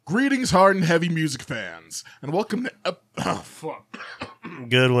Greetings, hard and heavy music fans, and welcome to oh fuck.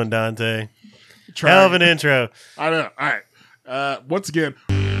 Good one, Dante. Hell of an intro. I know. All right. Once again,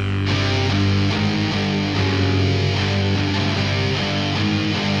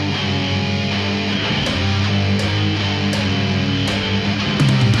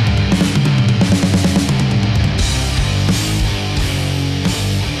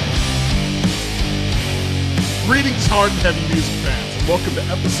 greetings, hard and heavy music fans, and welcome to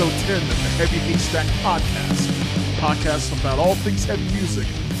episode 10 of the Heavy Haystack Podcast. Podcast about all things heavy music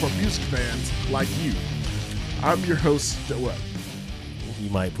for music fans like you. I'm your host, what? You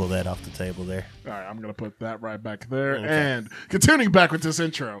might pull that off the table there. All right, I'm going to put that right back there. Okay. And continuing back with this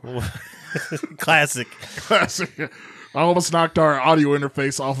intro. Classic. Classic. I almost knocked our audio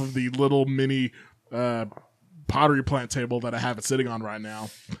interface off of the little mini pottery plant table that I have it sitting on right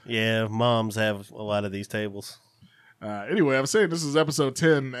now. Yeah, moms have a lot of these tables. Anyway, I was saying this is episode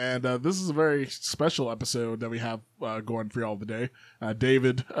 10, and this is a very special episode that we have going for y'all today.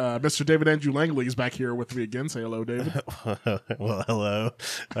 Mr. David Andrew Langley is back here with me again. Say hello, David. Well, hello.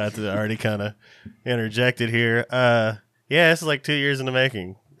 I had to already kind of interjected here. Yeah, this is like 2 years in the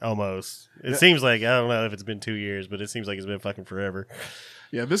making, almost. It seems like, I don't know if it's been 2 years, but it seems like it's been fucking forever.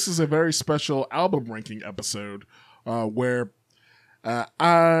 Yeah, this is a very special album ranking episode where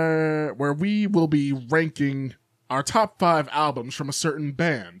we will be ranking our top 5 albums from a certain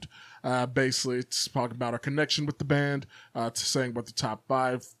band. Basically, it's talking about our connection with the band, to saying what the top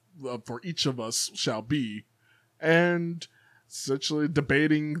 5 for each of us shall be, and essentially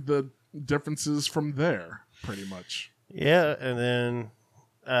debating the differences from there, pretty much. Yeah, and then,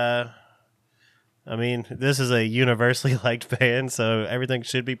 I mean, this is a universally liked band, so everything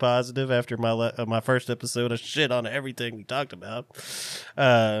should be positive after my first episode. I shit on everything we talked about.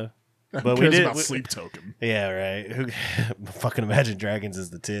 But we did about Sleep Token. Yeah, right. Who fucking Imagine Dragons is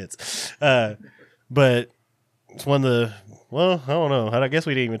the tits. But it's one of the, well, I don't know. I guess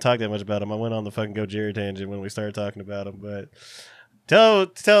we didn't even talk that much about them. I went on the fucking Gojira tangent when we started talking about them. But tell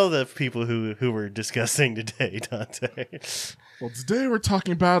the people who we're discussing today, Dante. Well, today we're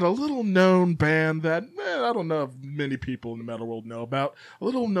talking about a little known band that I don't know if many people in the metal world know about. A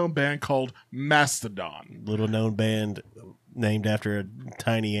little known band called Mastodon. Little known band named after a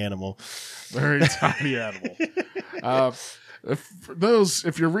tiny animal. Very tiny animal.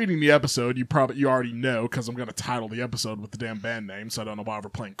 If you're reading the episode, you already know, because I'm going to title the episode with the damn band name, so I don't know why we're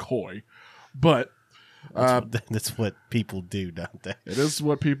playing coy. But that's what people do, don't they? It is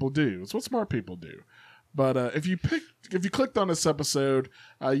what people do. It's what smart people do. But if you clicked on this episode,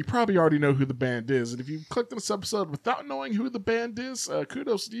 you probably already know who the band is. And if you clicked on this episode without knowing who the band is,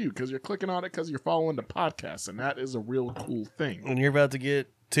 kudos to you, because you're clicking on it because you're following the podcast, and that is a real cool thing. And you're about to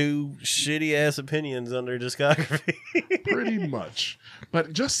get 2 shitty-ass opinions on their discography. Pretty much.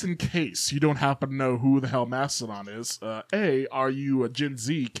 But just in case you don't happen to know who the hell Mastodon is, are you a Gen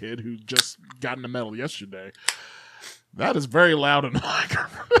Z kid who just got into metal yesterday? That is very loud in the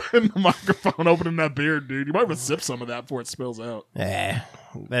microphone. Opening that beer, dude. You might want to sip some of that before it spills out.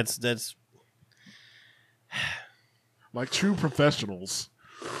 That's like true professionals.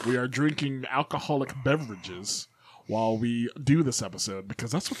 We are drinking alcoholic beverages while we do this episode,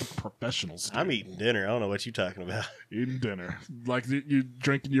 because that's what the professionals do. I'm eating dinner. I don't know what you're talking about. Eating dinner, like you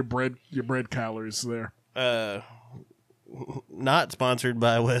drinking your bread calories there. Not sponsored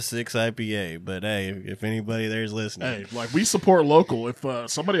by West 6 IPA, but hey, if anybody there's listening. Hey, like, we support local. If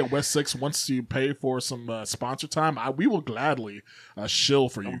somebody at West 6 wants to pay for some sponsor time, we will gladly shill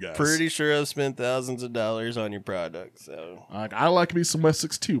for you guys. Pretty sure I've spent thousands of dollars on your product, so. I like me some West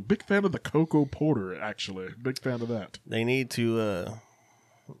 6 too. Big fan of the Cocoa Porter, actually. Big fan of that. They need to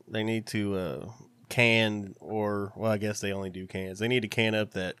can, or, well, I guess they only do cans. They need to can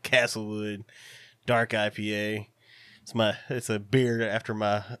up that Castlewood Dark IPA. It's a beer after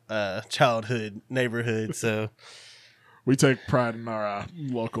my childhood neighborhood, so we take pride in our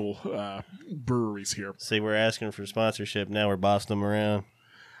local breweries here. See, we're asking for sponsorship now. We're bossing them around.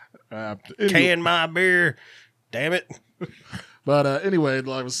 Anyway. Can my beer, damn it! But anyway,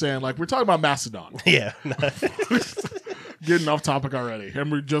 like I was saying, like, we're talking about Mastodon. Yeah, getting off topic already,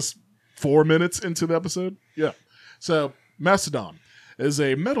 and we're just 4 minutes into the episode. Yeah, so Mastodon is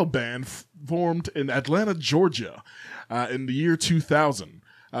a metal band formed in Atlanta, Georgia, in the year 2000.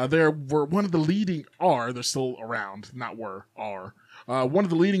 They were one of the leading, they're still around, not were, are, one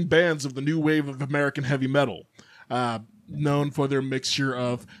of the leading bands of the new wave of American heavy metal, known for their mixture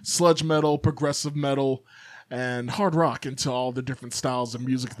of sludge metal, progressive metal, and hard rock into all the different styles of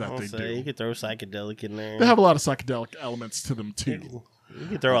music that they do. You could throw psychedelic in there. They have a lot of psychedelic elements to them, too. You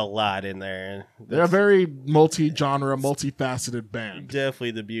can throw a lot in there. They're a very multi-genre, multifaceted band.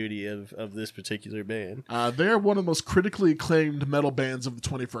 Definitely the beauty of this particular band. They're one of the most critically acclaimed metal bands of the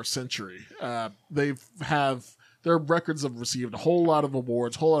 21st century. Their records have received a whole lot of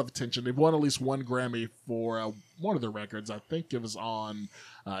awards, a whole lot of attention. They've won at least one Grammy for one of their records. I think it was on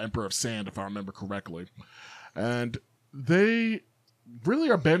Emperor of Sand, if I remember correctly. And they really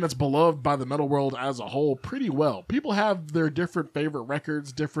are a band that's beloved by the metal world as a whole pretty well. People have their different favorite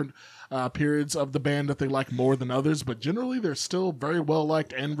records, different periods of the band that they like more than others, but generally they're still very well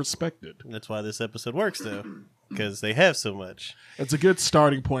liked and respected. That's why this episode works, though, because they have so much. It's a good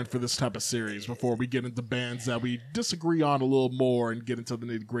starting point for this type of series before we get into bands that we disagree on a little more and get into the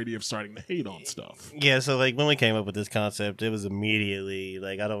nitty-gritty of starting to hate on stuff. Yeah, so like when we came up with this concept, it was immediately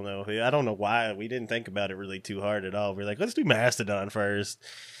like I don't know why we didn't think about it really too hard at all. We're like, let's do Mastodon first.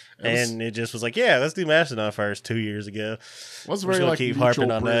 And it just was like, yeah, let's do Mastodon first 2 years ago. Was very like keep harping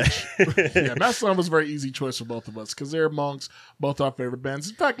on that. Yeah, Mastodon was a very easy choice for both of us because they're amongst both our favorite bands.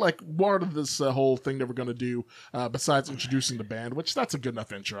 In fact, like part of this whole thing that we're going to do, besides introducing the band, which that's a good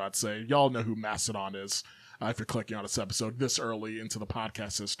enough intro, I'd say. Y'all know who Mastodon is if you're clicking on this episode this early into the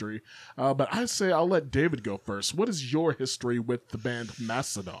podcast history. But I'd say I'll let David go first. What is your history with the band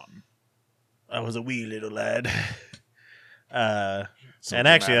Mastodon? I was a wee little lad. And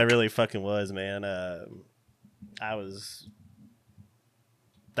actually, I really fucking was, man. I was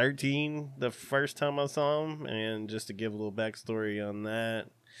 13 the first time I saw him, and just to give a little backstory on that,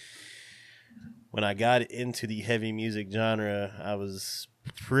 when I got into the heavy music genre, I was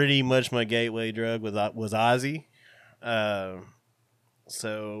pretty much my gateway drug was Ozzy.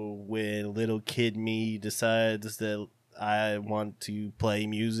 So when little kid me decides that I want to play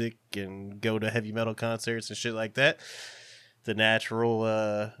music and go to heavy metal concerts and shit like that, the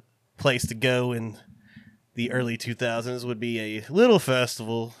natural place to go in the early 2000s would be a little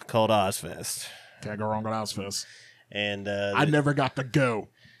festival called Ozfest. Can't go wrong with Ozfest. And I never got to go.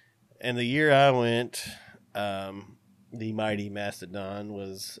 And the year I went, the mighty Mastodon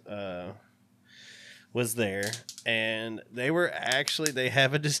was there, and they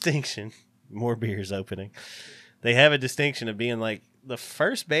have a distinction. More beers opening. They have a distinction of being like the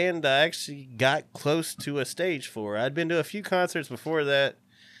first band I actually got close to a stage for. I'd been to a few concerts before that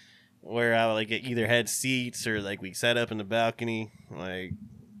where I like either had seats or like we sat up in the balcony. Like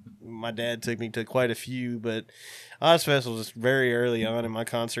my dad took me to quite a few, but Ozfest was just very early on in my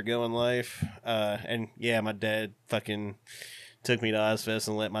concert going life. And yeah, my dad fucking took me to Ozfest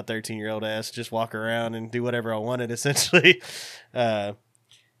and let my 13-year-old ass just walk around and do whatever I wanted, essentially.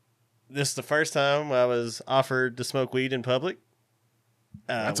 This is the first time I was offered to smoke weed in public.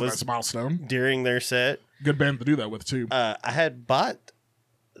 That's a nice milestone. During their set. Good band to do that with, too. I had bought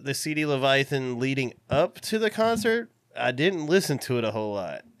the CD Leviathan leading up to the concert. I didn't listen to it a whole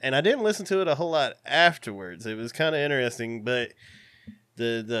lot. And I didn't listen to it a whole lot afterwards. It was kind of interesting, but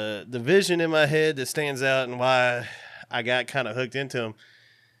the vision in my head that stands out and why I got kind of hooked into them,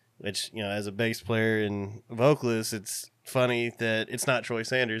 which, you know, as a bass player and vocalist, it's funny that it's not Troy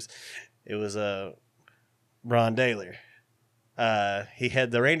Sanders. It was Ron Daler. He had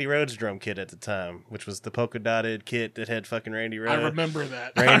the Randy Rhoads drum kit at the time, which was the polka dotted kit that had fucking Randy Rhoads. I remember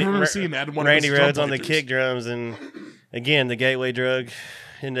that. I remember seeing that in one Randy of his Rhoads on the kick drums, and again, the gateway drug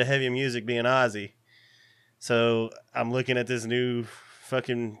into heavy music being Ozzy. So I'm looking at this new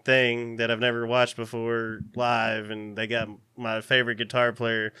fucking thing that I've never watched before live, and they got my favorite guitar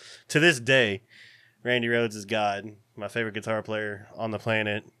player to this day. Randy Rhoads is God, my favorite guitar player on the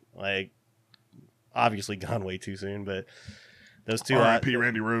planet. Like, obviously gone way too soon, but those two R.I.P.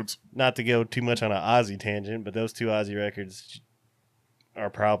 Randy Rhoads. Not to go too much on an Ozzy tangent, but those two Ozzy records are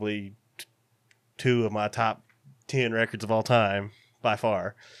probably two of my top 10 records of all time by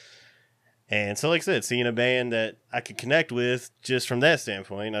far. And so, like I said, seeing a band that I could connect with just from that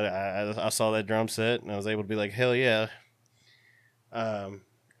standpoint, I saw that drum set and I was able to be like, hell yeah.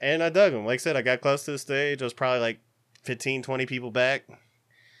 And I dug them. Like I said, I got close to the stage. I was probably like 15, 20 people back.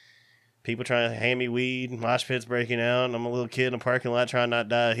 People trying to hand me weed, mosh pits breaking out, and I'm a little kid in a parking lot trying not to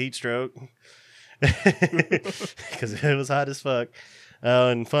die of heat stroke. Because it was hot as fuck.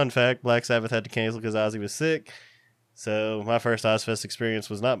 And fun fact, Black Sabbath had to cancel because Ozzy was sick. So my first Ozfest experience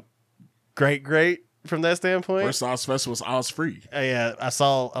was not great from that standpoint. First Ozfest was Oz-free. Yeah, I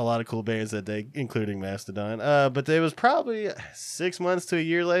saw a lot of cool bands that day, including Mastodon. But it was probably 6 months to a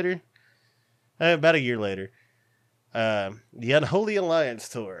year later. About a year later. The Unholy Alliance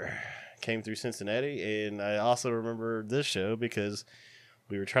tour came through Cincinnati, and I also remember this show because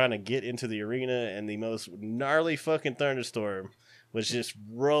We were trying to get into the arena, and the most gnarly fucking thunderstorm was just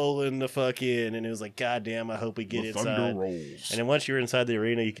rolling the fuck in, and it was like, God damn, I hope we get inside. Thunder rolls. And then once you were inside the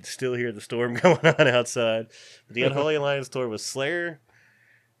arena, you could still hear the storm going on outside. But the Unholy Alliance tour was Slayer,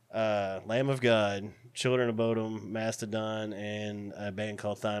 Lamb of God, Children of Bodom, Mastodon, and a band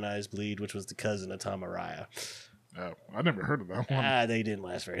called Thine Eyes Bleed, which was the cousin of Tom Araya. Oh, I never heard of that one. They didn't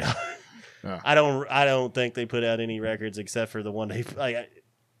last very long. Yeah. I don't think they put out any records except for the one they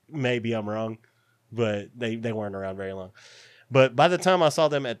maybe I'm wrong, but they weren't around very long. But by the time I saw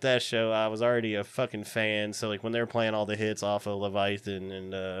them at that show, I was already a fucking fan. So like when they were playing all the hits off of Leviathan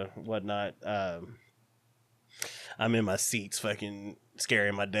and whatnot, I'm in my seats fucking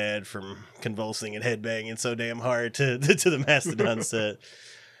scaring my dad from convulsing and headbanging so damn hard to the Mastodon set.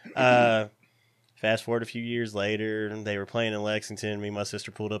 Fast forward a few years later, they were playing in Lexington. Me and my sister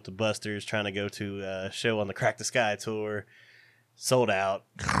pulled up to Buster's trying to go to a show on the Crack the Sky tour. Sold out.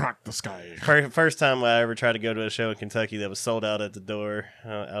 Crack the Sky. First time I ever tried to go to a show in Kentucky that was sold out at the door.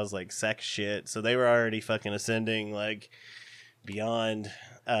 I was like, sack of shit. So they were already fucking ascending like beyond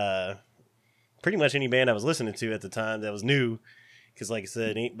pretty much any band I was listening to at the time that was new. Because like I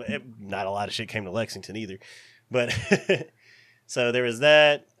said, not a lot of shit came to Lexington either. But so there was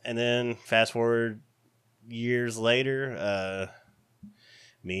that. And then fast forward years later,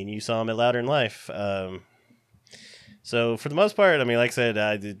 me and you saw him at Louder in Life. So for the most part, I mean, like I said,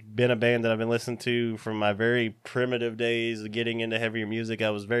 I've been a band that I've been listening to from my very primitive days of getting into heavier music.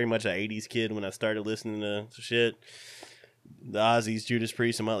 I was very much an 80s kid when I started listening to shit. The Ozzy's, Judas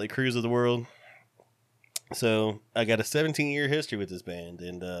Priest, and Motley Crue's of the world. So I got a 17-year history with this band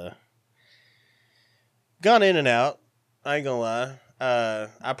and gone in and out. I ain't gonna lie.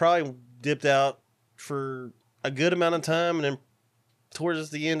 I probably dipped out for a good amount of time, and then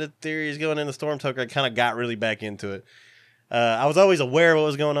towards the end of Theories going into Storm Toker, I kind of got really back into it. I was always aware of what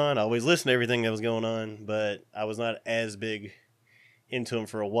was going on. I always listened to everything that was going on, but I was not as big into them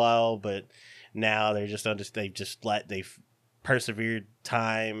for a while. But now they've persevered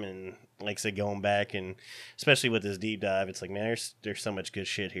time, and like I said, going back, and especially with this deep dive, it's like, man, there's so much good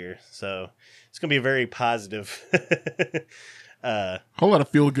shit here. So it's gonna be a very positive. Whole lot of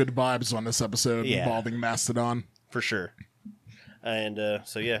feel-good vibes on this episode Yeah. involving Mastodon. For sure. And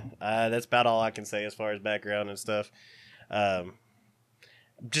so, yeah, that's about all I can say as far as background and stuff.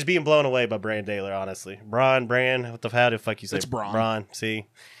 Just being blown away by Bran Daler, honestly. Bran, how the fuck you say? It's Bron. Bron, see?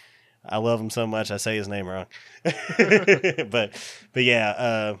 I love him so much, I say his name wrong. but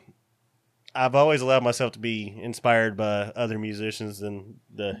yeah, I've always allowed myself to be inspired by other musicians than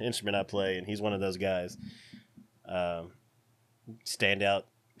the instrument I play, and he's one of those guys. Standout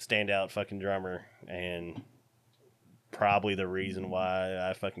fucking drummer, and probably the reason why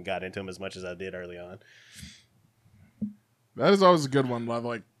I fucking got into him as much as I did early on. That is always a good one.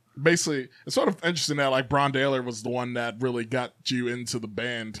 Like, basically, it's sort of interesting that, like, Bron Daler was the one that really got you into the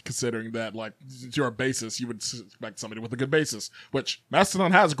band, considering that, like, you're a bassist, you would expect somebody with a good bassist, which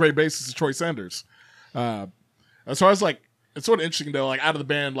Mastodon has a great bassist, Troy Sanders. As far as, like, it's sort of interesting, though, like, out of the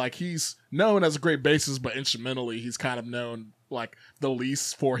band, like, he's known as a great bassist, but instrumentally, he's kind of known, like, the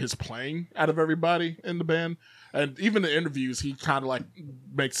least for his playing out of everybody in the band. And even in interviews, he kind of, like,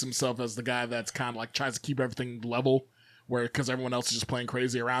 makes himself as the guy that's kind of, like, tries to keep everything level, where, because everyone else is just playing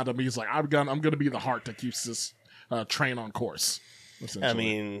crazy around him, he's like, I'm gonna be the heart that keeps this train on course. I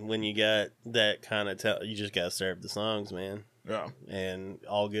mean, when you got that kind of you just gotta serve the songs, man. Yeah. And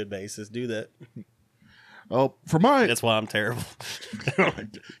all good bassists do that. Well, for my... That's why I'm terrible.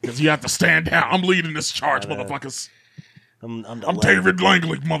 Because you have to stand down. I'm leading this charge, motherfuckers. I'm David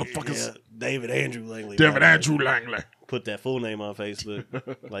Langley, motherfuckers. Yeah, David Andrew Langley. David Andrew Langley. Put that full name on Facebook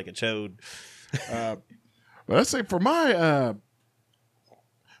like a chode. But let's say for my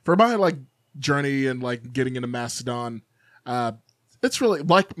like journey and like getting into Mastodon, it's really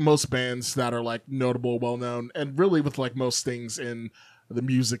like most bands that are like notable, well known, and really with like most things in the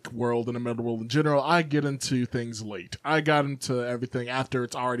music world and the metal world in general, I get into things late. I got into everything after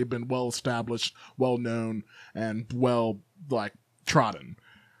it's already been well established, well known, and well like trodden.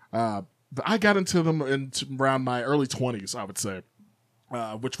 But I got into them around my early 20s, I would say,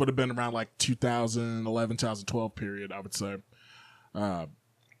 which would have been around like 2011, 2012 period, I would say. I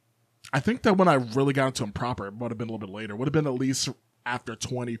think that when I really got into them proper, it would have been a little bit later. Would have been at least after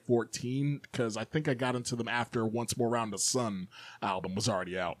 2014, because I think I got into them after Once More Round the Sun album was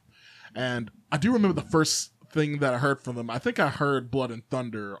already out. And I do remember the first thing that I heard from them. I think I heard Blood and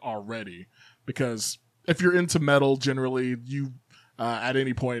Thunder already, because if you're into metal, generally, you at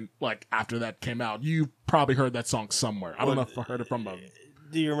any point like after that came out, you probably heard that song somewhere. I don't know if I heard it from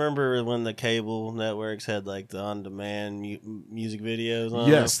Do you remember when the cable networks had like the on-demand music videos on?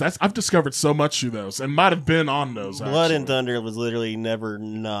 Yes, I've discovered so much through those, and might have been on those. Blood and Thunder was literally never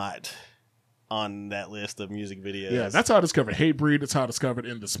not on that list of music videos. Yeah, that's how I discovered Hatebreed. It's how I discovered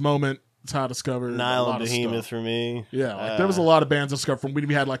In This Moment. It's how I discovered Nile a lot and Behemoth of stuff. for me. Yeah, like there was a lot of bands I discovered from when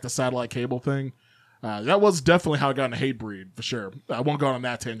we had like the satellite cable thing. That was definitely how I got into Hatebreed for sure. I won't go on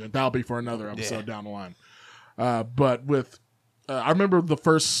that tangent. That'll be for another episode down the line. But with I remember the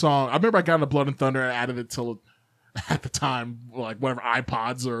first song. I remember I got into Blood and Thunder and added it to, at the time, like whatever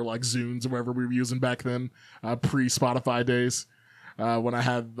iPods or like Zunes or whatever we were using back then, pre-Spotify days, when I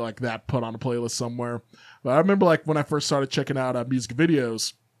had like that put on a playlist somewhere. But I remember like when I first started checking out music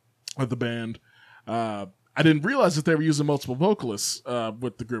videos of the band, I didn't realize that they were using multiple vocalists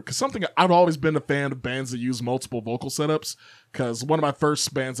with the group. Because something I've always been a fan of bands that use multiple vocal setups. Because one of my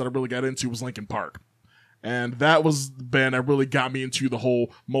first bands that I really got into was Linkin Park. And that was the band that really got me into the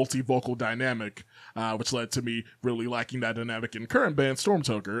whole multi-vocal dynamic, which led to me really liking that dynamic in current band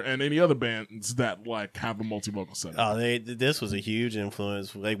Stormtoker and any other bands that like have a multi-vocal setup. Oh, this was a huge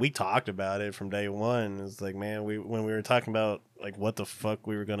influence. Like we talked about it from day one. It's like, man, when we were talking about like what the fuck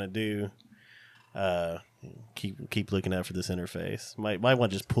we were gonna do, keep looking out for this interface. Might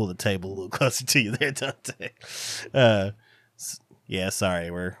want to just pull the table a little closer to you there, Dante. Yeah, sorry,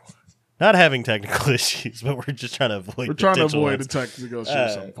 we're not having technical issues, but we're just trying to avoid. We're trying to avoid the technical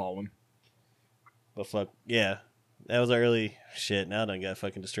issues I'm falling. But fuck yeah, that was early shit. Now I done got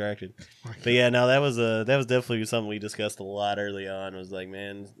fucking distracted. But yeah, no, that was definitely something we discussed a lot early on. It was like,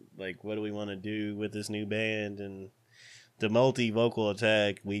 man, like what do we want to do with this new band? And the multi-vocal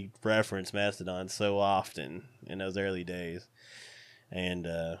attack, we reference Mastodon so often in those early days, and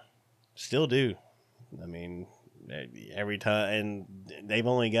still do. I mean, every time, and they've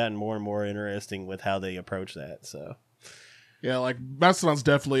only gotten more and more interesting with how they approach that. So yeah, like Mastodon's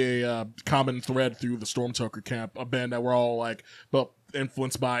definitely a common thread through the Stormtoker camp, a band that we're all like both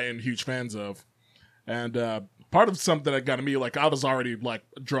influenced by and huge fans of. And part of something that got me, like I was already like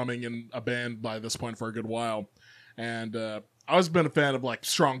drumming in a band by this point for a good while, and I've always been a fan of like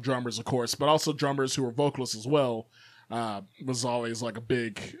strong drummers, of course, but also drummers who are vocalists as well. Was always like a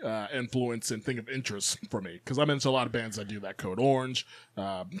big influence and thing of interest for me, because I'm into a lot of bands that do that. Code Orange,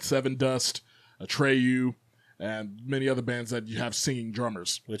 Seven Dust, Atreyu, and many other bands that you have singing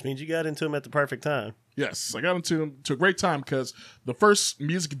drummers. Which means you got into them at the perfect time. Yes, I got into a great time, because the first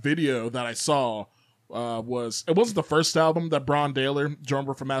music video that I saw it wasn't the first album that Bron Daler,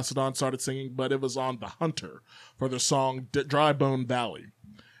 drummer from Mastodon, started singing, but it was on The Hunter for their song Dry Bone Valley.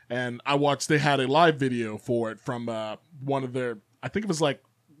 And I watched, they had a live video for it from one of their, I think it was like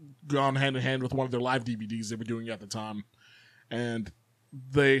gone hand in hand with one of their live DVDs they were doing at the time. And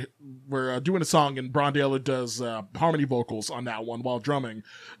they were doing a song, and Bron Daler does harmony vocals on that one while drumming.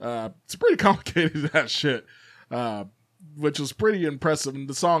 It's pretty complicated, that shit, which was pretty impressive. And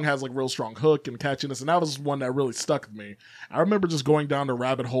the song has like real strong hook and catchiness, and that was one that really stuck with me. I remember just going down the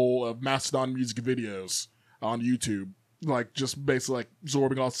rabbit hole of Mastodon music videos on YouTube, like just basically like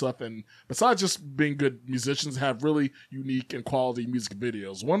absorbing all stuff. And besides just being good musicians, have really unique and quality music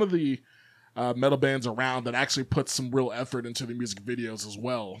videos. One of the metal bands around that actually puts some real effort into the music videos as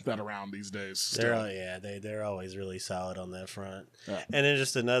well that around these days. They're always really solid on that front. Yeah. And then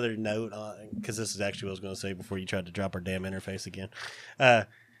just another note, because this is actually what I was going to say before you tried to drop our damn interface again.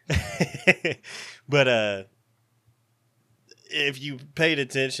 But if you paid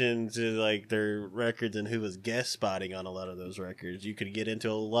attention to like their records and who was guest spotting on a lot of those records, you could get into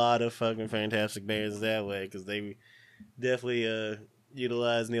a lot of fucking fantastic bands that way, because they definitely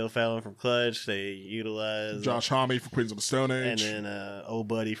utilize Neil Fallon from Clutch. They utilize Josh Homme from Queens of the Stone Age, and then old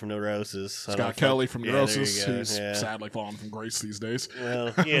buddy from Neurosis, Scott Kelly from Neurosis, who's yeah. sadly fallen from grace these days.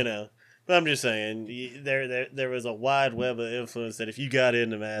 Well, you know, but I'm just saying, there was a wide web of influence that if you got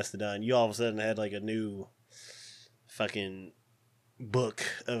into Mastodon, you all of a sudden had like a new fucking book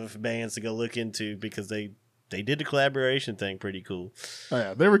of bands to go look into, because they did the collaboration thing pretty cool. Oh,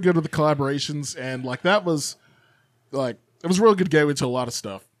 yeah, they were good with the collaborations, and like that was like, it was a real good gateway to a lot of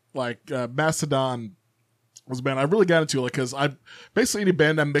stuff. Like Mastodon was a band I really got into, like, because I basically any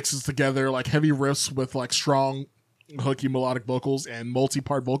band that mixes together like heavy riffs with like strong hooky melodic vocals and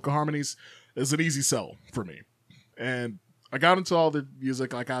multi-part vocal harmonies is an easy sell for me. And I got into all the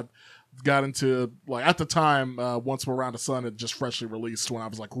music. Like I got into, like, at the time, Once More Around the Sun had just freshly released when I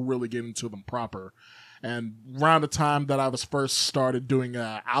was like really getting into them proper. And around the time that I was first started doing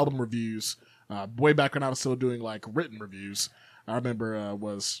album reviews, way back when I was still doing like written reviews, I remember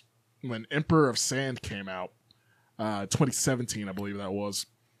was when Emperor of Sand came out, 2017, I believe that was.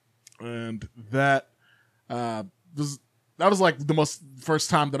 And that was like the first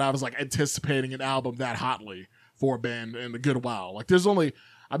time that I was like anticipating an album that hotly for a band in a good while. Like I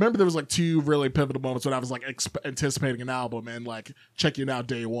remember there was like 2 really pivotal moments when I was like anticipating an album and like checking it out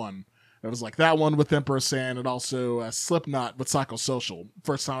day one. It was like that one with Emperor Sand and also Slipknot with Psychosocial.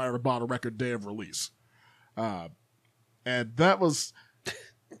 First time I ever bought a record day of release. And that was...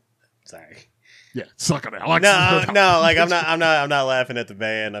 Sorry. Yeah, suck on it. Like I'm not laughing at the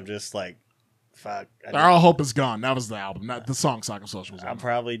band. I'm just like, fuck. All Hope Is Gone. That was the album. Not the song Psychosocial was on. I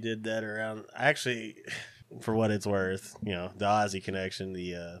probably did that around... Actually, for what it's worth, the Ozzy connection,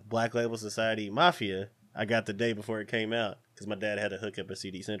 the Black Label Society Mafia, I got the day before it came out because my dad had to hook up a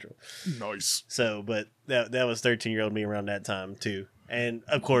CD Central. Nice. So, but that was 13-year-old me around that time, too. And,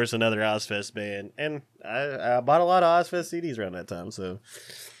 of course, another Ozfest band. And I bought a lot of Ozfest CDs around that time, so...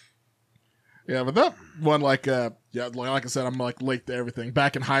 Yeah, but that one, like I said, I'm like late to everything.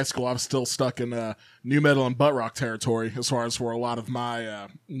 Back in high school, I was still stuck in new metal and butt rock territory as far as for a lot of my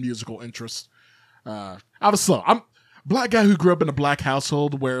musical interests. I was slow. I'm a black guy who grew up in a black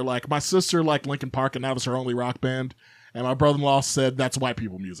household where like my sister liked Linkin Park and that was her only rock band, and my brother-in-law said that's white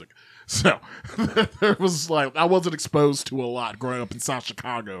people music. So there was like I wasn't exposed to a lot growing up in South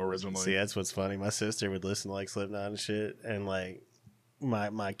Chicago originally. See, that's what's funny. My sister would listen to like Slipknot and shit, and like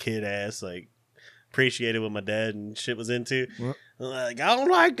my kid ass like appreciated what my dad and shit was into. What? Like, I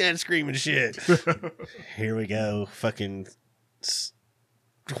don't like that screaming shit. Here we go, fucking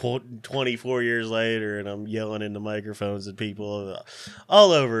 24 years later, and I'm yelling into microphones at people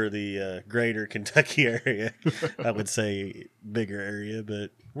all over the greater Kentucky area. I would say bigger area,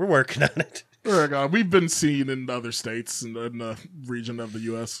 but we're working on it. We've been seen in other states in the region of the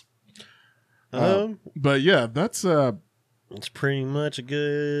U.S. But yeah, that's it's pretty much a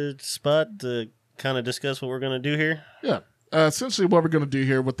good spot to kind of discuss what we're going to do here. Yeah. Essentially what we're going to do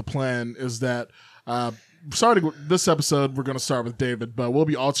here with the plan is that starting with this episode, we're going to start with David, but we'll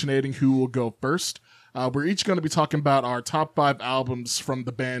be alternating who will go first. We're each going to be talking about our top 5 albums from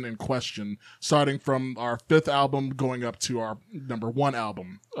the band in question, starting from our 5th album going up to our number 1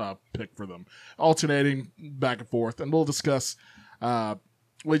 album pick for them, alternating back and forth. And we'll discuss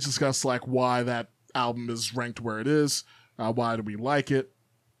like why that album is ranked where it is, why do we like it,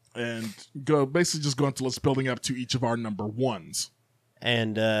 and basically just go into list building up to each of our number 1s.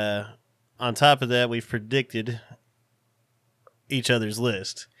 And on top of that, we've predicted each other's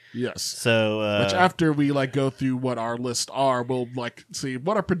list. Yes. So which after we like go through what our lists are, we'll like see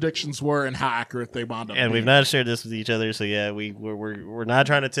what our predictions were and how accurate they wound up. And being. We've not shared this with each other, so yeah, we're not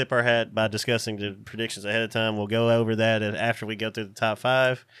trying to tip our hat by discussing the predictions ahead of time. We'll go over that after we go through the top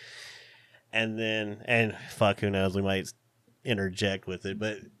 5, and fuck, who knows, we might interject with it,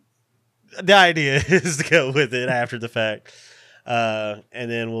 but the idea is to go with it after the fact, and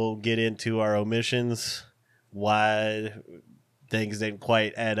then we'll get into our omissions, why things didn't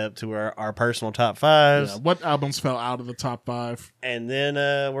quite add up to our personal top 5s. Yeah, what albums fell out of the top 5. And then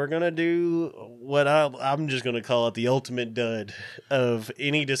we're going to do what I'm just going to call it the ultimate dud of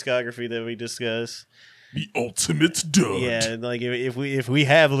any discography that we discuss. The ultimate dud. Yeah, like if we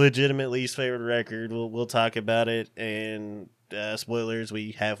have a legitimate least favorite record, we'll talk about it. And spoilers,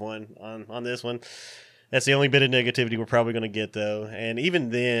 we have one on this one. That's the only bit of negativity we're probably going to get, though. And even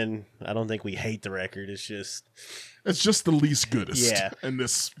then, I don't think we hate the record. It's just the least goodest. Yeah. In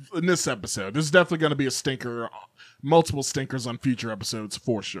this episode, there's definitely going to be a stinker, multiple stinkers on future episodes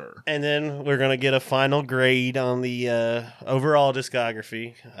for sure. And then we're going to get a final grade on the overall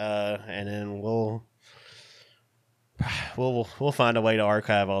discography, and then we'll find a way to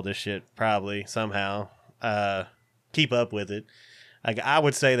archive all this shit probably somehow. Keep up with it. Like, I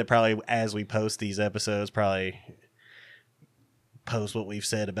would say that probably as we post these episodes, probably post what we've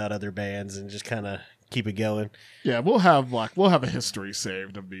said about other bands and just kind of keep it going. Yeah, we'll have a history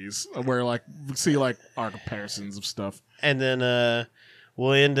saved of these where like we see like our comparisons of stuff, and then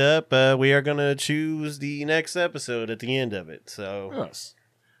we'll end up we are gonna choose the next episode at the end of it. So yes,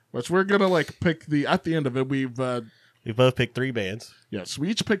 which we're gonna like pick at the end of it. We've both picked 3 bands. Yes, we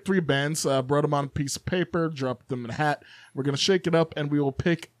each picked 3 bands, wrote them on a piece of paper, dropped them in a hat. We're going to shake it up, and we will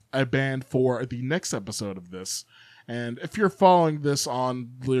pick a band for the next episode of this. And if you're following this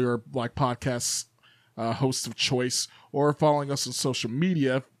on your like podcast host of choice or following us on social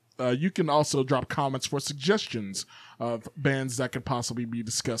media, you can also drop comments for suggestions of bands that could possibly be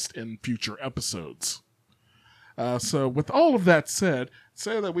discussed in future episodes. So with all of that said,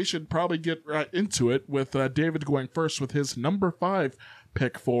 say that we should probably get right into it with David going first with his number 5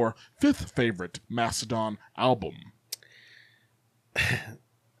 pick for 5th favorite Mastodon album.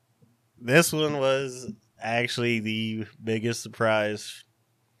 This one was actually the biggest surprise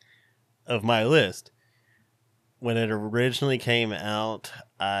of my list. when it originally came out,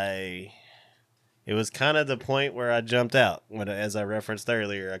 it was kind of the point where I jumped out. As I referenced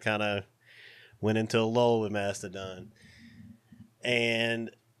earlier, I kind of went into a lull with Mastodon.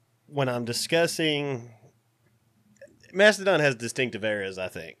 And when I'm discussing, Mastodon has distinctive eras, I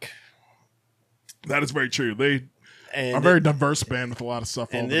think. That is very true. They are a very diverse band with a lot of stuff.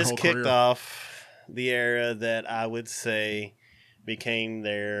 And this kicked off the era that I would say became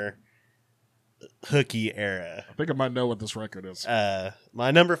their hooky era. I think I might know what this record is.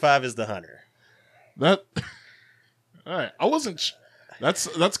 My number 5 is The Hunter. That all right. I wasn't.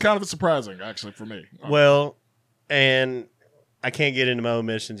 That's kind of surprising, actually, for me. Well, and I can't get into my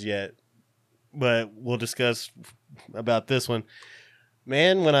omissions yet, but we'll discuss about this one.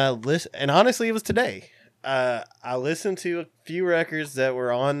 Man, when I listen, and honestly, it was today. I listened to a few records that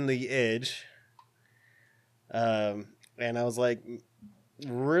were on the edge, and I was like,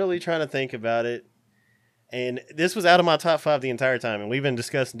 really trying to think about it. And this was out of my top 5 the entire time, and we've been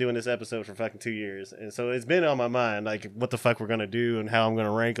discussing doing this episode for fucking 2 years, and so it's been on my mind, like what the fuck we're gonna do and how I'm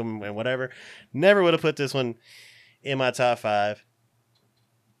gonna rank them and whatever. Never would have put this one in my top 5.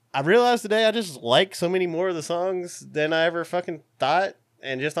 I realized today I just like so many more of the songs than I ever fucking thought.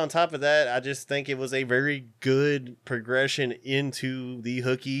 And just on top of that, I just think it was a very good progression into the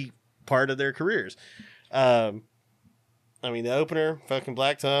hooky part of their careers. I mean, the opener, fucking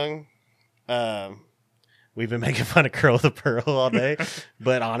Black Tongue. We've been making fun of Curl the Pearl all day.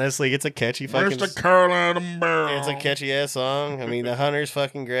 But honestly, it's a catchy fucking... Where's the curl in the barrel? It's a catchy ass song. I mean, The Hunter's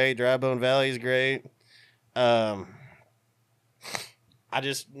fucking great. Dry Bone Valley's great. When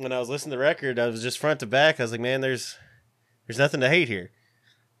I was listening to the record, I was just front to back. I was like, man, there's nothing to hate here.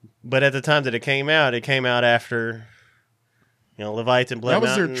 But at the time that it came out after, Leviathan, Blood That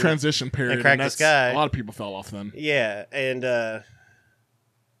was Mountain, their transition period. and Crack the Sky. A lot of people fell off then. Yeah, and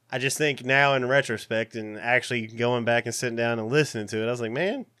I just think now in retrospect and actually going back and sitting down and listening to it, I was like,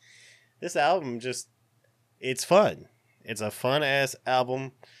 man, this album it's fun. It's a fun-ass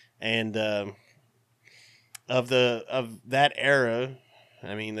album. And of that era...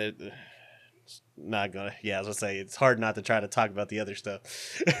 I mean, it's not gonna. Yeah, I was gonna say it's hard not to try to talk about the other stuff.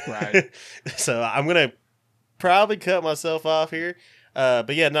 Right. So I'm gonna probably cut myself off here.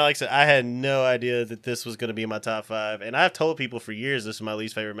 But yeah, no, like I said, I had no idea that this was gonna be in my top 5, and I've told people for years this is my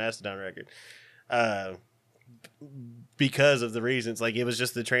least favorite Mastodon record, because of the reasons. Like, it was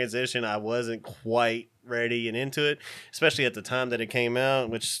just the transition. I wasn't quite ready and into it, especially at the time that it came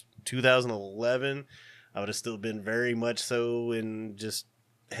out, which 2011. I would have still been very much so in just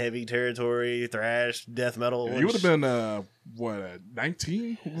heavy territory, thrash, death metal. Yeah, you would have been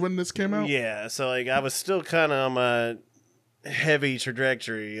 19 when this came out? Yeah, so like I was still kind of on my heavy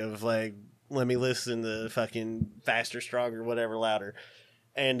trajectory of like, let me listen to fucking faster, stronger, whatever, louder.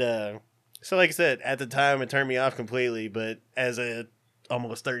 And so like I said, at the time it turned me off completely, but as a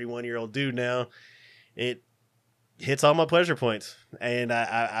almost 31-year-old dude now, it hits all my pleasure points. And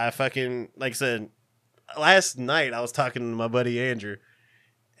I fucking, like I said, last night I was talking to my buddy Andrew,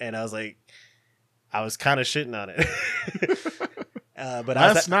 and I was like, I was kind of shitting on it. But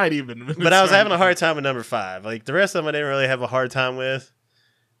I was having a hard time with number 5. Like the rest of them, I didn't really have a hard time with.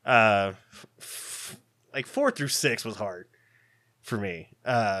 Like 4 through 6 was hard for me.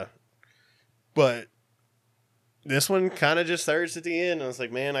 But this one kind of just surged at the end. I was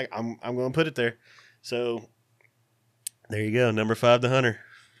like, man, I'm going to put it there. So there you go, number 5, The Hunter.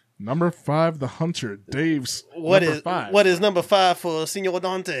 Number 5, The Hunter. Dave's number 5. What is number 5 for Senor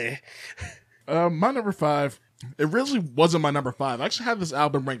Dante? My number 5, it really wasn't my number 5. I actually had this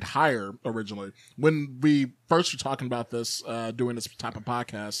album ranked higher originally when we first were talking about this, doing this type of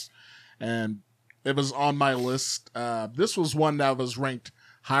podcast, and it was on my list. This was one that was ranked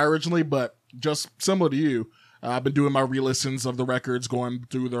higher originally, but just similar to you, I've been doing my re-listens of the records, going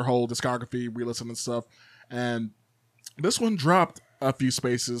through their whole discography, re-listening and stuff, and this one dropped a few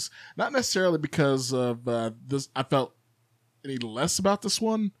spaces, not necessarily because of this. I felt any less about this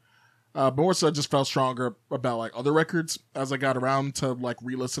one, but more so I just felt stronger about like other records as I got around to like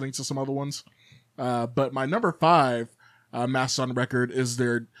re-listening to some other ones. But my number 5 Mastodon record is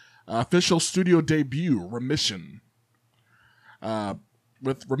their official studio debut, Remission.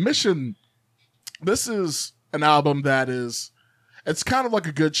 With Remission, this is an album that it's kind of like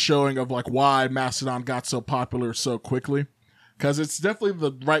a good showing of like why Mastodon got so popular so quickly. Because it's definitely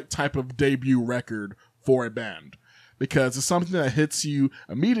the right type of debut record for a band. Because it's something that hits you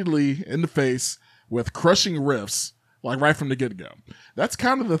immediately in the face with crushing riffs, like right from the get-go. That's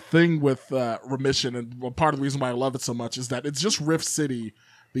kind of the thing with Remission, and part of the reason why I love it so much is that it's just riff city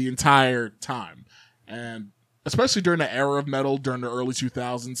the entire time. And especially during the era of metal during the early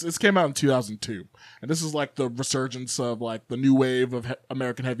 2000s. This came out in 2002, and this is like the resurgence of like the new wave of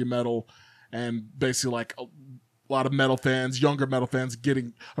American heavy metal, and basically like a lot of metal fans, younger metal fans,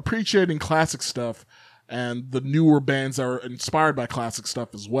 appreciating classic stuff, and the newer bands are inspired by classic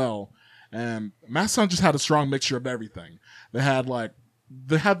stuff as well. And Mastodon just had a strong mixture of everything. They had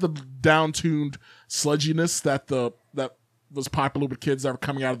the down-tuned sludginess that was popular with kids that were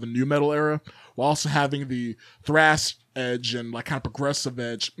coming out of the new metal era, while also having the thrash edge and like kind of progressive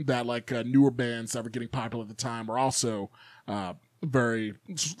edge that like newer bands that were getting popular at the time were also very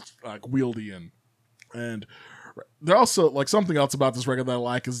like wieldy in. And they're also like something else about this record that I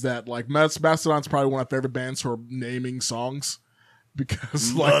like is that like Mastodon's probably one of my favorite bands who are naming songs.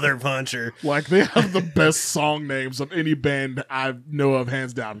 Because Mother Puncher, like they have the best song names of any band I know of,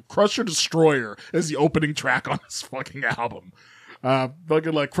 hands down. Crusher Destroyer is the opening track on this fucking album.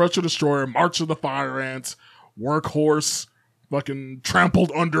 Fucking like Crusher Destroyer, March of the Fire Ants, Workhorse, fucking Trampled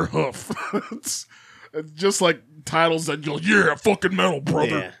Underhoof. it's just like titles that you'll fucking metal,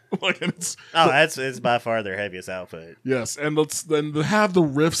 brother. Yeah. Like it's by far their heaviest output. Yes, and then to have the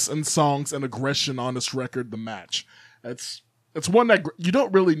riffs and songs and aggression on this record, the match. It's one that you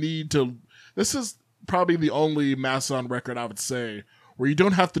don't really need to. This is probably the only Mastodon record I would say where you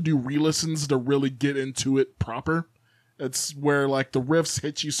don't have to do re-listens to really get into it proper. It's where like the riffs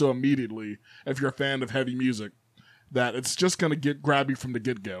hit you so immediately if you're a fan of heavy music that it's just gonna grab you from the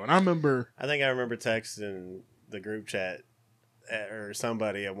get-go. And I think I remember texting the group chat or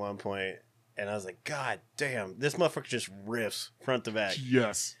somebody at one point, and I was like, God damn, this motherfucker just riffs front to back.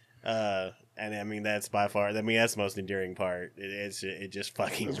 Yes. And I mean that's by far. I mean that's the most endearing part. It just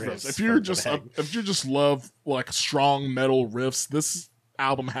fucking riffs. If you just love like strong metal riffs, this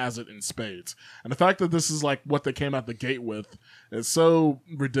album has it in spades. And the fact that this is like what they came out the gate with is so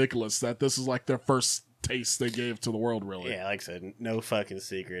ridiculous that this is like their first taste they gave to the world. Really, yeah. Like I said, no fucking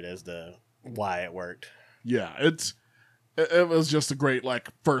secret as to why it worked. Yeah, it was just a great like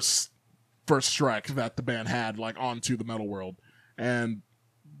first strike that the band had like onto the metal world. And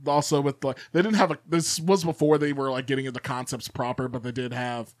also with like they didn't have this was before they were like getting into concepts proper, but they did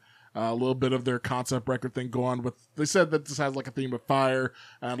have a little bit of their concept record thing going with. They said that this has like a theme of fire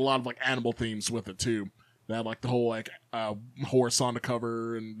and a lot of like animal themes with it too. They had like the whole like horse on the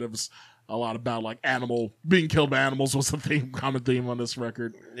cover, and there was a lot about like being killed by animals was the common theme on this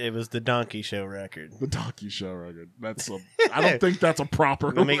record. It was the Donkey Show record. The Donkey Show record. I don't think that's a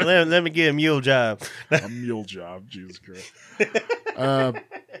proper. Let me get a mule job. A mule job, Jesus Christ.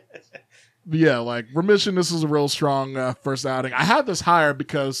 Yeah, like Remission, this is a real strong first outing. I had this higher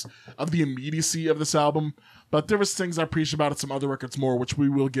because of the immediacy of this album, but there was things I appreciate about it, some other records more, which we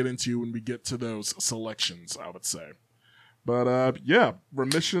will get into when we get to those selections, I would say. But yeah,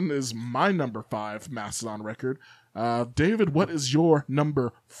 Remission is my number 5 Mastodon record. David, what is your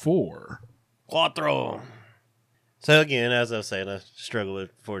number 4? Cuatro. So again, as I was saying, I struggle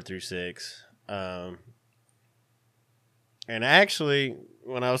with 4 through 6. And actually,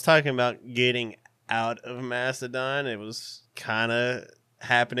 when I was talking about getting out of Mastodon, it was kind of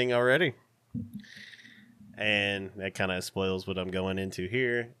happening already. And that kind of spoils what I'm going into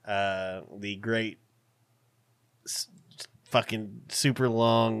here. The great fucking super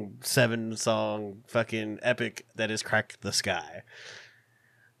long 7-song fucking epic that is Crack the Sky.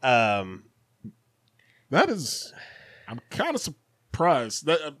 That is, I'm kind of surprised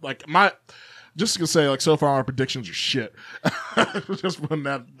that just gonna say, like, so far our predictions are shit. Just when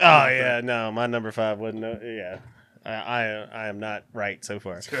that. Oh yeah, no, my number 5 wasn't. Yeah, I am not right so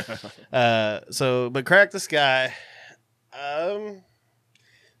far. But Crack the Sky.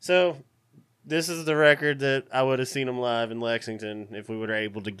 So this is the record that I would have seen them live in Lexington if we were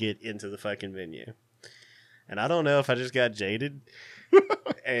able to get into the fucking venue. And I don't know if I just got jaded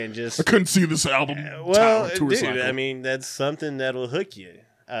and just I couldn't see this album. Dude, cycle. I mean that's something that'll hook you.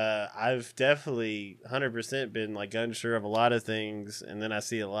 I've definitely 100% been like unsure of a lot of things, and then I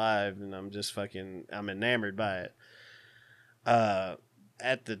see it live, and I'm just I'm enamored by it.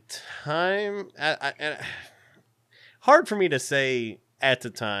 At the time, hard for me to say at the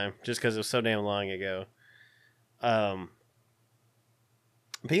time, just because it was so damn long ago. But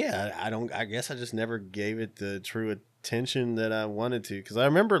yeah, I guess I just never gave it the true attention that I wanted to, because I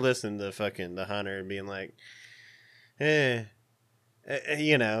remember listening to fucking The Hunter and being like,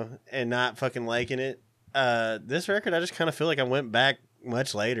 you know, and not fucking liking it. This record, I just kind of feel like I went back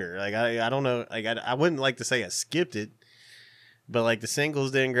much later. Like I don't know, like I wouldn't like to say I skipped it, but like the singles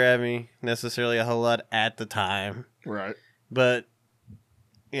didn't grab me necessarily a whole lot at the time. Right. But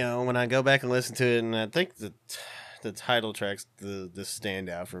you know, when I go back and listen to it, and I think the title track's the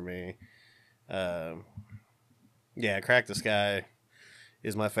standout for me. Yeah, Crack the Sky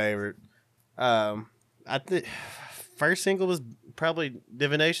is my favorite. I think first single was probably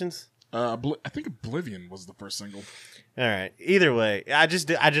Divinations. I think Oblivion was the first single. All right. Either way, I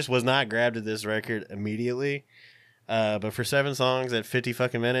just was not grabbed at this record immediately. But for 7 songs at 50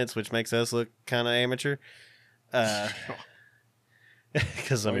 fucking minutes, which makes us look kind of amateur.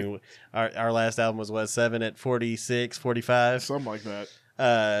 Because I mean, our last album was what, 7 at 46, 45, something like that.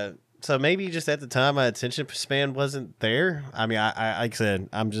 So maybe just at the time my attention span wasn't there. I mean, I like I said,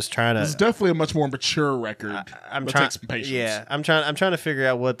 I'm just trying to. It's definitely a much more mature record. I'm trying. Take some patience. Yeah, I'm trying to figure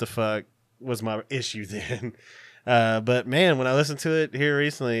out what the fuck was my issue then. But man, when I listened to it here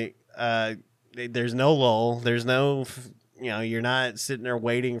recently, there's no lull. There's no, you're not sitting there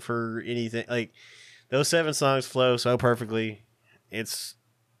waiting for anything. Like those 7 songs flow so perfectly. It's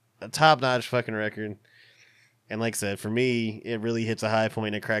a top-notch fucking record. And like I said, for me, it really hits a high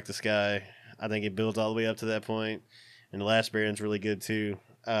point at Crack the Sky. I think it builds all the way up to that point. And the last Baron's really good too.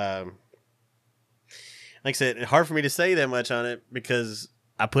 Like I said, it's hard for me to say that much on it because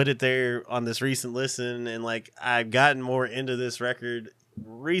I put it there on this recent listen and like I've gotten more into this record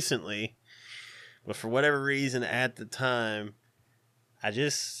recently. But for whatever reason at the time, I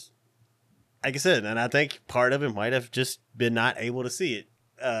just, like I said, and I think part of it might have just been not able to see it.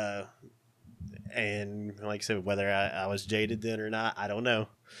 And like I said, whether I was jaded then or not, I don't know.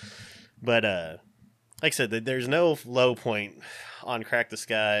 But like I said, there's no low point on Crack the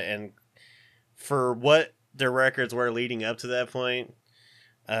Sky. And for what their records were leading up to that point,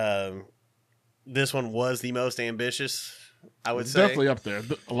 this one was the most ambitious, I would say. Definitely up there.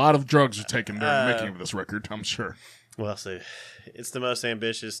 A lot of drugs were taken during the making of this record, I'm sure. Well, so it's the most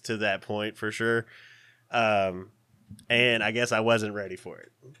ambitious to that point for sure. And I guess I wasn't ready for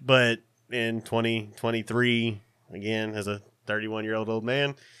it. But in 2023, again, as a 31-year-old old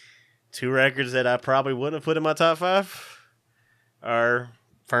man, 2 records that I probably wouldn't have put in my top 5 are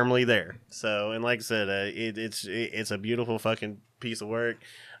firmly there. So, and like I said, it's a beautiful fucking piece of work.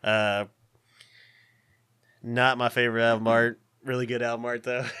 Not my favorite album art. Really good album art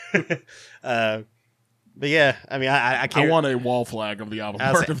though. But yeah, I mean, I can't. I want a wall flag of the album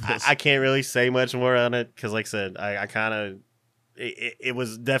art of this. I can't really say much more on it because, like I said, I kind of. It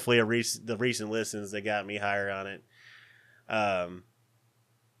was definitely the recent listens that got me higher on it.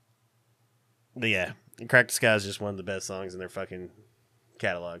 But yeah, Crack the Sky is just one of the best songs in their fucking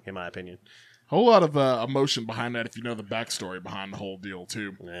catalog, in my opinion. Whole lot of emotion behind that if you know the backstory behind the whole deal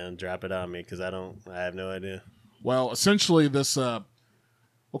too. And drop it on me because I have no idea. Well, essentially this, of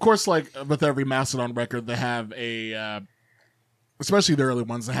course, like with every Mastodon record, they have a, especially the early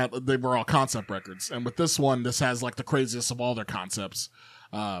ones, they were all concept records. And with this one, this has like the craziest of all their concepts,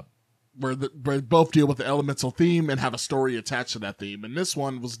 where they both deal with the elemental theme and have a story attached to that theme. And this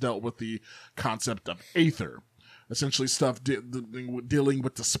one was dealt with the concept of aether, essentially stuff dealing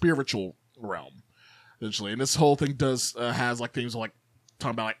with the spiritual realm, essentially. And this whole thing has like things like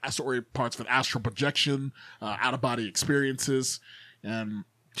talking about like story parts for astral projection, out of body experiences, and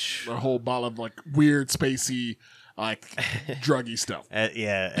a whole ball of like weird spacey like druggy stuff.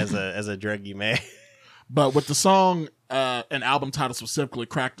 Yeah, as a druggy man. But with the song and album title specifically,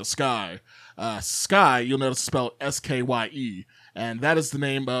 Crack the Sky, Sky, you'll notice it's spelled Skye, and that is the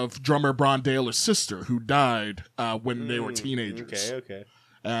name of drummer Bron Daler's sister who died when they were teenagers. Okay.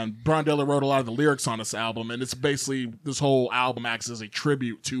 And Bron Daler wrote a lot of the lyrics on this album, and it's basically, this whole album acts as a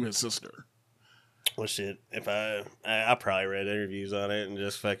tribute to his sister. Well, shit, if I probably read interviews on it and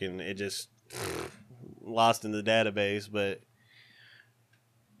just fucking, it just lost in the database, but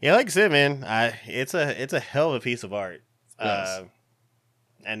yeah, like I said, man, it's a hell of a piece of art. Yes.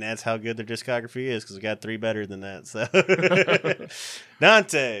 And that's how good their discography is, because we got 3 better than that. So,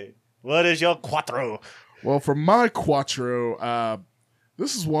 Dante, what is your quattro? Well, for my quattro,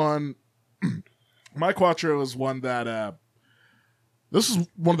 this is one. My quattro is one that. This is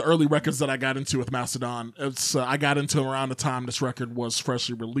one of the early records that I got into with Mastodon. I got into it around the time this record was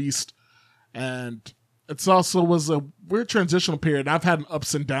freshly released, and it's also was a weird transitional period. I've had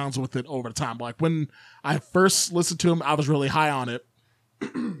ups and downs with it over the time. Like when I first listened to him, I was really high on it.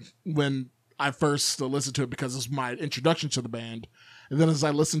 When I first listened to it, because it was my introduction to the band, and then as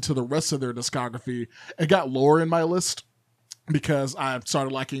I listened to the rest of their discography, it got lower in my list because I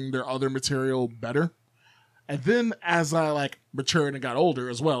started liking their other material better. And then as I like matured and got older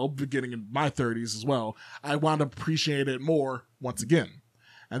as well, beginning in my 30s as well, I wound up appreciating it more once again.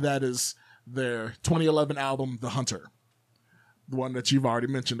 And that is their 2011 album, The Hunter. The one that you've already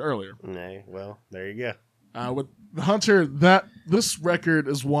mentioned earlier. Nay, well, there you go. With The Hunter, this record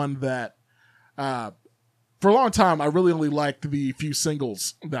is one that for a long time, I really only liked the few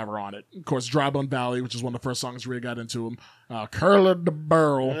singles that were on it. Of course, Dry Bone Valley, which is one of the first songs we really got into them. Curl of the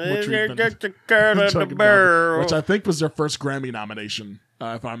Barrel, which I think was their first Grammy nomination.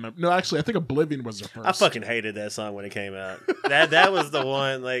 If I remember. No, actually, I think Oblivion was their first. I fucking hated that song when it came out. That was the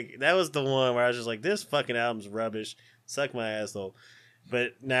one. Like that was the one where I was just like, this fucking album's rubbish. Suck my asshole.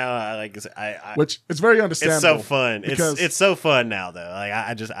 But now I which it's very understandable. It's so fun. It's so fun now though. Like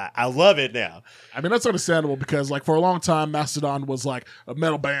I love it now. I mean that's understandable because like for a long time Mastodon was like a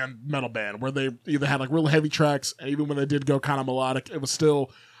metal band where they either had like real heavy tracks and even when they did go kind of melodic, it was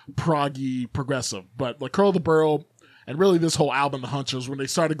still proggy progressive. But like Curl the Burrow and really this whole album, The Hunters, when they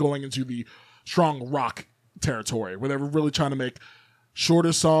started going into the strong rock territory, where they were really trying to make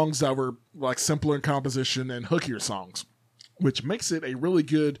shorter songs that were like simpler in composition and hookier songs, which makes it a really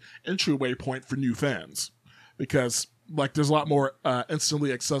good entryway point for new fans because like there's a lot more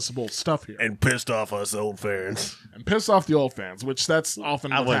instantly accessible stuff here. And pissed off us old fans. And pissed off the old fans, which that's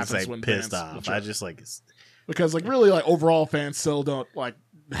often what happens when pissed bands off. I just like because like really like overall fans still don't like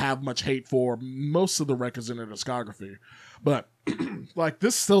have much hate for most of the records in their discography. But like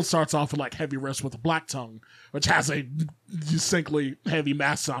this still starts off with like heavy riffs with Black Tongue, which has a distinctly heavy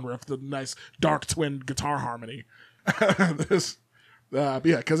Mastodon riff, the nice dark twin guitar harmony. Because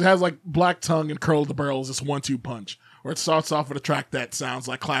it has like Black Tongue and Curl the Barrel is this 1-2 punch, where it starts off with a track that sounds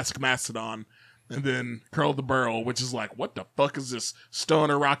like classic Mastodon, and then Curl the Barrel, which is like, what the fuck is this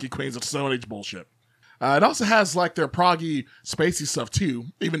stoner Rocky Queens of Stone Age bullshit? It also has like their proggy, spacey stuff too,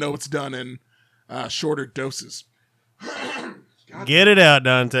 even though it's done in shorter doses. Get it out,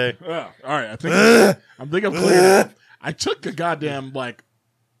 Dante. All right, I think I'm clear. I took a goddamn like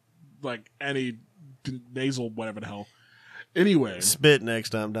any nasal whatever the hell. Anyway, spit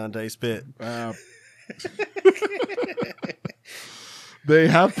next time, Dante. Spit. They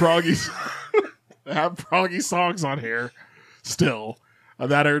have proggy. They have proggy songs on here still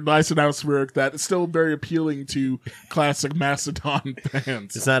that are nice and atmospheric. That is still very appealing to classic Mastodon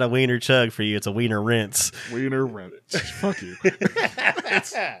fans. It's not a wiener chug for you; it's a wiener rinse. Wiener rinse. Fuck you.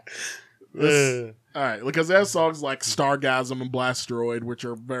 All right, because they have songs like Stargasm and Blasteroid, which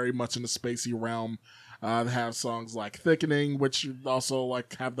are very much in the spacey realm. They have songs like Thickening, which also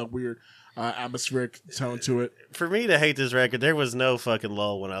like have the weird atmospheric tone to it. For me to hate this record, there was no fucking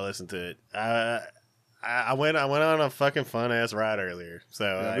lull when I listened to it. I went on a fucking fun ass ride earlier.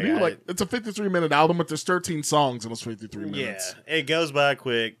 So it's a 53-minute album, but there's 13 songs in those 53 minutes. Yeah, it goes by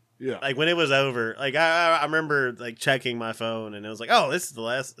quick. Yeah, like when it was over, like I remember like checking my phone and it was like, oh, this is the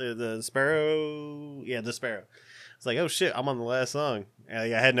last the Sparrow. Yeah, the Sparrow. It's like, oh shit, I'm on the last song. I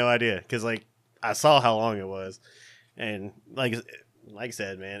had no idea because like I saw how long it was, and like I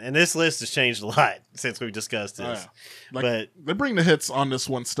said, man, and this list has changed a lot since we discussed this. Oh, yeah. But they bring the hits on this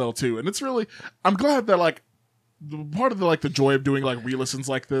one still too, and it's really I'm glad that like part of the joy of doing like re-listens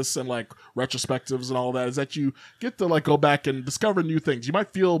like this and like retrospectives and all that is that you get to like go back and discover new things. You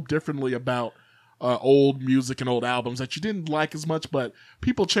might feel differently about old music and old albums that you didn't like as much, but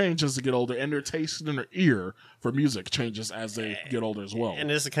people change as they get older, and their taste and their ear for music changes as they get older as well. And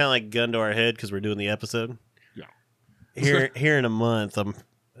this is kind of like gun to our head because we're doing the episode. Yeah. Here in a month,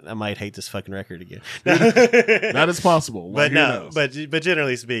 I might hate this fucking record again. That is possible. But no, but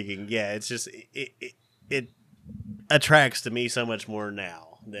generally speaking, yeah, it's just it attracts to me so much more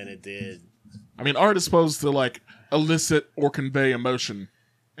now than it did. I mean, art is supposed to like elicit or convey emotion,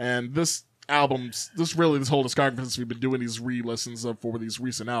 and this whole discography since we've been doing these re-listens for these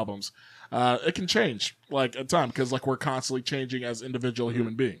recent albums, it can change like at time because like we're constantly changing as individual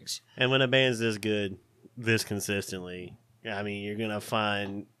human beings. And when a band's this good, this consistently, I mean, you're gonna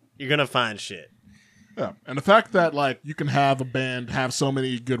find shit. Yeah, and the fact that like you can have a band have so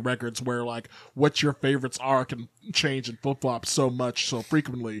many good records where like what your favorites are can change and flip flop so much so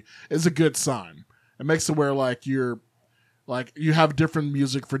frequently is a good sign. It makes it where like you have different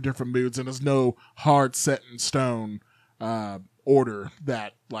music for different moods, and there's no hard set in stone order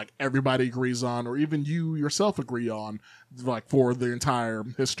that like everybody agrees on, or even you yourself agree on, like for the entire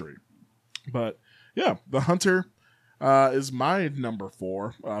history. But yeah, The Hunter is my number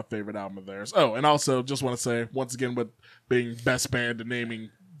 4 favorite album of theirs. Oh, and also just want to say once again, with being best band and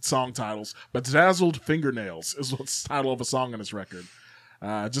naming song titles, but Dazzled Fingernails is what's the title of a song on this record.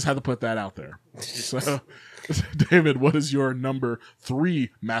 Just had to put that out there. So, David, what is your number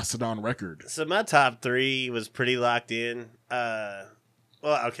 3 Mastodon record? So my top 3 was pretty locked in. Well,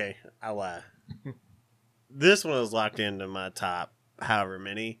 okay, I'll lie. This one was locked into my top however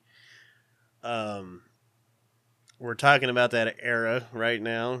many. We're talking about that era right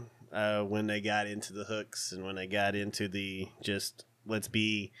now, when they got into the hooks and when they got into the just let's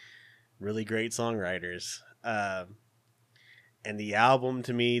be really great songwriters. And the album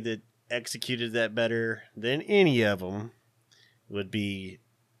to me that executed that better than any of them would be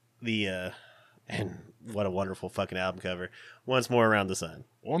the and what a wonderful fucking album cover. Once More Around the Sun.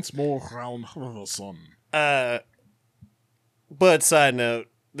 Once More Around the Sun. But side note,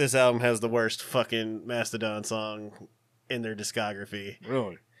 this album has the worst fucking Mastodon song in their discography.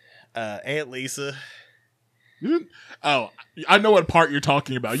 Really? Aunt Lisa. You didn't? Oh, I know what part you're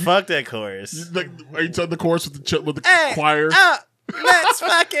talking about. Fuck that chorus. Are you talking the chorus with the Hey, choir? Let's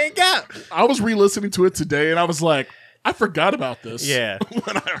fucking go. I was re-listening to it today, and I was like, I forgot about this. Yeah.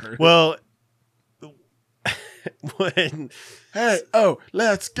 When I heard well, when... Hey,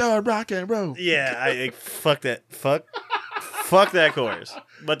 let's go rock and roll. Yeah, I fuck that. Fuck that chorus.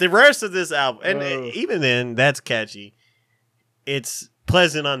 But the rest of this album, and even then, that's catchy. It's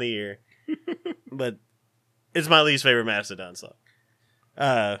pleasant on the ear. But it's my least favorite Mastodon song.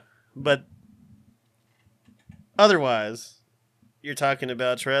 But otherwise, you're talking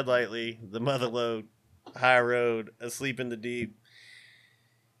about Tread Lightly, The Motherlode, High Road, Asleep in the Deep,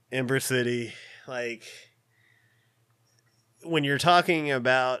 Ember City. Like, when you're talking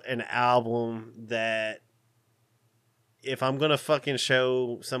about an album that, if I'm going to fucking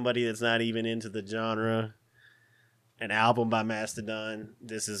show somebody that's not even into the genre an album by Mastodon,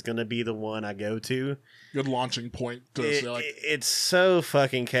 this is going to be the one I go to. Good launching point. It's so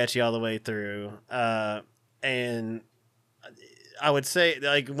fucking catchy all the way through. And I would say,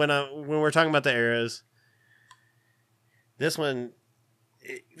 like, when we're talking about the eras, this one,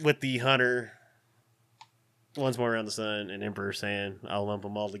 with the Hunter, Once More Around the Sun, and Emperor's Sand, I'll lump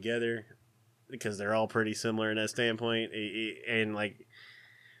them all together because they're all pretty similar in that standpoint. And, like,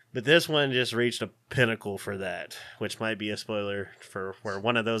 but this one just reached a pinnacle for that, which might be a spoiler for where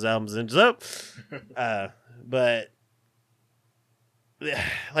one of those albums ends up. But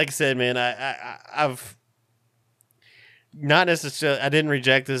like I said, man, I've not necessarily, I didn't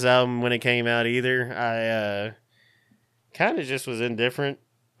reject this album when it came out either. I kind of just was indifferent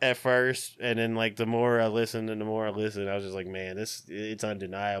at first, and then, like, the more I listened, I was just like, man, it's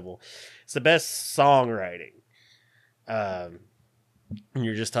undeniable. It's the best songwriting. And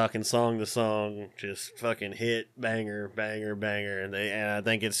you're just talking song to song, just fucking hit, banger, banger, banger. And I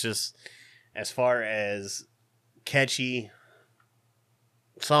think it's just, as far as catchy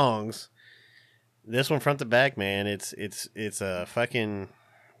songs, this one front to back, man, it's a fucking,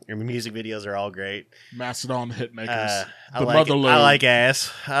 your music videos are all great. Mastodon hitmakers. I like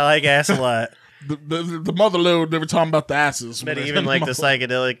ass. I like ass a lot. The Motherlode, they were talking about the asses. But even like the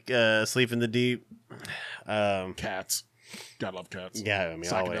psychedelic Sleep in the Deep. Cats. Gotta love cats. Yeah, I mean,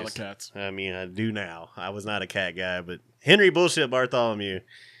 psychedelic always. Cats. I mean, I do now. I was not a cat guy, but Henry Bullshit Bartholomew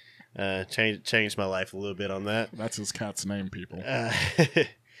changed my life a little bit on that. That's his cat's name, people.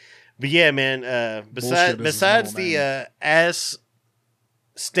 But yeah, man. Besides the ass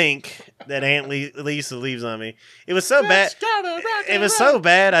stink that Aunt Lisa leaves on me, it was so bad. It was so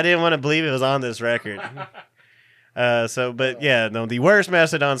bad. I didn't want to believe it was on this record. But yeah, no, the worst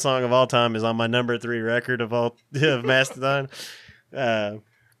Mastodon song of all time is on my number 3 record of Mastodon.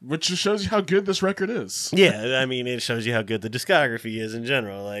 Which just shows you how good this record is. Yeah, I mean, it shows you how good the discography is in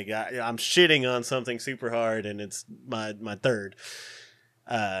general. Like, I'm shitting on something super hard, and it's my third.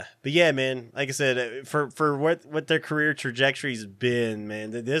 But yeah, man, like I said, for what their career trajectory's been,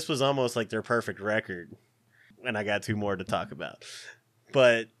 man, this was almost like their perfect record. And I got 2 more to talk about.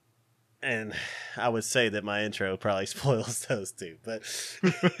 But, and I would say that my intro probably spoils those 2, but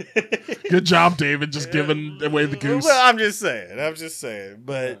good job, David, just giving away the goose. Well, I'm just saying.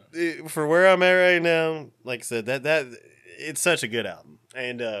 But for where I'm at right now, like I said, that it's such a good album,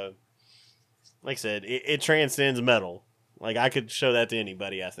 and like I said, it transcends metal. Like, I could show that to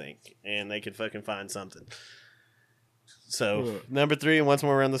anybody, I think, and they could fucking find something. So number 3, Once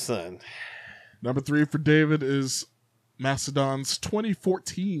More Around the Sun. Number 3 for David is Mastodon's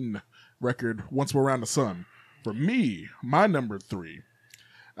 2014 record, Once More Around the Sun. For me, my number 3.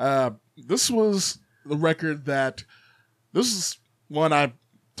 This was the record this is one I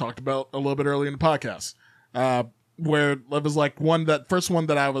talked about a little bit earlier in the podcast, where it was like first one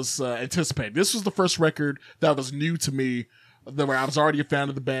that I was anticipating. This was the first record that was new to me, where I was already a fan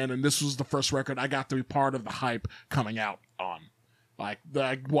of the band, and this was the first record I got to be part of the hype coming out on. Like,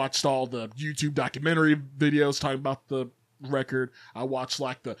 I watched all the YouTube documentary videos talking about the record. I watched,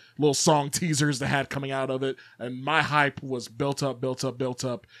 like, the little song teasers they had coming out of it, and my hype was built up,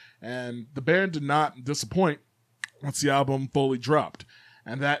 and the band did not disappoint once the album fully dropped.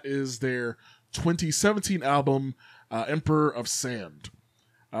 And that is their 2017 album, Emperor of Sand.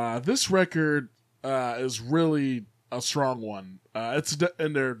 This record is really a strong one. It's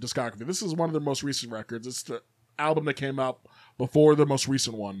in their discography. This is one of their most recent records. It's the album that came out before the most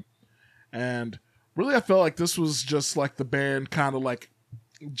recent one. And really, I felt like this was just like the band kind of like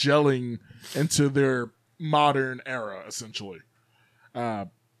gelling into their modern era, essentially.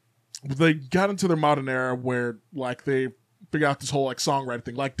 They got into their modern era where like they figured out this whole like songwriting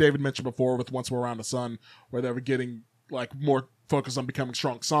thing, like David mentioned before with Once More Around the Sun, where they were getting like more focused on becoming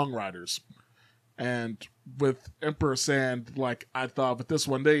strong songwriters. And with Emperor Sand, like I thought with this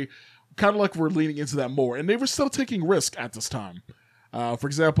one, they kind of like were leaning into that more, and they were still taking risk at this time. For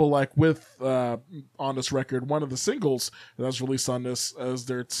example, like with on this record, one of the singles that was released on this is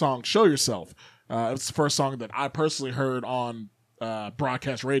their song "Show Yourself." It's the first song that I personally heard on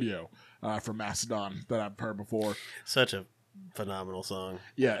broadcast radio from Mastodon that I've heard before. Such a phenomenal song.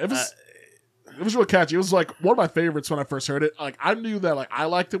 Yeah, it was real catchy. It was like one of my favorites when I first heard it. Like I knew that like I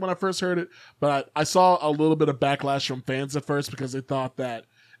liked it when I first heard it, but I saw a little bit of backlash from fans at first because they thought that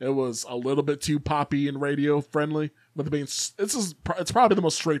it was a little bit too poppy and radio friendly. But it's probably the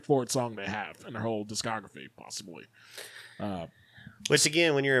most straightforward song they have in their whole discography, possibly. Which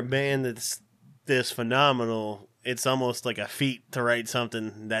again, when you're a band that's this phenomenal, it's almost like a feat to write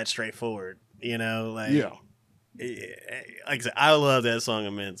something that straightforward. You know, like yeah. Like I said, I love that song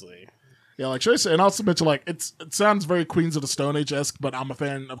immensely. Yeah, like Tracy, and also mention like it sounds very Queens of the Stone Age-esque, but I'm a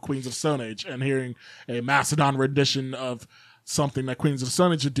fan of Queens of the Stone Age, and hearing a Mastodon rendition of something that Queens of the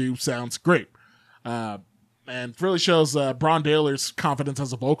Stone Age would do sounds great. And really shows Bron Daly's confidence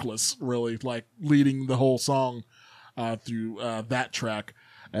as a vocalist, really like leading the whole song through that track.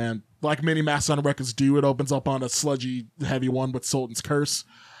 And like many Mastodon records do, it opens up on a sludgy, heavy one with Sultan's Curse.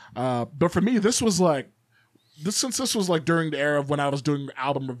 But for me, since this was like during the era of when I was doing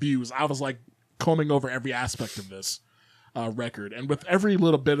album reviews, I was like combing over every aspect of this record. And with every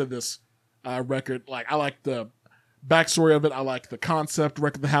little bit of this record, like I like the backstory of it. I like the concept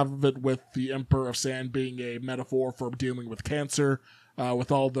record they have of it with the Emperor of Sand being a metaphor for dealing with cancer,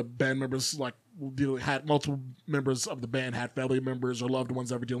 with all the band members like had multiple members of the band had family members or loved ones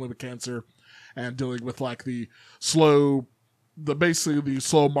that were dealing with cancer, and dealing with like the slow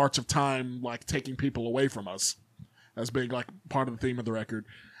march of time, like taking people away from us, as being like part of the theme of the record.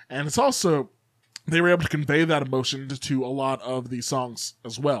 And it's also they were able to convey that emotion to a lot of the songs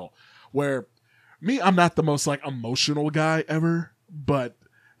as well, where I'm not the most like emotional guy ever, but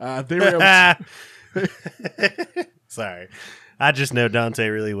they were able to... Sorry. I just know Dante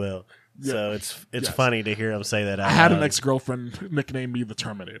really well. Yeah. So it's funny to hear him say that out I had loud. an ex-girlfriend nickname me the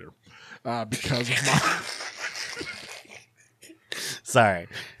Terminator because of my... Sorry.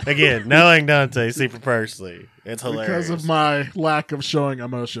 Again, knowing Dante super personally, it's hilarious. Because of my lack of showing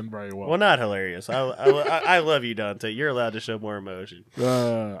emotion very well. Well, not hilarious. I love you, Dante. You're allowed to show more emotion.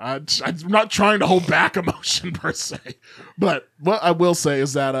 I'm not trying to hold back emotion per se, but what I will say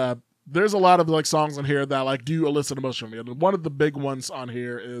is that there's a lot of like songs on here that like do elicit emotion from me. And one of the big ones on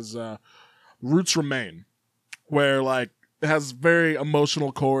here is "Roots Remain," where like it has very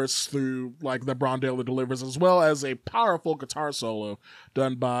emotional chorus through like the Bron Daly delivers, as well as a powerful guitar solo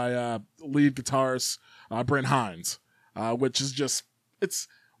done by lead guitarist Brent Hines, which is just it's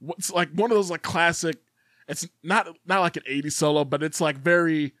like one of those like classic. It's not like an 80s solo, but it's like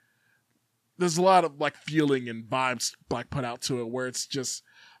very. There's a lot of like feeling and vibes like put out to it, where it's just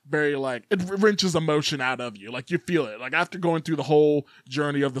very like it wrenches emotion out of you. Like you feel it. Like after going through the whole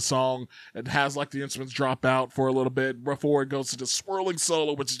journey of the song, it has like the instruments drop out for a little bit before it goes to the swirling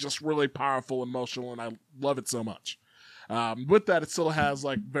solo, which is just really powerful, emotional, and I love it so much. With that, it still has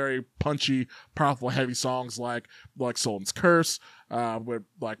like very punchy, powerful, heavy songs like Sultan's Curse, with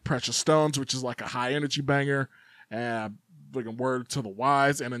like Precious Stones, which is like a high energy banger, and like a Word to the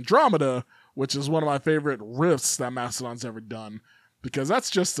Wise, and Andromeda, which is one of my favorite riffs that Mastodon's ever done, because that's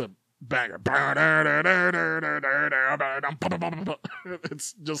just a banger.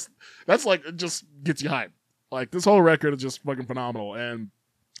 It's just that's like it just gets you hyped. Like this whole record is just fucking phenomenal, and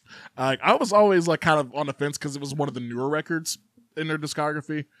I was always like kind of on the fence because it was one of the newer records in their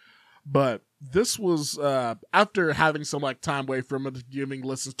discography. But this was after having some like time away from it, giving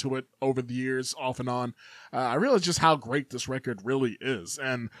listens to it over the years, off and on. I realized just how great this record really is,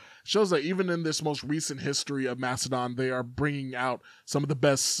 and shows that even in this most recent history of Mastodon, they are bringing out some of the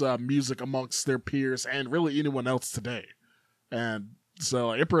best music amongst their peers and really anyone else today. And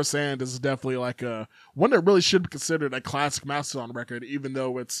so Emperor Sand is definitely like one that really should be considered a classic Mastodon record, even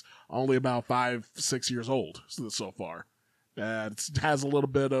though it's only about 5-6 years old so far. It has a little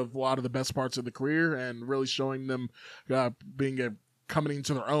bit of a lot of the best parts of the career, and really showing them coming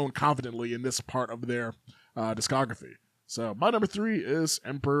into their own confidently in this part of their discography. So my number 3 is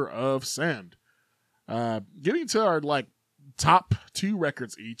Emperor of Sand. Getting to our like top 2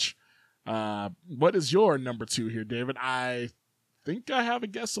 records each. What is your number 2 here, David? I think I have a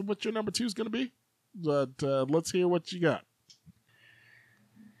guess of what your number 2 is going to be, but let's hear what you got.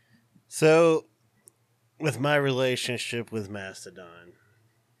 So, with my relationship with Mastodon,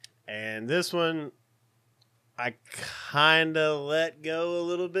 and this one, I kind of let go a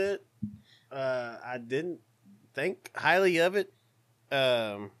little bit. I didn't think highly of it.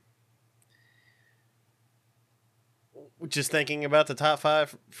 Just thinking about the top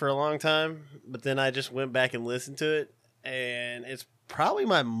 5 for a long time, but then I just went back and listened to it, and it's probably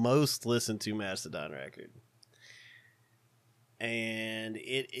my most listened to Mastodon record. And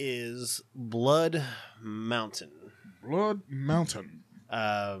it is Blood Mountain. Blood Mountain.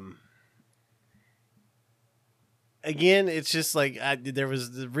 Again, it's just like there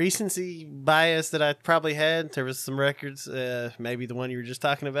was the recency bias that I probably had. There was some records, maybe the one you were just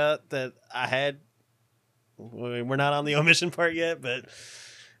talking about, that I had. We're not on the omission part yet, but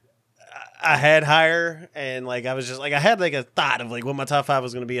I had higher, and like I was just like I had like a thought of like what my top 5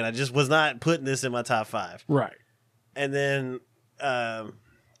 was going to be, and I just was not putting this in my top 5. Right. And then I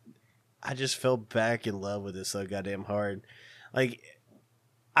just fell back in love with it so goddamn hard. Like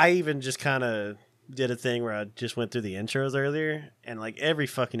I even just kind of did a thing where I just went through the intros earlier, and like every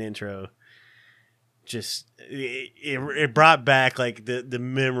fucking intro just it brought back like the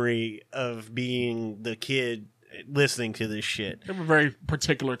memory of being the kid listening to this shit at a very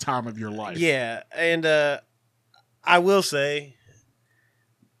particular time of your life. Yeah, and I will say,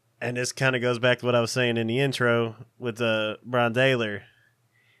 and this kind of goes back to what I was saying in the intro with Brian Daylor,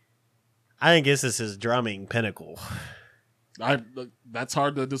 I think this is his drumming pinnacle. That's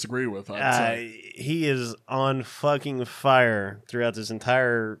hard to disagree with. He is on fucking fire throughout this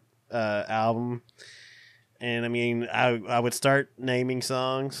entire album. And I mean, I would start naming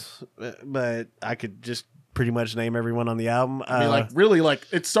songs, but I could just pretty much name everyone on the album. I mean, like really, like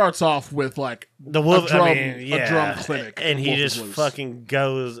it starts off with like the Wolf, a drum clinic, and he just fucking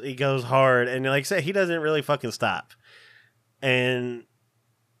goes. He goes hard, and like I said, he doesn't really fucking stop. And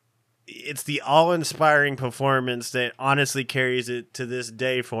it's the awe-inspiring performance that honestly carries it to this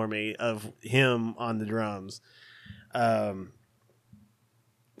day for me of him on the drums.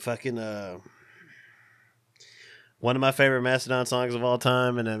 One of my favorite Mastodon songs of all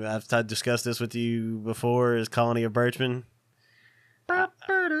time, and I've discussed this with you before, is Colony of Birchmen.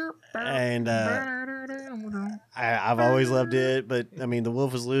 And I've always loved it, but I mean, The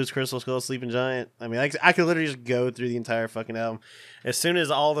Wolf is Loose, Crystal Skull, Sleeping Giant. I mean, I could literally just go through the entire fucking album. As soon as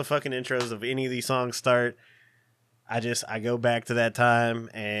all the fucking intros of any of these songs start, I go back to that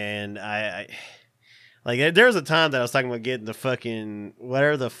time, and I like there was a time that I was talking about getting the fucking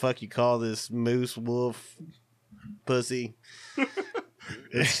whatever the fuck you call this moose wolf pussy.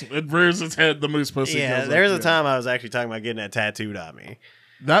 It rears its head, the moose pussy. Yeah, there's a time I was actually talking about getting that tattooed on me.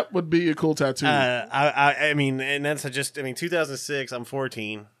 That would be a cool tattoo. I mean, and that's just, I mean, 2006, I'm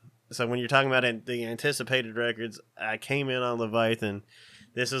 14. So when you're talking about the anticipated records, I came in on Leviathan.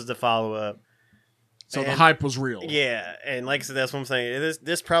 This is the follow-up. So the hype was real. Yeah, and like I said, that's what I'm saying.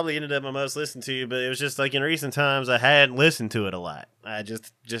 This probably ended up my most listened to, but it was just like in recent times, I hadn't listened to it a lot. I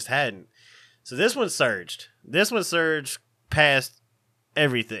just hadn't. So this one surged. This one surged past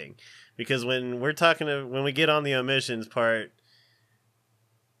everything. Because when when we get on the omissions part,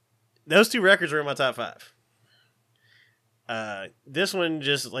 those 2 records were in my top 5. This one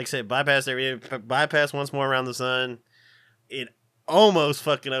just, like I said, bypassed Once More Around the Sun. It almost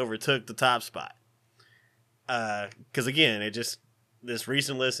fucking overtook the top spot. Because again, this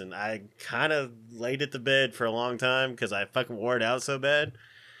recent listen, I kind of laid it to bed for a long time because I fucking wore it out so bad.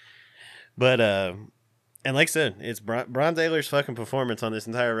 But, and like I said, it's Brian Daylor's fucking performance on this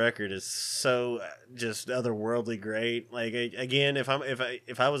entire record is so just otherworldly great. Like, again, if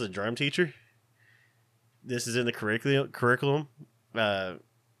I was a drum teacher, this is in the curriculum,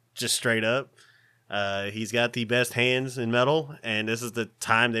 just straight up. He's got the best hands in metal, and this is the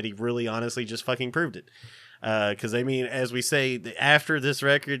time that he really honestly just fucking proved it. Because, I mean, as we say, after this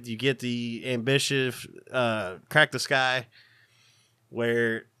record, you get the ambitious Crack the Sky,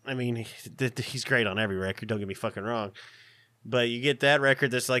 where, I mean, he's great on every record, don't get me fucking wrong. But you get that record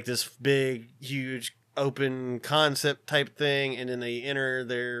that's like this big, huge, open concept type thing, and then they enter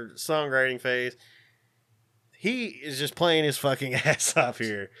their songwriting phase. He is just playing his fucking ass off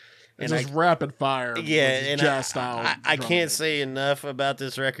here. And just rapid fire. Yeah, and jazz style. I can't say enough about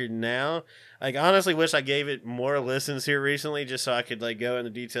this record now. Like, honestly, wish I gave it more listens here recently, just so I could like go into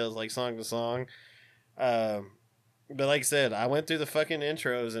details like song to song. But like I said, I went through the fucking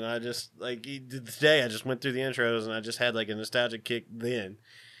intros, and I just like today I just went through the intros, and I just had like a nostalgic kick then.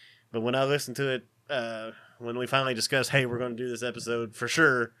 But when I listened to it when we finally discussed, hey, we're going to do this episode for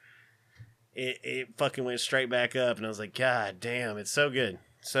sure, it fucking went straight back up, and I was like, God damn, it's so good.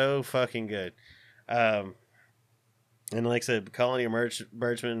 So fucking good. And like I said, Colony of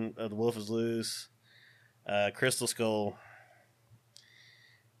Birchman, The Wolf is Loose, Crystal Skull,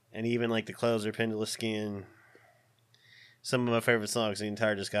 and even like the closer, Pendulous Skin. Some of my favorite songs in the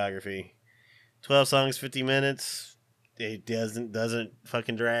entire discography. 12 songs, 50 minutes. It doesn't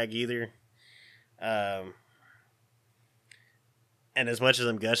fucking drag either. And as much as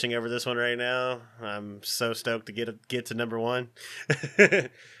I'm gushing over this one right now, I'm so stoked to get to number one.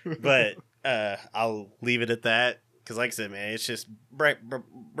 But I'll leave it at that. Because like I said, man, it's just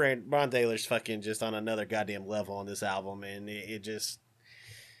Brian Taylor's fucking just on another goddamn level on this album. And it just...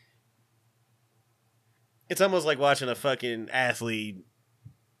 It's almost like watching a fucking athlete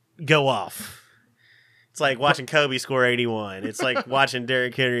go off. It's like watching Kobe score 81. It's like watching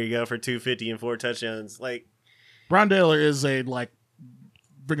Derrick Henry go for 250 and 4 touchdowns. Like, Brian Taylor is a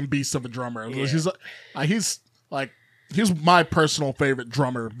freaking beast of a drummer. Yeah. He's my personal favorite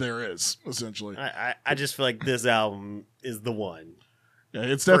drummer there is, essentially. I just feel like this album is the one. Yeah,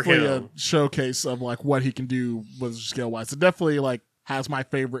 it's definitely a showcase of like what he can do with scale wise. It definitely like has my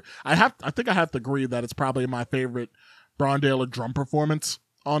favorite. I think I have to agree that it's probably my favorite Brian Taylor drum performance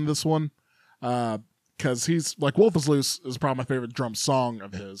on this one. Because he's like Wolf is Loose is probably my favorite drum song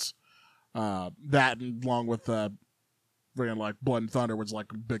of his. That and along with bringing like Blood and Thunder, which is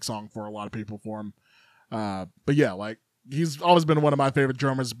like a big song for a lot of people for him. But yeah, like he's always been one of my favorite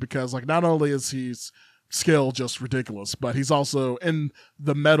drummers because like not only is his skill just ridiculous, but he's also in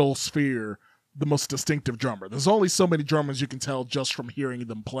the metal sphere the most distinctive drummer. There's only so many drummers you can tell just from hearing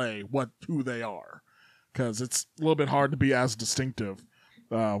them play who they are, because it's a little bit hard to be as distinctive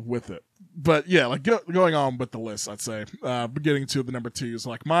with it. But yeah, like going on with the list, I'd say getting to the number twos,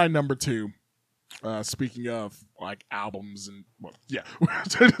 like my number two. Speaking of like albums and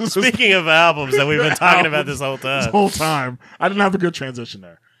speaking of albums that we've been talking about this whole time, I didn't have a good transition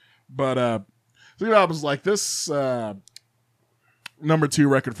there. But speaking of albums, like this number two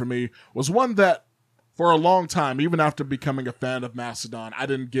record for me was one that for a long time, even after becoming a fan of Mastodon, I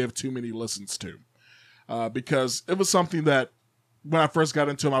didn't give too many listens to because it was something that when I first got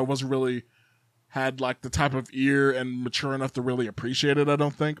into them, I wasn't really had like the type of ear and mature enough to really appreciate it, I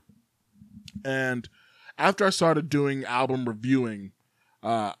don't think. And after I started doing album reviewing,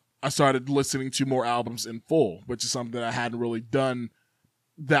 I started listening to more albums in full, which is something that I hadn't really done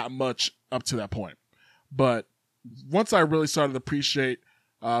that much up to that point. But once I really started to appreciate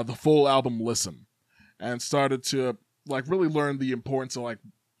the full album listen and started to like really learn the importance of like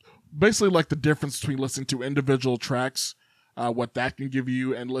basically like the difference between listening to individual tracks, what that can give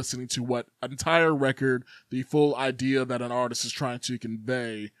you, and listening to what an entire record, the full idea that an artist is trying to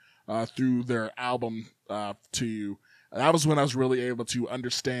convey through their album to you. That was when I was really able to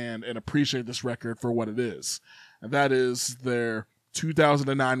understand and appreciate this record for what it is. And that is their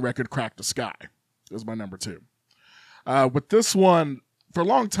 2009 record, Crack the Sky. It was my number two. With this one, for a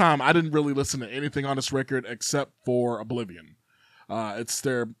long time, I didn't really listen to anything on this record except for Oblivion. It's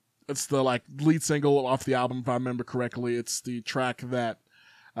the like lead single off the album, if I remember correctly. It's the track that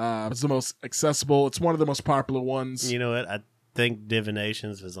is the most accessible. It's one of the most popular ones. You know what? I think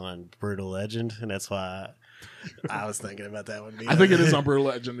Divinations was on Brutal Legend, and that's why I was thinking about that one. I think it is on Brutal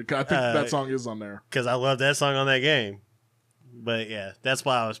Legend. I think that song is on there. Because I love that song on that game. But yeah, that's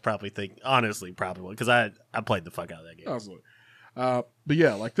why I was probably thinking, honestly, probably, because I played the fuck out of that game. Absolutely. But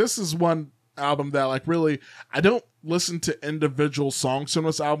yeah, like this is one album that like really, I don't listen to individual songs from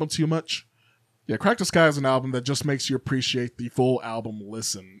this album too much. Yeah, Crack the Sky is an album that just makes you appreciate the full album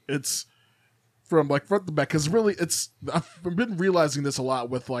listen. It's from like front to back, because really I've been realizing this a lot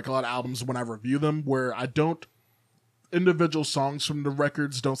with like a lot of albums when I review them, where individual songs from the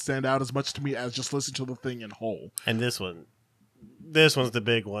records don't stand out as much to me as just listening to the thing in whole. And this one's the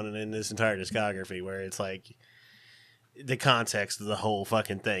big one in this entire discography, where it's like the context of the whole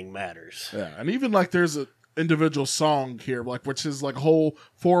fucking thing matters. Yeah, and even like there's an individual song here, like which is like a whole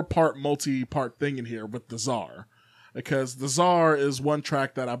 4-part, multi-part thing in here with the Czar. Because the Czar is one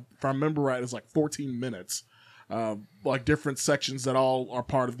track that, if I remember right, is like 14 minutes. Like different sections that all are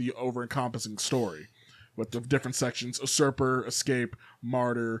part of the over-encompassing story. With the different sections, Usurper, Escape,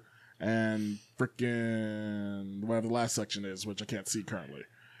 Martyr, and freaking whatever the last section is, which I can't see currently.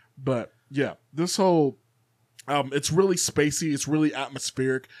 But yeah, this whole it's really spacey, it's really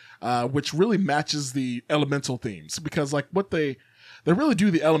atmospheric, which really matches the elemental themes. Because like what they really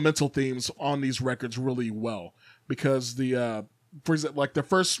do the elemental themes on these records really well. Because the for example, like the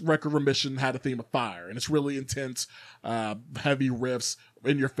first record, Remission, had a theme of fire, and it's really intense, heavy riffs,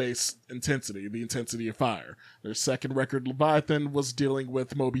 in your face intensity, the intensity of fire. Their second record, Leviathan, was dealing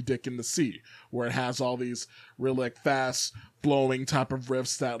with Moby Dick in the Sea, where it has all these really like fast flowing type of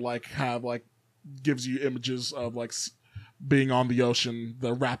riffs that like have like gives you images of like being on the ocean,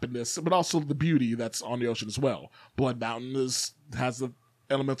 the rapidness, but also the beauty that's on the ocean as well. Blood Mountain has the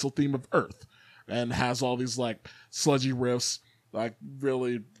elemental theme of earth and has all these like sludgy riffs, like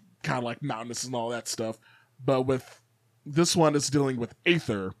really kind of like mountainous and all that stuff. But with this one, it's dealing with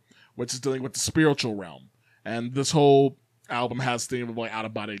Aether, which is dealing with the spiritual realm. And this whole album has theme of like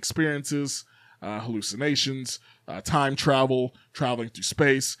out-of-body experiences, hallucinations, time travel, traveling through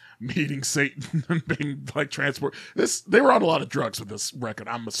space, meeting Satan, and being like transport. They were on a lot of drugs with this record,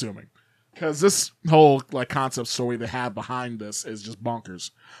 I'm assuming, because this whole like concept story they have behind this is just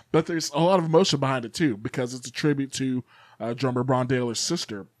bonkers. But there's a lot of emotion behind it too, because it's a tribute to drummer Bron Daylor's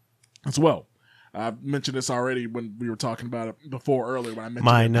sister as well. I mentioned this already when we were talking about it before earlier when I mentioned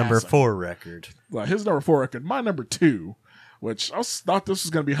my number 4 record. Well, his number 4 record, my number 2, which I thought this was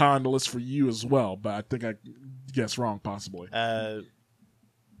going to be high on the list for you as well, but I think I guessed wrong possibly. Well,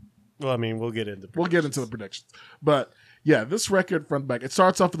 I mean, we'll get into the predictions. But yeah, this record front to back, it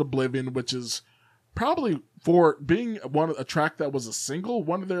starts off with Oblivion, which is probably, for being a track that was a single,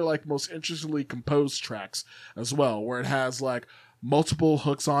 one of their like most interestingly composed tracks as well, where it has like multiple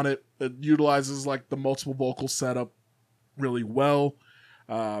hooks on it. It utilizes like the multiple vocal setup really well.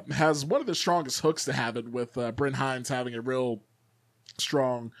 Has one of the strongest hooks to have it, with Brent Hines having a real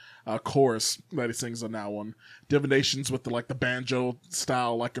strong chorus that he sings on that one. Divinations with the banjo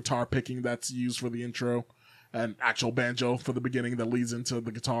style like guitar picking that's used for the intro, and actual banjo for the beginning that leads into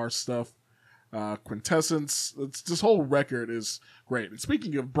the guitar stuff. Quintessence. This whole record is great. And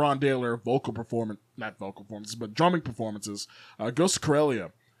speaking of Bron Daylor not vocal performances, but drumming performances, Ghost of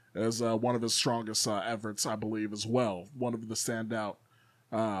Corellia is one of his strongest efforts, I believe, as well. One of the standout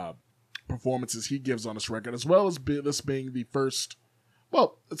performances he gives on this record, as well as this being the first.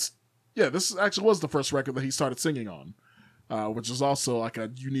 Well, this actually was the first record that he started singing on, which is also like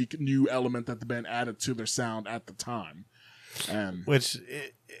a unique new element that the band added to their sound at the time. Which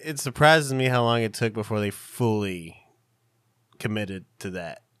it surprises me how long it took before they fully committed to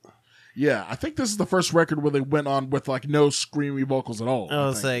that. Yeah, I think this is the first record where they went on with like no screamy vocals at all. I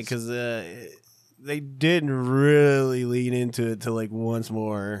was saying, because they didn't really lean into it till like once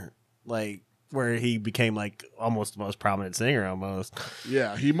more, like where he became like almost the most prominent singer almost.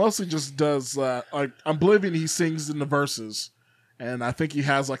 Yeah, he mostly just does like Oblivion. He sings in the verses. And I think he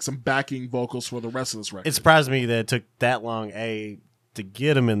has like some backing vocals for the rest of this record. It surprised me that it took that long, A, to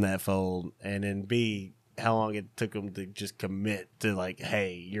get him in that fold, and then B, how long it took him to just commit to like,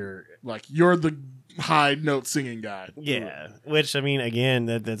 hey, you're the high note singing guy. Yeah, which I mean, again,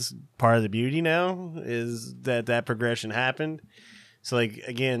 that's part of the beauty now is that progression happened. So like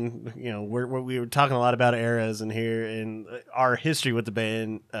again, we were talking a lot about eras in here, and our history with the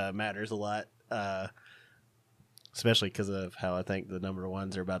band matters a lot. Especially because of how I think the number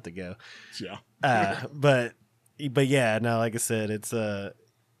ones are about to go. Yeah. But yeah, no, like I said, it's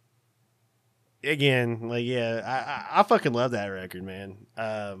again, like, yeah, I fucking love that record, man.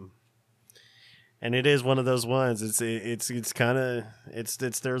 And it is one of those ones. It's kind of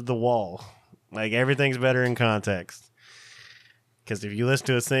there's the wall. Like everything's better in context. Because if you listen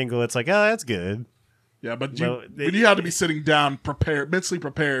to a single, it's like, oh, that's good. Yeah, but you have to be sitting down, mentally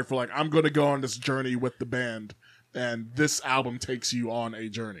prepared for like, I'm going to go on this journey with the band. And this album takes you on a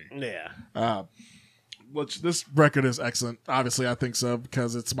journey. Yeah. Which this record is excellent. Obviously, I think so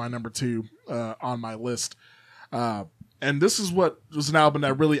because it's my number 2 on my list. And this is what was an album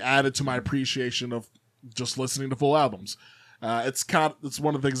that really added to my appreciation of just listening to full albums. It's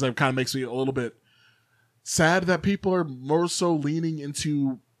one of the things that kind of makes me a little bit sad that people are more so leaning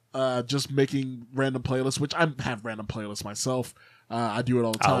into just making random playlists, which I have random playlists myself. I do it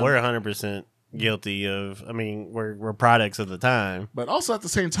all the time. Oh, we're 100% guilty of. I mean, we're products of the time, but also at the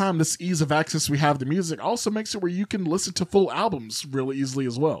same time, this ease of access we have to music also makes it where you can listen to full albums really easily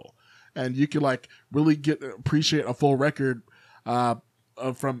as well, and you can like really appreciate a full record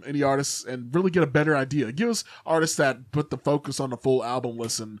from any artist and really get a better idea. It gives artists that put the focus on the full album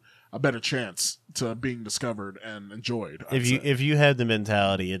listen a better chance to being discovered and enjoyed. If you have the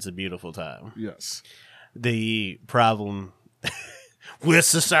mentality, it's a beautiful time. Yes. The problem with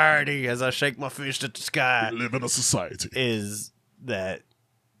society, as I shake my fist at the sky, we live in a society, is that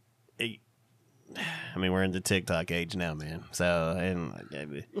we're in the TikTok age now, man. So,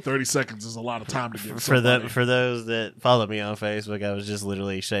 and 30 seconds is a lot of time to get for those that follow me on Facebook. I was just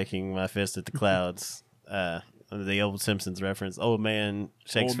literally shaking my fist at the clouds the old Simpsons reference. Old man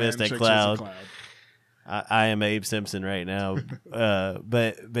shakes Old man fist at shakes cloud. fist at I am Abe Simpson right now.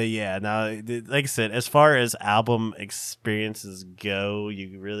 But yeah, now like I said, as far as album experiences go,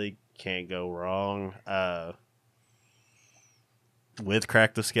 you really can't go wrong with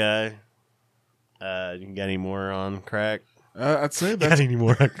Crack the Sky. You got any more on Crack? I'd say Got that's any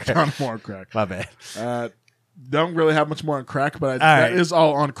more on Crack? got more on Crack. My bad. Don't really have much more on Crack, but right. that is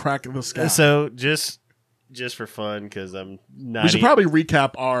all on Crack the Sky. So just for fun, because I'm 90, we should probably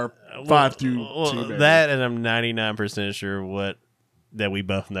recap our 5 through 2. Maybe. That, and I'm 99% sure that we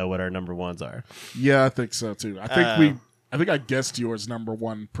both know what our number ones are. Yeah, I think so too. I think I guessed yours number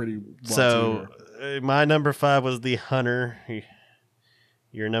 1 pretty well. So my number 5 was The Hunter.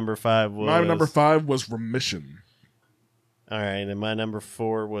 Your number 5 was... My number 5 was Remission. All right, and my number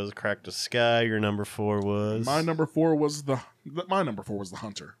 4 was Crack the Sky. Your number 4 was... My number 4 was the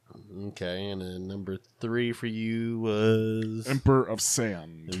Hunter. Okay, and then number 3 for you was... Emperor of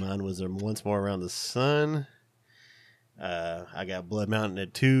Sand. And mine was Once More Around the Sun. I got Blood Mountain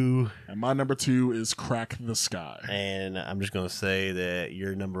at 2. And my number 2 is Crack the Sky. And I'm just going to say that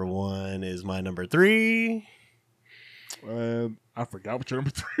your number 1 is my number 3. I forgot what your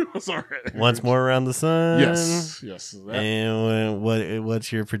number 3 was already. Once More Around the Sun. Yes. And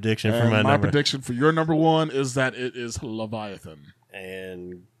what's your prediction for my number? My number? prediction for your number 1 is that it is Leviathan.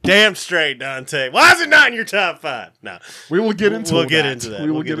 And damn straight, Dante. Why is it not in your top 5? No. We will get into that. We'll get into that.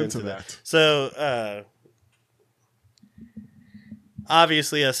 We will get into that. So,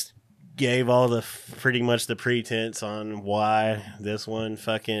 obviously, I gave all the pretty much the pretense on why this one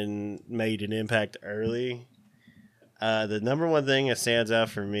fucking made an impact early. The number one thing that stands out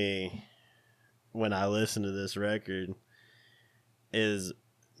for me when I listen to this record is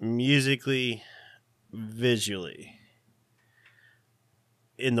musically, visually.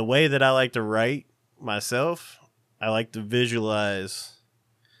 In the way that I like to write myself, I like to visualize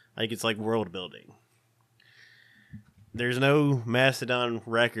like it's like world building. There's no Mastodon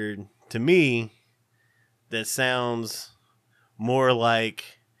record to me that sounds more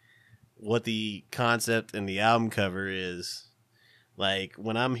like what the concept and the album cover is. Like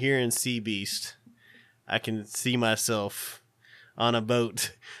when I'm hearing Sea Beast, I can see myself on a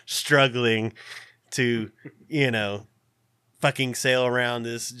boat struggling to, fucking sail around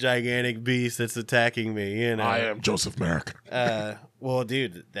this gigantic beast that's attacking me, I am Joseph Merrick. Well,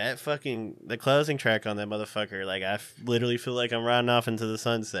 dude, the closing track on that motherfucker, like I literally feel like I'm riding off into the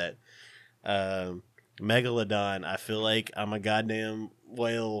sunset. Megalodon, I feel like I'm a goddamn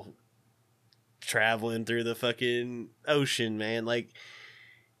whale traveling through the fucking ocean, man. Like,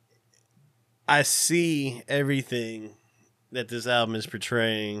 I see everything that this album is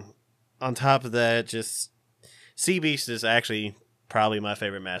portraying. On top of that, just Sea Beast is actually probably my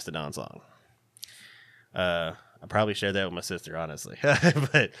favorite Mastodon song. I probably shared that with my sister, honestly.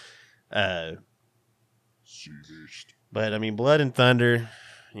 But Sea Beast. But I mean, Blood and Thunder,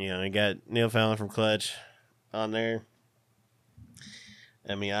 you got Neil Fallon from Clutch on there.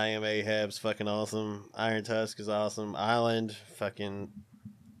 I mean, I Am Ahab's fucking awesome. Iron Tusk is awesome. Island fucking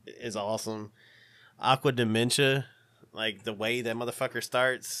is awesome. Aqua Dementia, like the way that motherfucker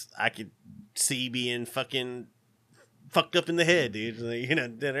starts, I could see being fucking fucked up in the head, dude. Like,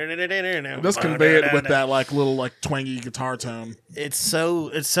 Let's convey it with that little twangy guitar tone. It's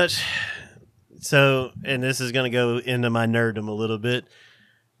such. So, and this is gonna go into my nerddom a little bit.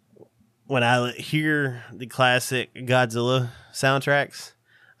 When I hear the classic Godzilla soundtracks,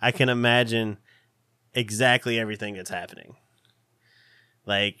 I can imagine exactly everything that's happening.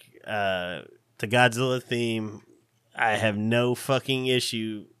 Like, the Godzilla theme, I have no fucking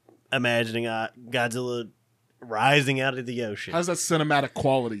issue imagining Godzilla rising out of the ocean. Has that cinematic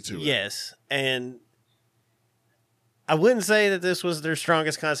quality to it? Yes, and I wouldn't say that this was their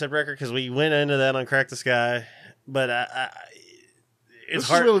strongest concept record because we went into that on Crack the Sky, but it's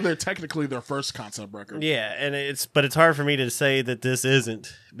hard. This is really technically their first concept record. Yeah, and it's hard for me to say that this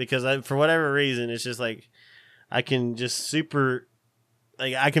isn't because for whatever reason, it's just like I can just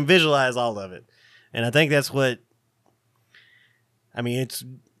I can visualize all of it, and I think that's what. I mean, it's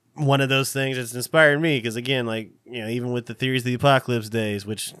one of those things that's inspired me because again, even with the Theories of the Apocalypse days,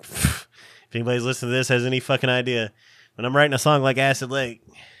 which if anybody's listening to this has any fucking idea, when I'm writing a song like Acid Lake,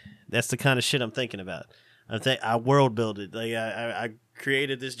 that's the kind of shit I'm thinking about. I world build it. Like I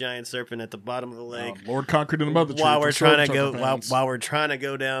created this giant serpent at the bottom of the lake. Lord Concrete and the Mother Tree. While we're trying to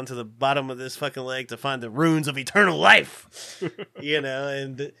go down to the bottom of this fucking lake to find the ruins of eternal life.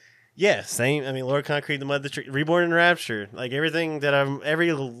 And yeah, same. I mean, Lord Concrete, the Mother Tree, Reborn in Rapture. Like everything that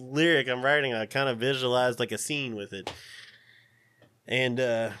every lyric I'm writing, I kind of visualized like a scene with it. And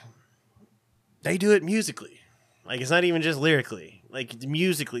they do it musically. Like, it's not even just lyrically. Like,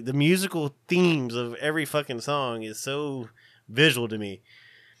 musically, the musical themes of every fucking song is so visual to me.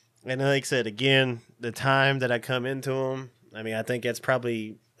 And like I said, again, the time that I come into them, I mean, I think that's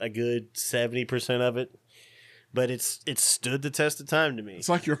probably a good 70% of it. But it's stood the test of time to me. It's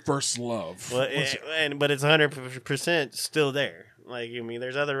like your first love. Well, but it's 100% still there. Like, I mean,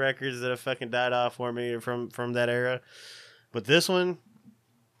 there's other records that have fucking died off for me from that era. But this one,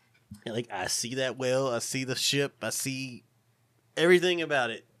 like, I see that whale, I see the ship, I see everything about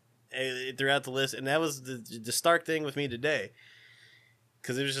it throughout the list. And that was the stark thing with me today.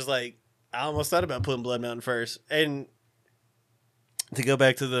 Because it was just like, I almost thought about putting Blood Mountain first. And to go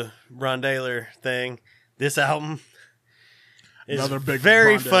back to the Ron Daler thing, this album is another big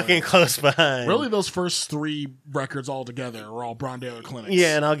very Ron fucking Daler. close behind. Really, those first 3 records all together are all Ron Daler clinics.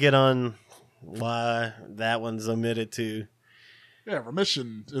 Yeah, and I'll get on why that one's omitted too. Yeah,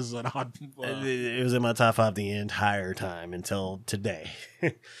 Remission is an odd... It was in my top 5 the entire time until today.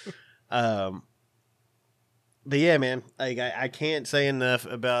 But yeah, man, like I can't say enough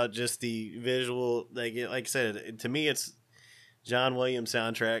about just the visual. Like I said, to me, it's John Williams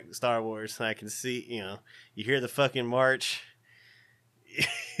soundtrack, Star Wars. I can see, you hear the fucking march,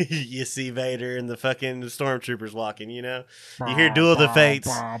 you see Vader and the fucking stormtroopers walking. You hear Duel of the Fates.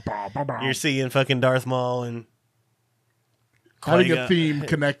 You're seeing fucking Darth Maul and having a theme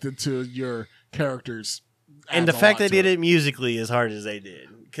connected to your characters. And the fact they did it musically as hard as they did.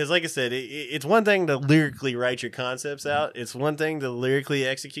 Because, like I said, it's one thing to lyrically write your concepts out. It's one thing to lyrically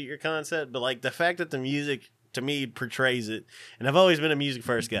execute your concept. But, like, the fact that the music, to me, portrays it. And I've always been a music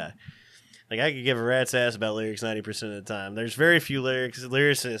first guy. Like, I could give a rat's ass about lyrics 90% of the time. There's very few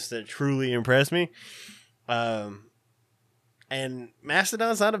lyricists that truly impress me. And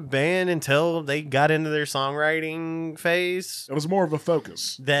Mastodon's not a band until they got into their songwriting phase. It was more of a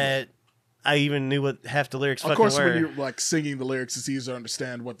focus. That I even knew what half the lyrics fucking were. Of course, when you're like singing the lyrics, it's easier to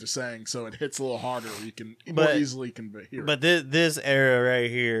understand what they're saying, so it hits a little harder. You can more easily hear. But this era right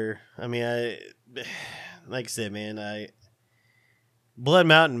here, I mean, like I said, man, Blood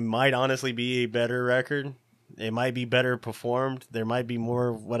Mountain might honestly be a better record. It might be better performed. There might be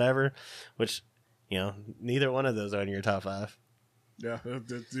more whatever, which, neither one of those are in your top 5. Yeah,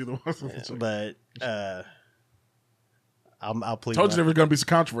 it's either one. But I'll plead. Told you there was going to be some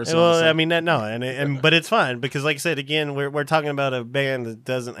controversy. Well, I mean, no, but it's fine because, like I said, again, we're talking about a band that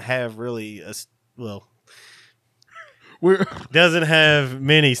doesn't have really doesn't have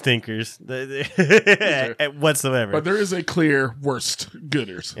many stinkers whatsoever. But there is a clear worst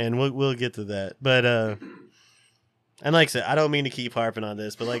gooders, and we'll get to that. But and like I said, I don't mean to keep harping on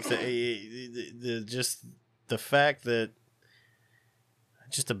this, but like I said, just the fact that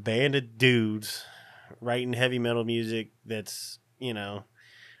just a band of dudes writing heavy metal music that's, I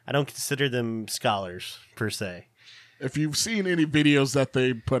don't consider them scholars per se. If you've seen any videos that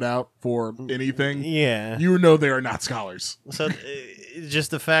they put out for anything, yeah, you know they are not scholars. So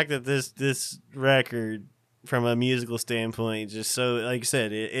just the fact that this record, from a musical standpoint, just so, like I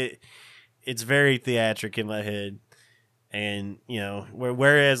said, it's very theatric in my head. And,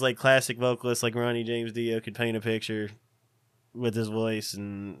 whereas like classic vocalists like Ronnie James Dio could paint a picture with his voice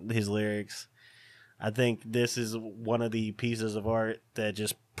and his lyrics, I think this is one of the pieces of art that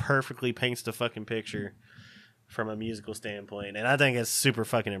just perfectly paints the fucking picture from a musical standpoint. And I think it's super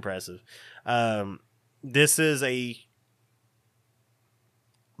fucking impressive. This is a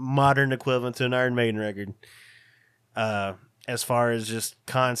modern equivalent to an Iron Maiden record. As far as just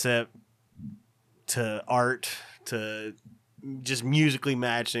concept to art to just musically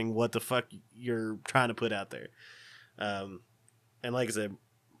matching what the fuck you're trying to put out there. And like I said,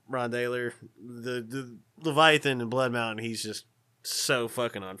 Ron Daler, the Leviathan and Blood Mountain, he's just so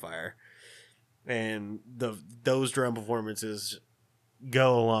fucking on fire. And those drum performances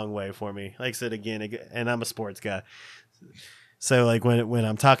go a long way for me. Like I said, again, and I'm a sports guy. So like when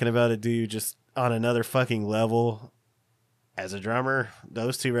I'm talking about a dude just on another fucking level as a drummer,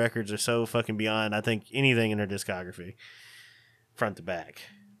 those 2 records are so fucking beyond, I think, anything in their discography, front to back,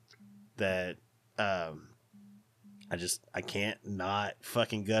 that I can't not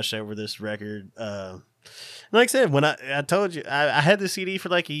fucking gush over this record. Like I said, when I told you, I had the CD for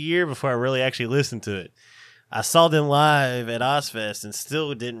like a year before I really actually listened to it. I saw them live at Ozfest and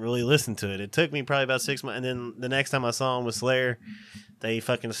still didn't really listen to it. It took me probably about 6 months. And then the next time I saw them with Slayer, they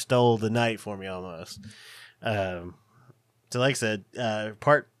fucking stole the night for me almost. So like I said,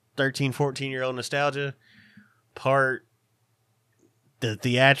 part 13, 14-year-old nostalgia, part the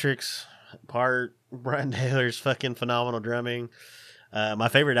theatrics, part Brian Taylor's fucking phenomenal drumming. My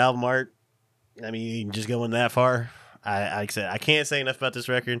favorite album art, I mean, you can just go in that far. like I said, I can't say enough about this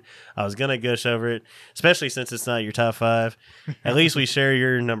record. I was gonna gush over it, especially since it's not your top 5. At least we share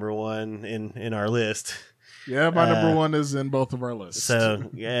your number 1 in our list. Yeah, my number 1 is in both of our lists. So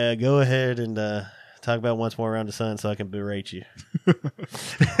yeah, go ahead and talk about Once More Around the Sun, so I can berate you.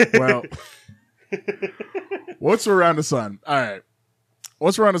 Well, Once More Around the Sun. All right,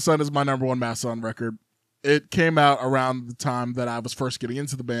 Once More Around the Sun is my number 1 Mastodon record. It came out around the time that I was first getting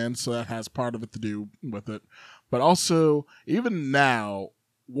into the band, so that has part of it to do with it. But also, even now,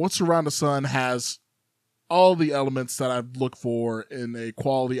 Once Around the Sun has all the elements that I look for in a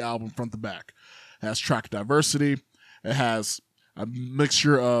quality album front to back. It has track diversity. It has a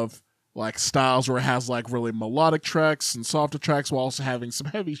mixture of like styles where it has like really melodic tracks and softer tracks while also having some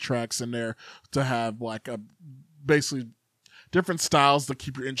heavy tracks in there to have like a basically different styles that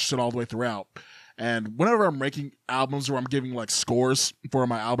keep you interested all the way throughout. And whenever I'm ranking albums or I'm giving like scores for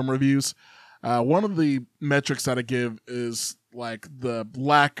my album reviews, one of the metrics that I give is like the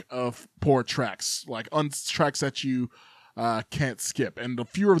lack of poor tracks, like tracks that you can't skip. And the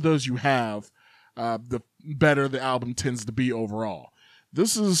fewer of those you have, the better the album tends to be overall.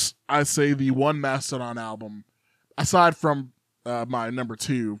 This is, I say, the one Mastodon album, aside from my number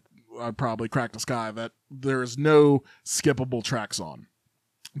 2, I'd probably Crack the Sky, that there is no skippable tracks on.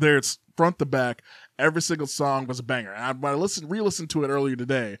 There's front to back, every single song was a banger. And when I re-listened to it earlier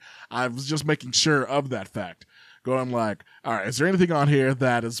today, I was just making sure of that fact. Going like, all right, is there anything on here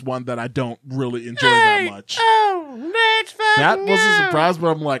that is one that I don't really enjoy that much? That was a surprise, but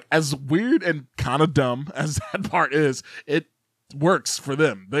I'm like, as weird and kind of dumb as that part is, it works for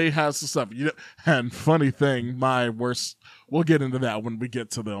them. They have some stuff. And funny thing, my worst, we'll get into that when we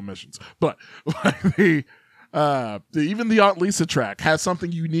get to the omissions. But like even the Aunt Lisa track has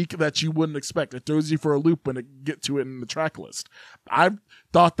something unique that you wouldn't expect. It throws you for a loop when it get to it in the track list. I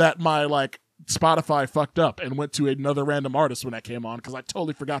thought that my like Spotify fucked up and went to another random artist when that came on because I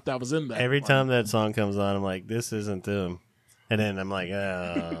totally forgot that was in there. Every time that song comes on, I'm like, this isn't them. And then I'm like,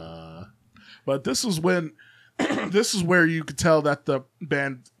 But this is when this is where you could tell that the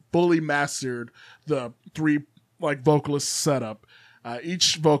band fully mastered the 3 like vocalist setup.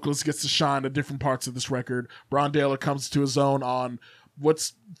 Each vocalist gets to shine at different parts of this record. Bron Daler comes to his own on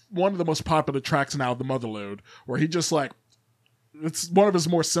what's one of the most popular tracks now, The Motherlode, where he just like, it's one of his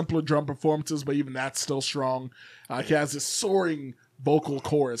more simpler drum performances, but even that's still strong. He has this soaring vocal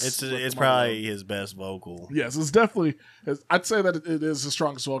chorus. It's probably his best vocal. Yes, it's definitely, I'd say that it is the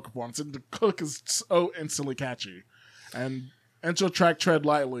strongest vocal performance. And the hook is so instantly catchy. And intro track Tread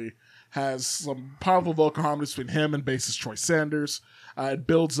Lightly has some powerful vocal harmonies between him and bassist Troy Sanders. It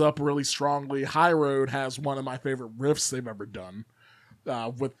builds up really strongly. High Road has one of my favorite riffs they've ever done,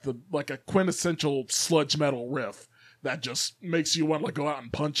 with like a quintessential sludge metal riff that just makes you want to go out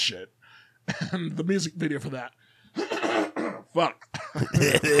and punch shit. And the music video for that, fuck,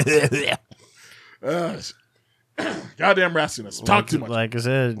 goddamn rastiness. Talk too much. Like I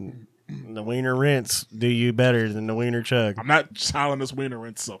said, the wiener rinse do you better than the wiener chug. I'm not styling this wiener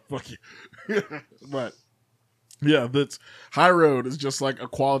rinse, so fuck you. But yeah, that's High Road is just like a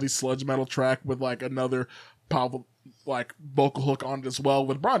quality sludge metal track with like another powerful like vocal hook on it as well.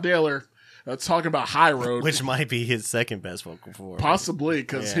 With Bron Daler talking about High Road, which might be his second best vocal for possibly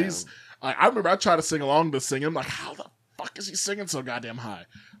because he's. I remember I tried to sing along to sing. I'm like, how the fuck is he singing so goddamn high?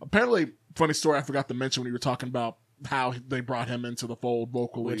 Apparently, funny story I forgot to mention when you were talking about how they brought him into the fold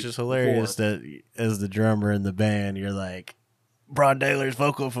vocally. Which is hilarious that as the drummer in the band, you're like, Bron Daler's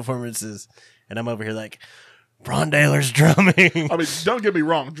vocal performances. And I'm over here like, Bron Daler's drumming. I mean, don't get me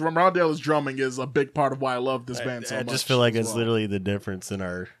wrong. Bron Daler's drumming is a big part of why I love this band so much. I just feel like it's literally the difference in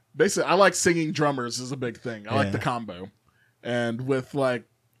our... Basically, I like singing drummers is a big thing. I like the combo. And with like...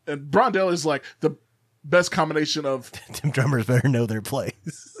 And Bron Daler's like the best combination of... Them drummers better know their place.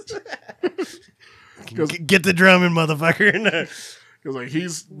 Get the drumming, motherfucker. Because like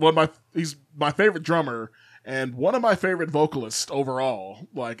he's my favorite drummer and one of my favorite vocalists overall,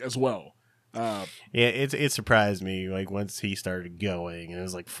 like as well. Yeah, it surprised me like once he started going, and it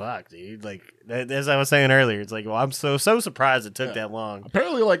was like, fuck, dude. Like as I was saying earlier, it's like, well, I'm so surprised it took that long.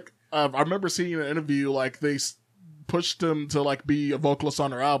 Apparently, like I remember seeing an interview like they pushed him to like be a vocalist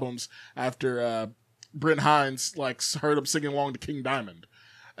on their albums after Brent Hines like heard him singing along to King Diamond.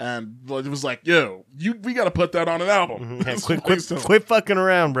 And it was like, yo, we got to put that on an album. Mm-hmm. Quit fucking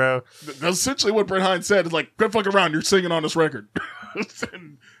around, bro. That's essentially what Brent Hines said. Is like, quit fucking around. You're singing on this record.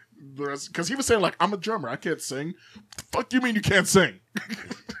 Because he was saying, like, I'm a drummer. I can't sing. The fuck you mean you can't sing?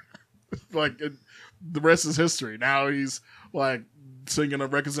 Like, the rest is history. Now he's, like, singing on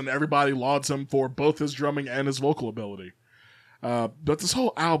records and everybody lauds him for both his drumming and his vocal ability. But this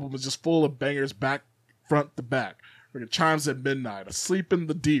whole album is just full of bangers front to back. Chimes at Midnight. Asleep in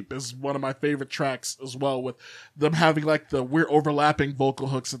the Deep is one of my favorite tracks as well, with them having like the weird overlapping vocal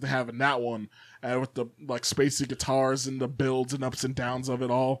hooks that they have in that one, and with the like spacey guitars and the builds and ups and downs of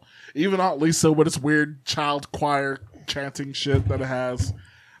it all. Even Aunt Lisa with its weird child choir chanting shit that it has.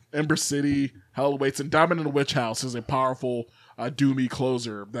 Ember City, Hell Awaits, and Diamond in the Witch House is a powerful doomy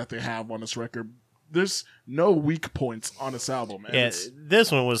closer that they have on this record. There's no weak points on this album. And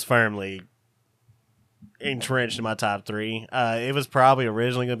this one was firmly entrenched in my top 3. It was probably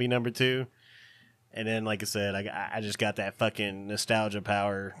originally going to be number 2. And then, like I said, I just got that fucking nostalgia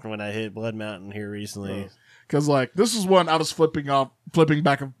power when I hit Blood Mountain here recently. Because, like, this is one I was flipping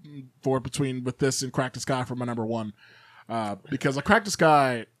back and forth between with this and Crack the Sky for my number 1. Because like Crack the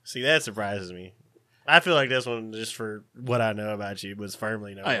Sky... See, that surprises me. I feel like this one, just for what I know about you, was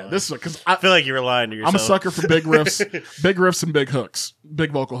firmly number 1. This one, because I feel like you were lying to yourself. I'm a sucker for big riffs and big hooks,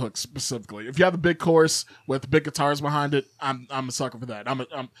 big vocal hooks specifically. If you have a big chorus with big guitars behind it, I'm a sucker for that. I'm a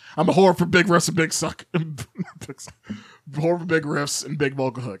whore for big riffs and whore for big riffs and big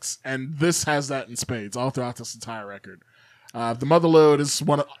vocal hooks, and this has that in spades all throughout this entire record. The Motherlode is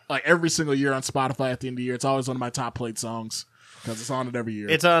one of, like, every single year on Spotify at the end of the year. It's always one of my top played songs. Because it's on it every year.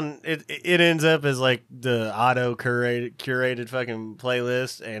 It's on. It ends up as like the auto curated fucking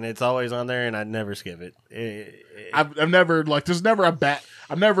playlist, and it's always on there, and I never skip it. I've never like. There's never a bat.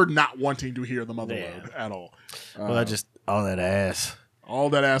 I'm never not wanting to hear the Motherlode at all. Well, I just all that ass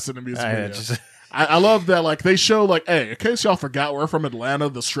in the music video. I love that. Like they show like, hey, in case y'all forgot, we're from Atlanta,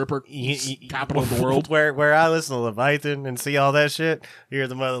 the stripper capital of the world. Where I listen to Leviathan and see all that shit, hear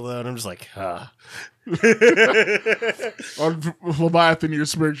the Motherlode, I'm just like, On Leviathan, you're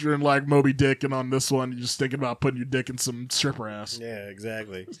picturing like Moby Dick, and on this one, you're just thinking about putting your dick in some stripper ass. Yeah,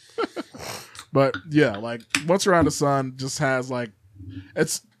 exactly. But yeah, like Once Around the Sun just has like,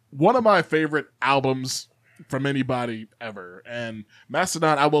 it's one of my favorite albums from anybody ever. And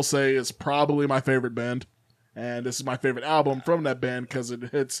Mastodon, I will say, is probably my favorite band. And this is my favorite album from that band because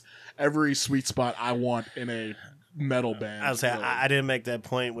it hits every sweet spot I want in a metal band. I'll say I didn't make that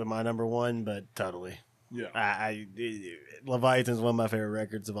point with my number 1, but totally. Yeah. Leviathan's one of my favorite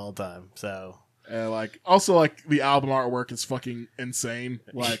records of all time. So, like, also like the album artwork is fucking insane.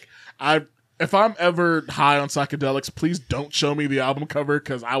 Like, if I'm ever high on psychedelics, please don't show me the album cover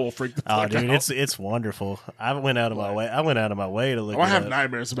because I will freak the fuck out. It's wonderful. I went out of my way to look. I have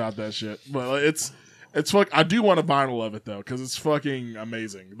nightmares about that shit, but it's I do want a vinyl of it though because it's fucking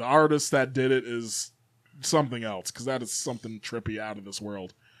amazing. The artist that did it is something else because that is something trippy out of this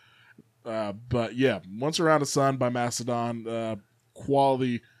world. But yeah, Once Around the Sun by Mastodon,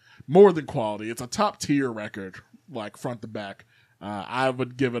 quality, more than quality. It's a top tier record, like front to back. I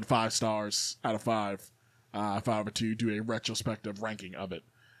would give it 5 stars out of 5 if I were to do a retrospective ranking of it.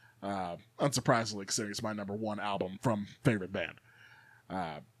 Unsurprisingly, considering it's my number 1 album from favorite band.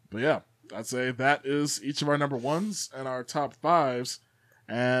 But yeah, I'd say that is each of our number 1s and our top 5s.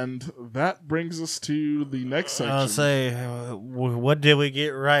 And that brings us to the next section. I'll say, what did we get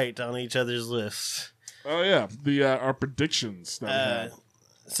right on each other's lists? Oh, yeah. Our predictions that we had.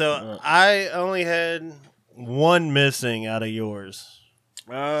 So I only had 1 missing out of yours.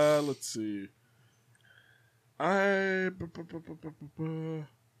 Let's see. I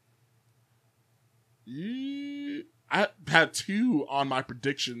had 2 on my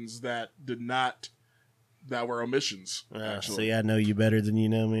predictions that were omissions. See, I know you better than you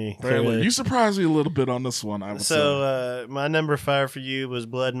know me. You surprised me a little bit on this one, I would say. My number 5 for you was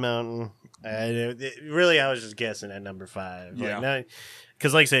Blood Mountain. Really, I was just guessing at number 5. Yeah.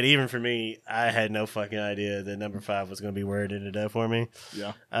 Because, like I said, even for me, I had no fucking idea that number 5 was going to be where it ended up for me.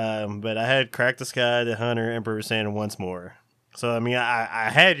 Yeah. But I had Crack the Sky, The Hunter, Emperor Sand, and Once More. So, I mean, I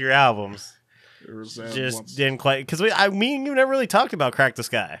had your albums. Just didn't quite, because me and you never really talked about Crack the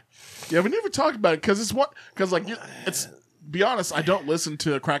Sky. Yeah, we never talked about it because it's be honest, I don't listen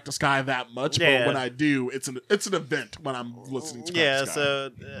to Crack the Sky that much, but when I do, it's an event when I'm listening to Crack the Sky.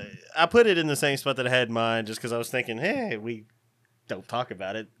 So I put it in the same spot that I had in mind just because I was thinking, hey, we don't talk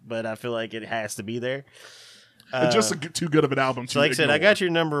about it, but I feel like it has to be there. It's just too good of an album to So like I said, I got your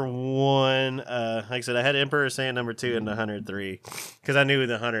number 1. Like I said, I had Emperor Sand number 2 and The Hunter 3 because I knew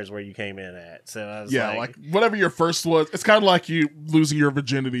The Hunter is where you came in at. So I was like whatever your first was, it's kind of like you losing your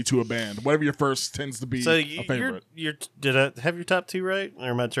virginity to a band. Whatever your first tends to be a favorite. Did I have your top 2 right, or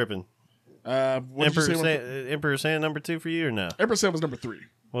am I tripping? Emperor Sand number 2 for you or no? Emperor Sand was number 3.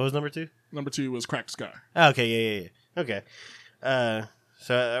 What was number 2? Number 2 was Crack the Sky. Okay, yeah. Okay.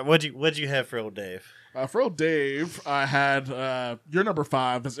 So what'd you have for old Dave? For old Dave, I had your number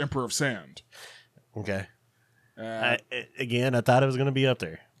 5 as Emperor of Sand. Okay. Again, I thought it was going to be up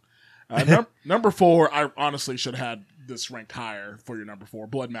there. Number 4, I honestly should have had this ranked higher for your number 4,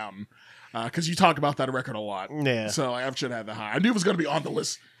 Blood Mountain, because you talk about that record a lot. Yeah. So I should have had that high. I knew it was going to be on the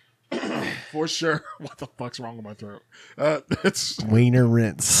list for sure. What the fuck's wrong with my throat? It's Wiener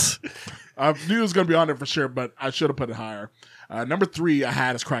rinse. I knew it was going to be on there for sure, but I should have put it higher. Number 3, I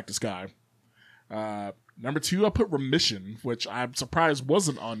had is Crack the Sky. Number 2, I put Remission, which I'm surprised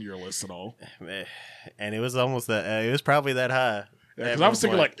wasn't on your list at all. And it was almost that. It was probably that high. Yeah, because I was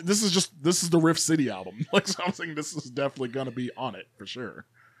thinking like this is the Rift City album. Like, so I was thinking this is definitely going to be on it for sure.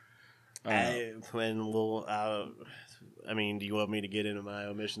 I mean, do you want me to get into my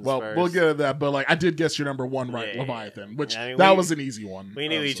omissions Well, first? we'll get to that, but like I did guess your number 1 right, Yeah. Leviathan, which I mean, that was an easy one. We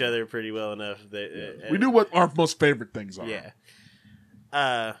knew each other pretty well enough that we knew what our most favorite things are. Yeah.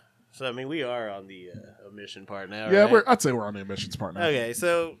 So I mean, we are on the omission part now. Yeah, right? I'd say we're on the omissions part now. Okay.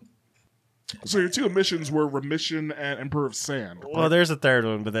 So your 2 omissions were Remission and Emperor of Sand. Right? well, there's a third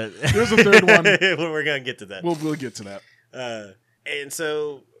one, but There's a third one. We're gonna get to that. We'll get to that. And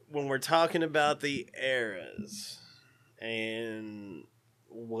so when we're talking about the eras and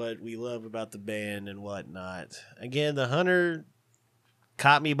what we love about the band and whatnot, again, the Hunter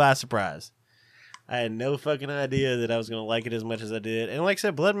caught me by surprise. I had no fucking idea that I was going to like it as much as I did. And like I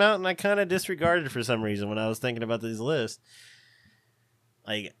said, Blood Mountain, I kind of disregarded for some reason when I was thinking about these lists.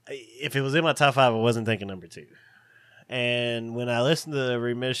 Like, if it was in my top 5, I wasn't thinking number 2. And when I listened to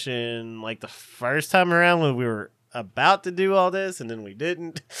Remission, like the first time around when we were about to do all this and then we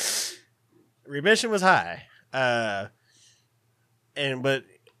didn't, Remission was high. But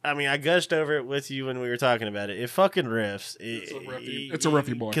I mean, I gushed over it with you when we were talking about it. It fucking riffs. It's a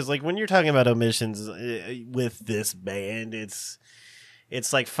riffy boy. Because like when you're talking about omissions with this band, it's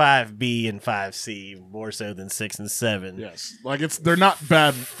like 5B and 5C more so than 6 and 7. Yes, like they're not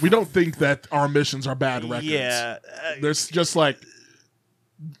bad. We don't think that our omissions are bad records. Yeah, there's just like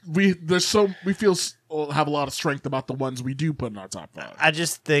we feel have a lot of strength about the ones we do put in our top 5. I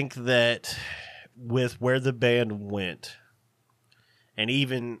just think that with where the band went. And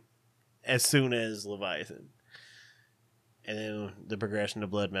even as soon as Leviathan, and then the progression to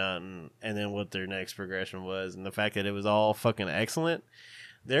Blood Mountain, and then what their next progression was, and the fact that it was all fucking excellent,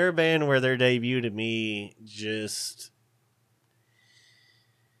 they're a band where their debut to me just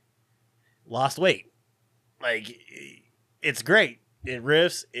lost weight. Like, it's great. It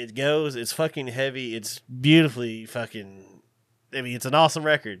riffs, it goes, it's fucking heavy, it's beautifully fucking... I mean, it's an awesome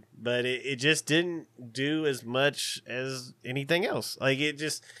record, but it just didn't do as much as anything else. Like, it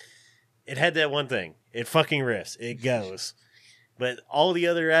had that one thing. It fucking riffs. It goes. But all the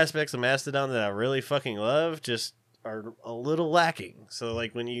other aspects of Mastodon that I really fucking love just are a little lacking. So,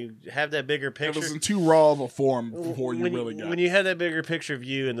 like, when you have that bigger picture... It was in too raw of a form before you really got it. When you have that bigger picture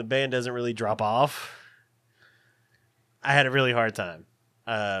view and the band doesn't really drop off, I had a really hard time.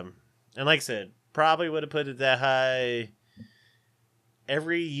 And like I said, probably would have put it that high...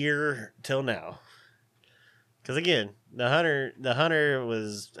 every year till now, because again, the Hunter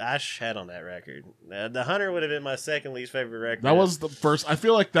was I shat on that record. The Hunter would have been my second least favorite record. That was the first. I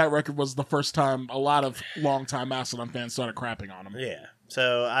feel like that record was the first time a lot of longtime Mastodon fans started crapping on him. Yeah,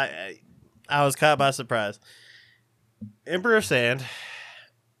 so I was caught by surprise. Emperor of Sand,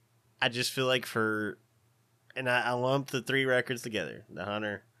 I just feel like I lumped the 3 records together. The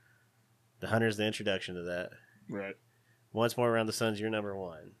Hunter's the introduction to that. Right. Once More Around the Sun's your number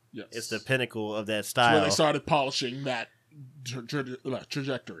 1. Yes. It's the pinnacle of that style. It's where they started polishing that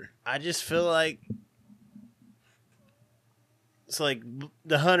trajectory. I just feel like it's like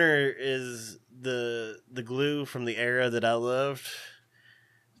the Hunter is the glue from the era that I loved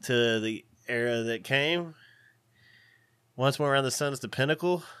to the era that came. Once More Around the Sun's the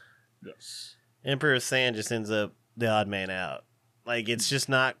pinnacle. Yes. Emperor of Sand just ends up the odd man out. Like, it's just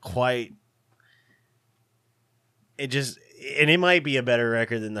not quite... it might be a better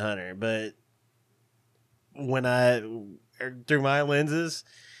record than the Hunter, but through my lenses,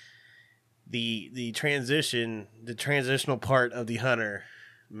 the transitional part of the Hunter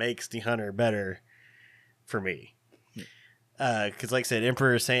makes the Hunter better for me. Because like I said,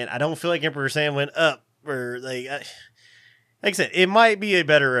 Emperor Sand, I don't feel like Emperor Sand went up, or like I said, it might be a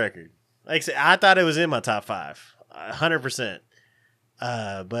better record. Like I said, I thought it was in my top 5, 100%.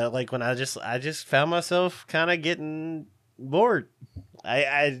 But like when I just found myself kind of getting bored.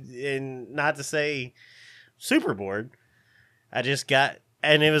 And not to say super bored. I just got,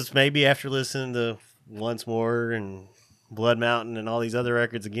 and it was maybe after listening to Once More and Blood Mountain and all these other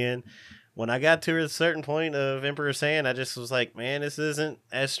records again. When I got to a certain point of Emperor Sand, I just was like, man, this isn't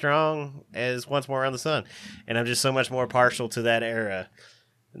as strong as Once More Around the Sun. And I'm just so much more partial to that era.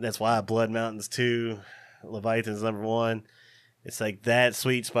 That's why Blood Mountain's 2, Leviathan's number 1. It's like that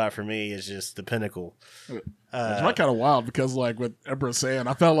sweet spot for me is just the pinnacle. It's kind of wild because like with Emperor Sand,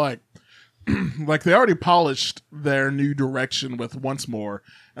 I felt like like they already polished their new direction with Once More.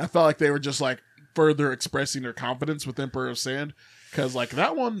 And I felt like they were just like further expressing their confidence with Emperor of Sand because like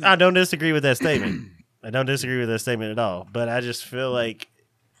that one. I don't disagree with that statement. I don't disagree with that statement at all. But I just feel like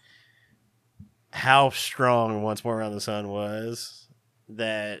how strong Once More Around the Sun was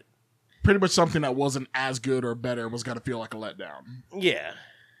that pretty much something that wasn't as good or better was going to feel like a letdown. Yeah.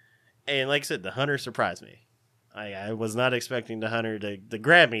 And like I said, the Hunter surprised me. I was not expecting the Hunter to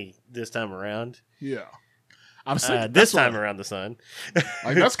grab me this time around. Yeah. I'm saying this time around the sun.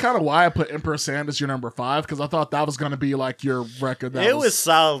 Like that's kind of why I put Emperor Sand as your number 5 because I thought that was going to be like your record. That it was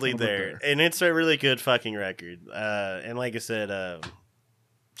solidly there, and it's a really good fucking record. And like I said,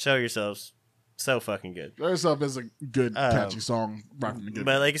 Show Yourselves, so fucking good. Show Yourself is a good catchy song right from the beginning.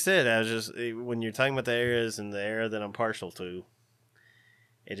 But like I said, I was just when you're talking about the eras and the era that I'm partial to,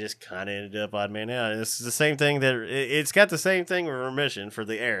 it just kind of ended up Odd Man Out. It's the same thing that it's got the same thing with Remission for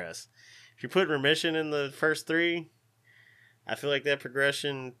the eras. If you put Remission in the first 3, I feel like that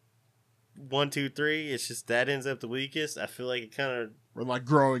progression 1, 2, 3, it's just that ends up the weakest. I feel like it kind of we're like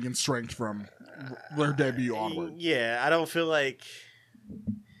growing in strength from their debut onward. Yeah, I don't feel like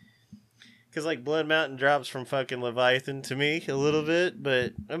because like Blood Mountain drops from fucking Leviathan to me a little bit,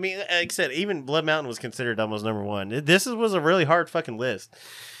 but I mean, like I said, even Blood Mountain was considered almost number 1. This was a really hard fucking list.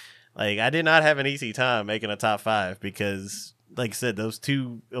 Like I did not have an easy time making a top 5 because, like I said, those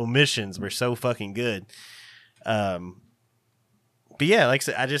 2 omissions were so fucking good. But yeah, like I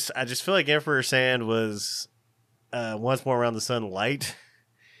said, I just feel like Emperor Sand was Once More Around the Sun light,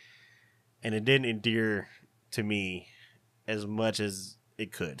 and it didn't endear to me as much as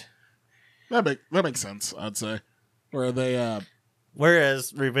it could. That makes sense, I'd say. Where they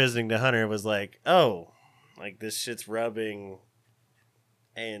whereas Revisiting the Hunter was like, oh, like this shit's rubbing,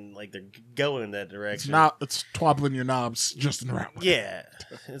 and like they're going in that direction. It's twobbling your knobs just in the right way. Yeah,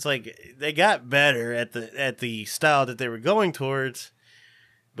 it's like they got better at the style that they were going towards,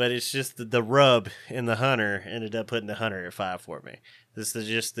 but it's just the rub in the Hunter ended up putting the Hunter at 5 for me. This is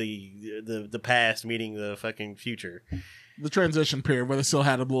just the past meeting the fucking future. The transition period where they still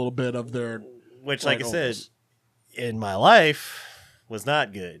had a little bit of their, which, like I said, in my life was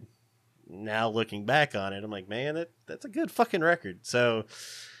not good. Now looking back on it, I'm like, man, that's a good fucking record. So,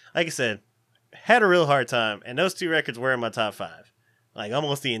 like I said, had a real hard time, and those 2 records were in my top 5, like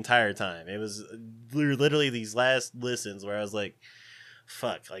almost the entire time. It was literally these last listens where I was like,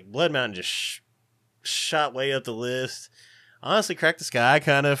 fuck, like Blood Mountain just shot way up the list. Honestly, Crack the Sky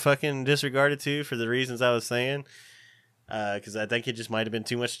kind of fucking disregarded too for the reasons I was saying. Because I think it just might have been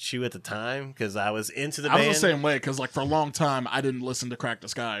too much to chew at the time. Because I was into the band. I was the same way. Because like for a long time, I didn't listen to Crack the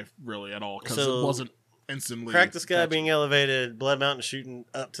Sky really at all. Because it wasn't instantly. Crack the Sky being elevated, Blood Mountain shooting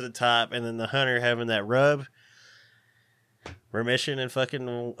up to the top, and then the Hunter having that rub. Remission and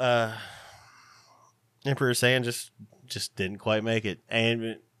fucking Emperor Sand just didn't quite make it.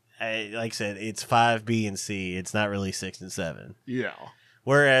 And like I said, it's 5, B, and C. It's not really 6 and 7. Yeah.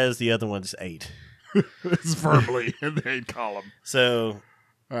 Whereas the other one's 8. It's firmly in the 8 column. So,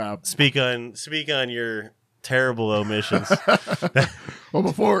 speak on your terrible omissions. Well,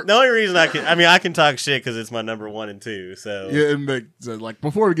 before the only reason I can talk shit because it's my number 1 and 2. So yeah, and like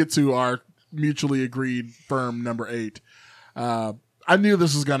before we get to our mutually agreed firm number 8, I knew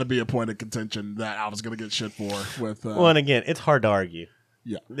this was going to be a point of contention that I was going to get shit for. With well, and again, it's hard to argue.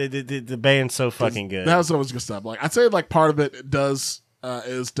 Yeah, the band's so fucking good. That was always good stuff. Like I'd say, like part of it does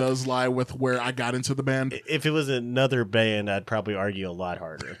lie with where I got into the band. If it was another band, I'd probably argue a lot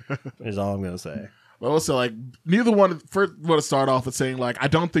harder. Is all I'm gonna say. Well, also like neither one. First, I want to start off with saying like I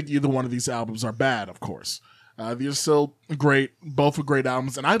don't think either one of these albums are bad. Of course, these are still great. Both are great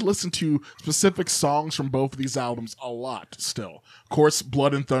albums, and I listen to specific songs from both of these albums a lot. Still, of course,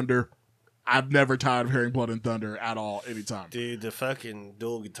 Blood and Thunder. I've never tired of hearing Blood and Thunder at all, anytime. Dude, the fucking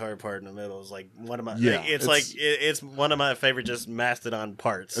dual guitar part in the middle is like one of my. Yeah, it's one of my favorite just Mastodon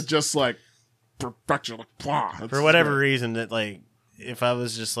parts. It's just like perfection. Like, blah, for whatever reason, that like if I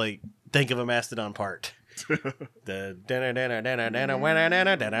was just like think of a Mastodon part, the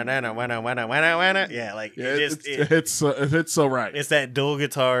it hits so right. It's that dual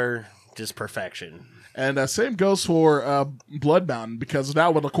guitar, just perfection. And same goes for Blood Mountain, because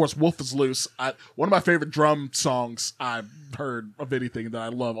that one, of course, Wolf is Loose. One of my favorite drum songs I've heard of anything that I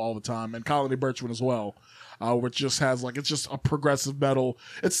love all the time, and Colony Birchwood as well, which just has like, it's just a progressive metal.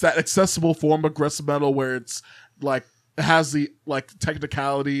 It's that accessible form of progressive metal where it's like, it has the like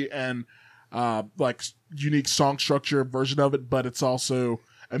technicality and like unique song structure version of it, but it's also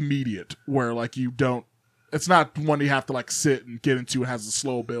immediate, where like you don't it's not one you have to like sit and get into. It has a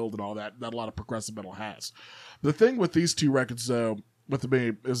slow build and all that a lot of progressive metal has. The thing with these two records, though, with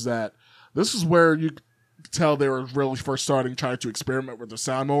me, is that this is where you tell they were really first starting trying to experiment with the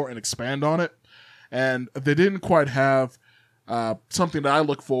sound more and expand on it. And they didn't quite have something that I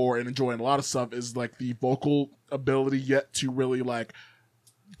look for and enjoy in a lot of stuff is like the vocal ability yet to really like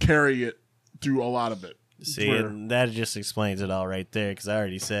carry it through a lot of it. See, and that just explains it all right there, because I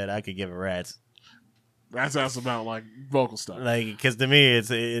already said I could give a rat's. That's about like vocal stuff. Like, because to me,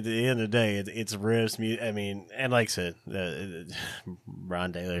 it's at the end of the day, it's riffs. I mean, and like I said,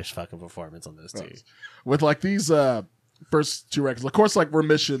 Ron Taylor's fucking performance on this too. With like these first two records, of course, like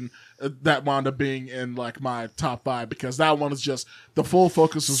Remission, that wound up being in like my top 5 because that one is just the full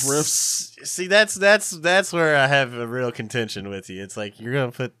focus is riffs. See, that's where I have a real contention with you. It's like you're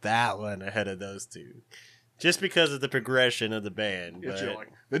gonna put that one ahead of those two, just because of the progression of the band. But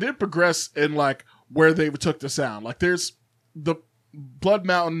they did progress in like where they took the sound. Like there's the Blood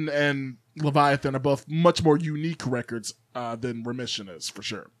Mountain and Leviathan are both much more unique records than Remission is for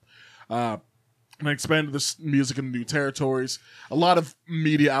sure. And expanded this music into new territories. A lot of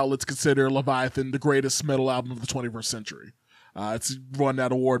media outlets consider Leviathan the greatest metal album of the 21st century. It's won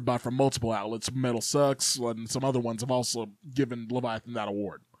that award from multiple outlets. Metal Sucks and some other ones have also given Leviathan that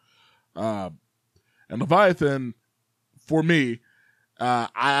award. And Leviathan, for me, I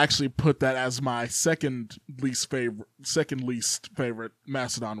actually put that as my second least favorite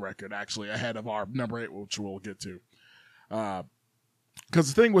Mastodon record, actually, ahead of our number 8, which we'll get to.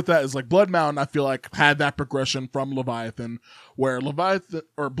 Because the thing with that is, like, Blood Mountain, I feel like, had that progression from Leviathan, where Leviathan,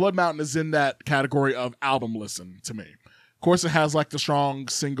 or Blood Mountain is in that category of album listen, to me. Of course, it has, like, the strong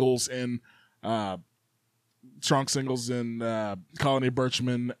singles in Colony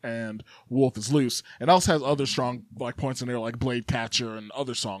Birchman and Wolf is Loose. It also has other strong, like, points in there, like Blade Catcher and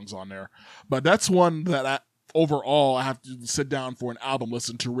other songs on there. But that's one that overall I have to sit down for an album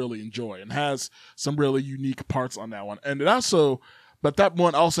listen to really enjoy, and has some really unique parts on that one. And it also... But that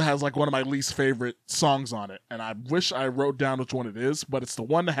one also has like one of my least favorite songs on it. And I wish I wrote down which one it is, but it's the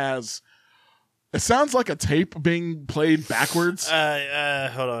one that has, it sounds like a tape being played backwards.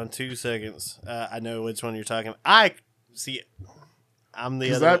 Hold on 2 seconds. I know which one you're talking about. I'm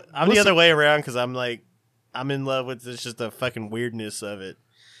the other way around, because I'm like, I'm in love with just the fucking weirdness of it.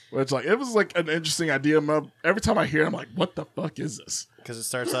 It's like, it was like an interesting idea. Every time I hear it, I'm like, what the fuck is this? Because it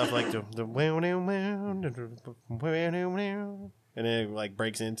starts off like the and then it like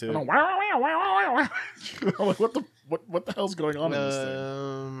breaks into it. I'm like, what the hell's going on in this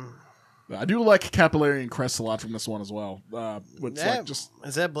thing? I do like Capillary and Crest a lot from this one as well.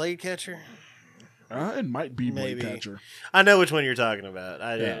 Is that Blade Catcher? It might be Blade Catcher. I know which one you're talking about.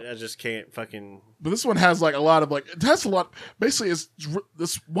 I just can't fucking. But this one has like a lot of like, it has a lot. Basically, it's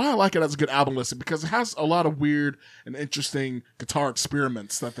this why I like it as a good album listen, because it has a lot of weird and interesting guitar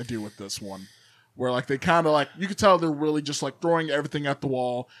experiments that they do with this one. Where like they kind of like, you could tell they're really just like throwing everything at the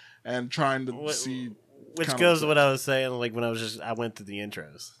wall and trying to see. Which goes to what I was saying, like when I went through the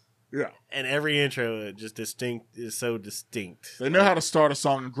intros. Yeah. And every intro is so distinct. They know how to start a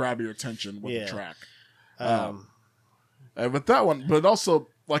song and grab your attention with the track. But that one, but also,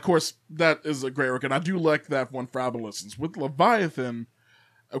 of course, that is a great record. I do like that one for album listens. With Leviathan,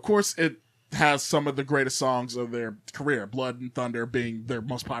 of course, it has some of the greatest songs of their career, Blood and Thunder being their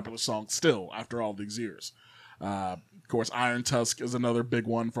most popular song still after all these years. Of course, Iron Tusk is another big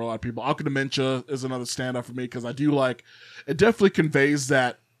one for a lot of people. Alka Dementia is another stand-up for me, because I do like, it definitely conveys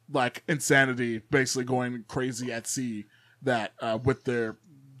that like insanity, basically going crazy at sea, that with their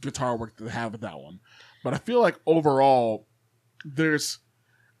guitar work that they have with that one. But I feel like overall, I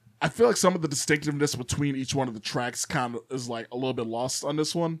feel like some of the distinctiveness between each one of the tracks kind of is like a little bit lost on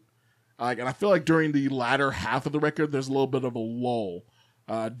this one. And I feel like during the latter half of the record, there's a little bit of a lull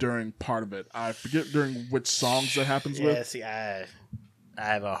during part of it. I forget during which songs that happens with. Yeah, see, I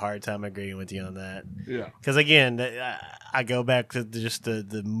have a hard time agreeing with you on that. Yeah. Because, again, I go back to just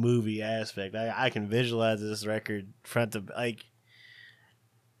the movie aspect. I can visualize this record front to, like...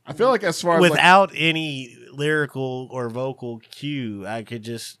 I feel like as far as... Without any lyrical or vocal cue, I could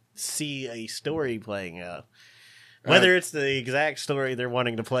just see a story playing out. Whether it's the exact story they're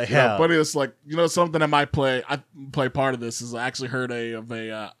wanting to play out. But it's like, something I might play. I play part of this is I actually heard of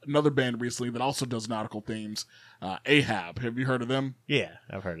another band recently that also does nautical themes. Ahab. Have you heard of them? Yeah,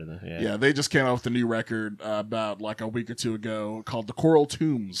 I've heard of them. Yeah, they just came out with a new record about like a week or two ago called The Coral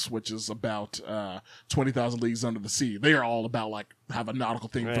Tombs, which is about 20,000 Leagues Under the Sea. They are all about like have a nautical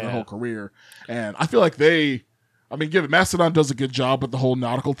theme for their whole career. And I feel like Mastodon does a good job with the whole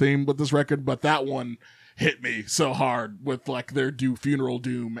nautical theme with this record, but that one hit me so hard with like their funeral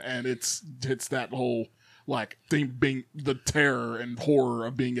doom, and it's that whole like being the terror and horror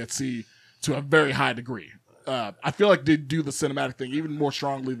of being at sea to a very high degree. I feel like they do the cinematic thing even more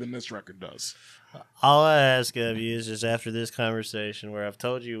strongly than this record does. All I ask of you is just after this conversation where I've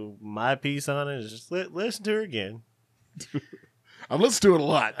told you my piece on it, is just listen to her again. I've listened to it a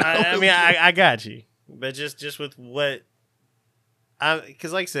lot. I got you, but just with what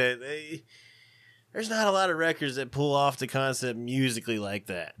because like I said, there's not a lot of records that pull off the concept musically like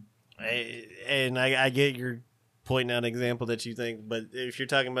that. And I get your pointing out an example that you think, but if you're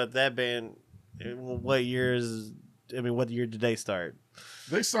talking about that band, what year did they start?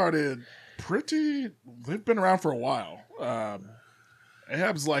 They started they've been around for a while.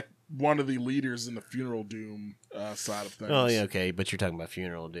 Ahab's like one of the leaders in the Funeral Doom side of things. Oh, yeah, okay, but you're talking about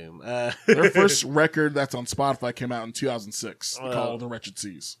Funeral Doom. Their first record that's on Spotify came out in 2006 called The Wretched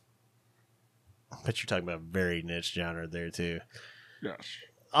Seas. But you're talking about a very niche genre there, too. Yes.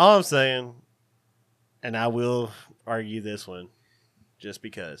 All I'm saying, and I will argue this one, just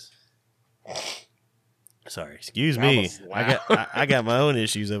because. Sorry, excuse me. I got my own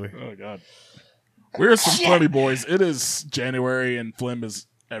issues over here. Oh, God. We're some funny boys. It is January and Flim is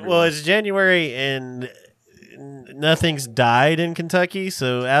everywhere. Well, it's January and nothing's died in Kentucky,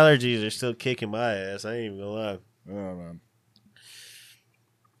 so allergies are still kicking my ass. I ain't even gonna lie. Oh, man.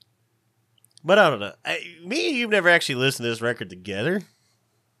 But I don't know. Me and you've never actually listened to this record together.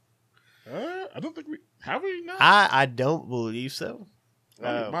 I don't think we have we not. I don't believe so. We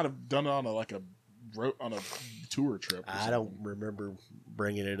might have done it on a tour trip. I don't remember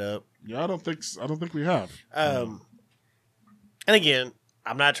bringing it up. Yeah, I don't think we have. And again,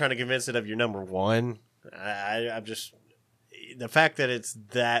 I'm not trying to convince it of your number one. I'm just the fact that it's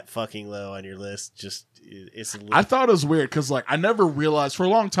that fucking low on your list. Just it's. I thought it was weird because like I never realized for a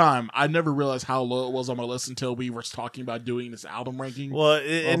long time. I never realized how low it was on my list until we were talking about doing this album ranking. Well,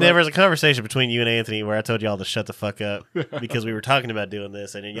 and there was a conversation between you and Anthony where I told y'all to shut the fuck up because we were talking about doing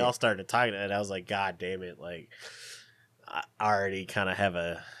this, and then y'all started talking, and I was like, God damn it! Like I already kind of have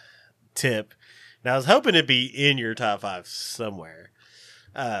a tip. Now I was hoping it'd be in your top 5 somewhere.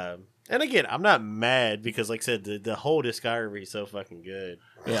 And again, I'm not mad because, like I said, the whole discography is so fucking good.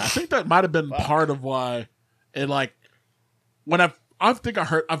 Yeah, I think that might have been part of why it like when I've heard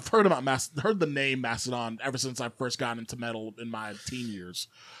the name Mastodon ever since I first got into metal in my teen years.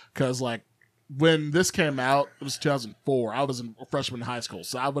 Because like when this came out, it was 2004. I was a freshman in high school,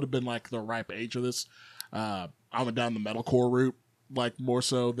 so I would have been like the ripe age of this. I went down the metalcore route, like more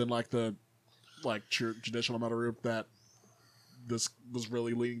so than like the like traditional metal route that this was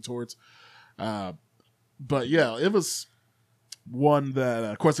really leaning towards. But yeah, it was one that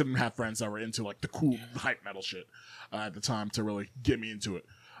of course I didn't have friends that were into like the cool hype metal shit at the time to really get me into it.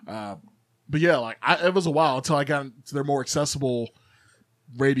 But yeah, like it was a while until I got into their more accessible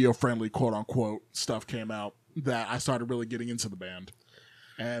radio friendly quote unquote stuff came out that I started really getting into the band.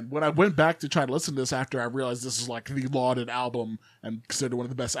 And when I went back to try to listen to this after I realized this is like the lauded album and considered one of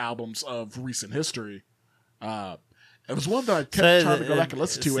the best albums of recent history, it was one that I kept trying to go back and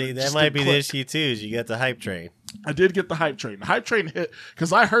listen to. See, that might be the issue too. Is you got the hype train. I did get the hype train. The hype train hit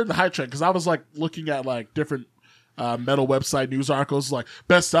because I heard the hype train because I was like looking at like different metal website news articles like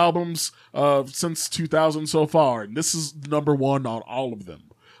best albums since 2000 so far, and this is number 1 on all of them.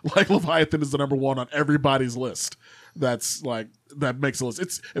 Like Leviathan is the number 1 on everybody's list. That's like that makes a list.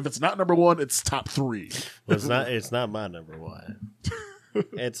 If it's not number 1, it's top 3. Well, it's not my number 1.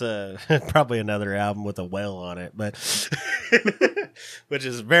 It's probably another album with a whale on it, but which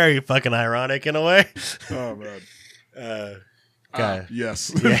is very fucking ironic in a way. Oh man.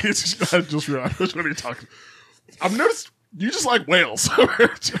 Yes. Yeah. I just realized what you're talking. I've noticed you just like whales.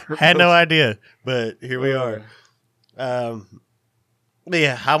 Had no idea, but here we are. But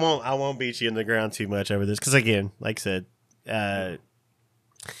yeah, I won't beat you in the ground too much over this because again, like I said,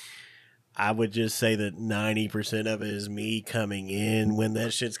 I would just say that 90% of it is me coming in when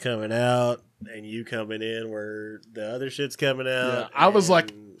that shit's coming out and you coming in where the other shit's coming out. Yeah, I was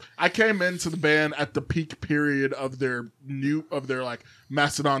like, I came into the band at the peak period of their like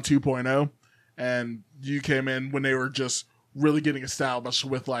Mastodon 2.0, and you came in when they were just really getting established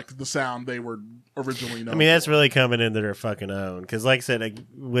with like the sound they were originally known. I mean, that's really coming into their fucking own because, like I said, like,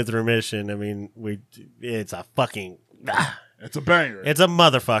 with Remission, I mean, it's a fucking it's a banger. It's a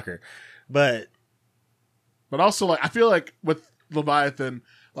motherfucker. But also, like, I feel like with Leviathan,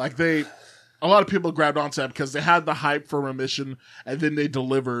 like a lot of people grabbed onto that because they had the hype for Remission, and then they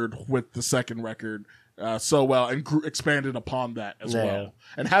delivered with the second record so well and expanded upon that as well.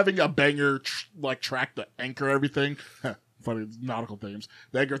 And having a banger track to anchor everything, funny nautical themes.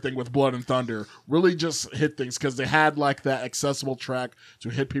 The Edgar thing with Blood and Thunder really just hit things because they had like that accessible track to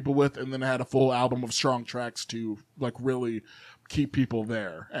hit people with, and then they had a full album of strong tracks to like really keep people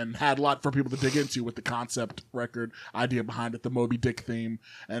there, and had a lot for people to dig into with the concept record idea behind it, the Moby Dick theme,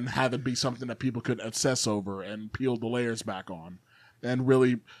 and have it be something that people could obsess over and peel the layers back on, and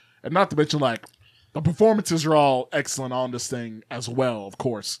really, and not to mention like the performances are all excellent on this thing as well, of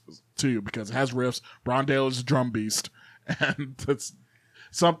course, too, because it has riffs. Brondale is a drum beast, and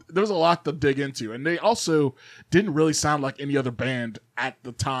there's a lot to dig into. And they also didn't really sound like any other band at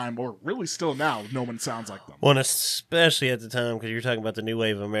the time, or really still now. No one sounds like them. Well, especially at the time, because you're talking about the new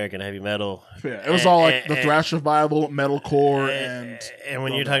wave of American heavy metal. Yeah, it was all like the thrash revival, metalcore, and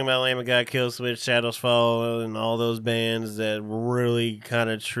when you're talking about Lamb of God, Killswitch, Shadows Fall, and all those bands that really kind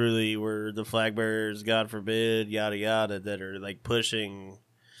of truly were the flag bearers, God forbid, yada yada, that are like pushing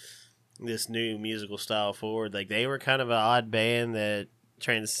this new musical style forward. Like they were kind of an odd band that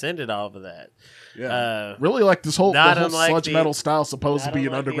transcended off of that. Yeah, really like this whole sludge metal style supposed to be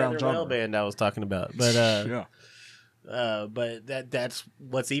an underground genre band I was talking about, but yeah. But that's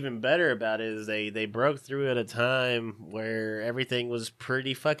what's even better about it is they broke through at a time where everything was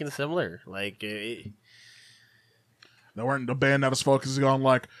pretty fucking similar. Like they weren't a band that was focusing on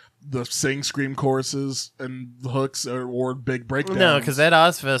like the sing scream choruses and the hooks or big breakdowns. No, because that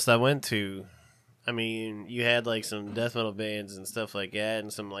Ozfest I went to, I mean, you had like some death metal bands and stuff like that,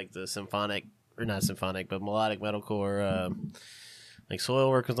 and some like the symphonic, or not symphonic, but melodic metalcore. Like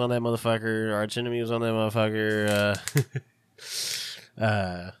Soilwork was on that motherfucker. Arch Enemy was on that motherfucker.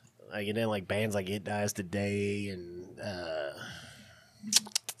 Like, and then like bands like It Dies Today and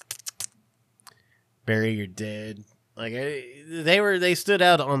Bury Your Dead. Like they stood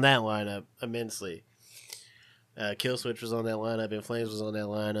out on that lineup immensely. Killswitch was on that lineup. In Flames was on that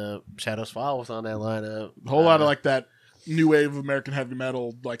lineup. Shadows Fall was on that lineup. A whole lot of like that new wave of American heavy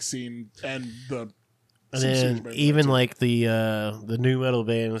metal like scene, and then even like the new metal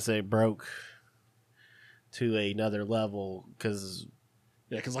bands, they broke to another level because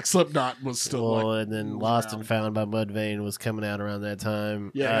like Slipknot was still and then Lost around. And Found by Mudvayne was coming out around that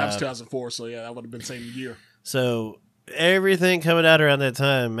time. Yeah, that was 2004, so yeah, that would have been the same year. So everything coming out around that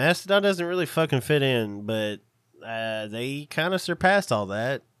time, Mastodon doesn't really fucking fit in, but they kind of surpassed all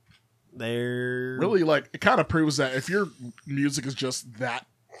that. They're really like, it kind of proves that if your music is just that,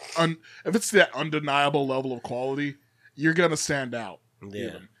 if it's that undeniable level of quality, you're gonna stand out. Yeah,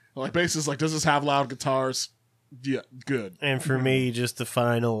 even. Like bases, like, does this have loud guitars? Yeah, good. And for me, just the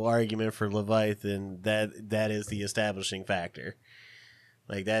final argument for Leviathan, that is the establishing factor.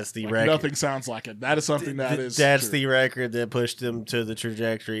 Like that's the record. Nothing sounds like it. That is something that's true. The record that pushed them to the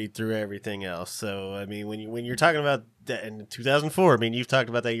trajectory through everything else. So I mean, when you're talking about that in 2004, I mean, you've talked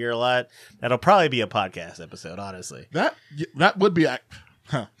about that year a lot. That'll probably be a podcast episode, honestly. That would be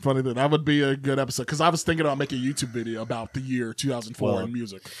funny that would be a good episode, because I was thinking about making a YouTube video about the year 2004 in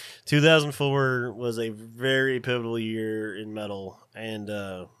music. 2004 was a very pivotal year in metal, and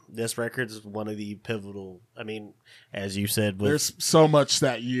this record is one of the pivotal. I mean, as you said, there's so much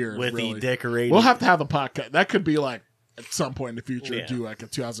that year with really. The decorated. We'll have to have a podcast. That could be like at some point in the future, do like a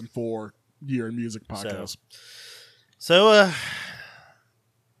 2004 year in music podcast. So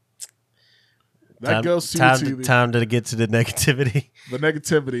that goes time to get to the negativity. The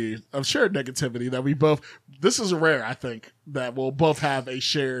negativity of shared negativity that we both. This is rare, I think, that we'll both have a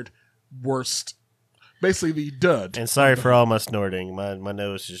shared worst. Basically, the dud. And sorry for all my snorting. My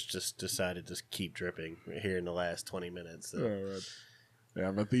nose just decided to keep dripping here in the last 20 minutes. So. Right.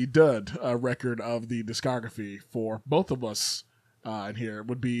 Yeah, but the dud record of the discography for both of us in here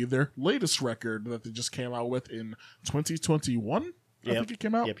would be their latest record that they just came out with in 2021. I think it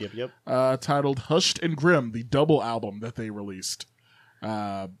came out. Yep. Titled Hushed and Grim, the double album that they released.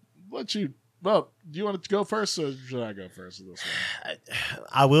 Do you want to go first, or should I go first with this one?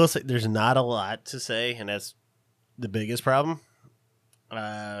 I will say there's not a lot to say, and that's the biggest problem.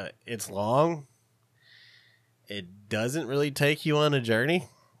 It's long. It doesn't really take you on a journey,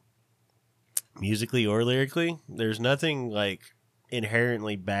 musically or lyrically. There's nothing like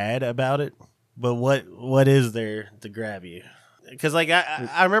inherently bad about it, but what is there to grab you? Because like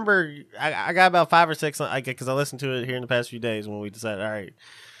I remember I got about 5 or 6 because I listened to it here in the past few days when we decided, all right,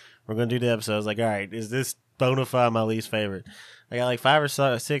 we're gonna do the episode. I was like, all right, is this bona fide my least favorite? I got like 5 or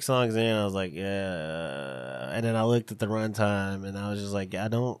 6 songs in. I was like, yeah, and then I looked at the runtime and I was just like,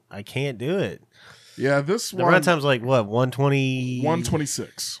 I can't do it. Yeah, the runtime's like what 120,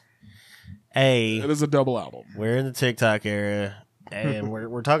 126. It is a double album. We're in the TikTok era, and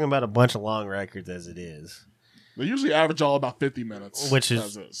we're talking about a bunch of long records as it is. They usually average all about 50 minutes, which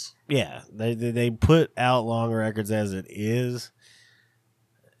is. Yeah, they put out long records as it is,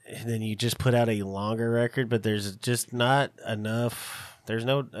 and then you just put out a longer record, but there's just not enough. There's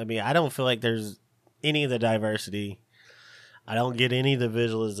no, I mean, I don't feel like there's any of the diversity. I don't get any of the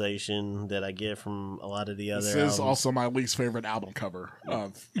visualization that I get from a lot of the other. This albums. is also my least favorite album cover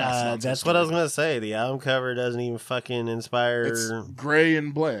of that's what I was gonna say. The album cover doesn't even fucking inspire. It's gray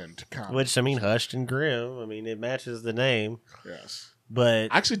and bland, kind of. Which, I mean, hushed and grim. I mean, it matches the name. Yes.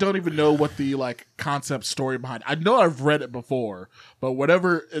 But I actually don't even know what the concept story behind it. I know I've read it before, but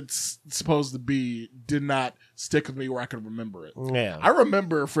whatever it's supposed to be did not stick with me where I could remember it. Yeah. I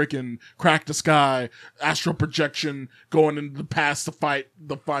remember freaking Crack the Sky, astral projection, going into the past to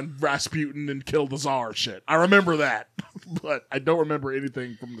find Rasputin and kill the Tsar shit. I remember that, but I don't remember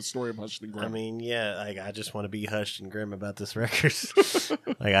anything from the story of Hushed and Grim. I mean, yeah, I just want to be hushed and grim about this record.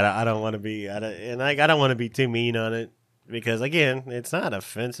 I don't want to be, I don't want to be too mean on it. Because, again, it's not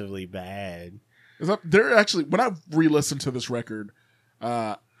offensively bad. There actually, when I re-listened to this record,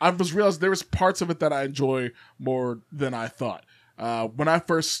 I was realized there was parts of it that I enjoy more than I thought. When I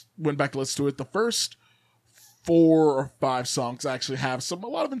first went back to listen to it, the first 4 or 5 songs actually have a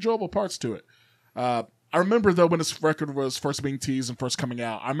lot of enjoyable parts to it. I remember, though, when this record was first being teased and first coming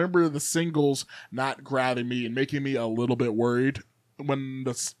out, I remember the singles not grabbing me and making me a little bit worried when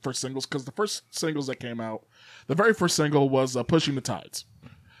the first singles, because the first singles that came out, the very first single was Pushing the Tides.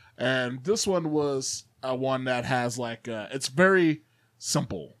 And this one was one that has it's very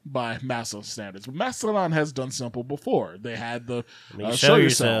simple by Mastodon standards. But Mastodon has done simple before. They had the Show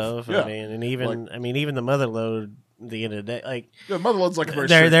Yourself. Yeah. I mean, and even the Motherload, at the end of the day, Motherload's a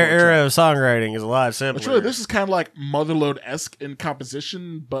very their era of songwriting is a lot simpler. But really, this is kind of like Motherload-esque in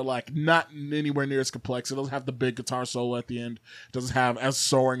composition, but not anywhere near as complex. It doesn't have the big guitar solo at the end. It doesn't have as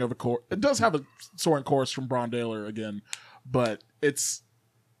soaring of a chorus. It does have a soaring chorus from Brondaler again, but it's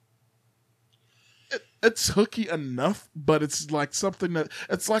hooky enough. But it's something that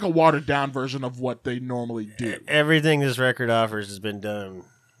it's like a watered down version of what they normally do. Everything this record offers has been done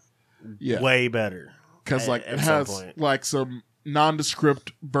way better. Because it has some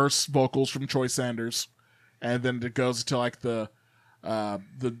nondescript verse vocals from Troy Sanders, and then it goes to the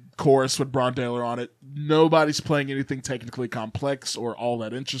chorus with Brondaler on it. Nobody's playing anything technically complex or all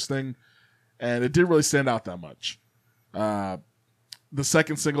that interesting, and it didn't really stand out that much. The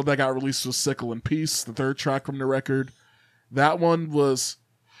second single that got released was Sickle and Peace, the third track from the record. That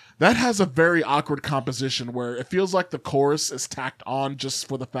has a very awkward composition where it feels like the chorus is tacked on just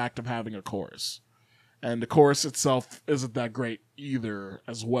for the fact of having a chorus. And the chorus itself isn't that great either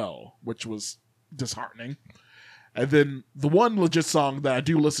as well, which was disheartening. And then the one legit song that I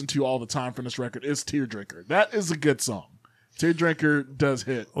do listen to all the time from this record is Tear Drinker. That is a good song. Tear Drinker does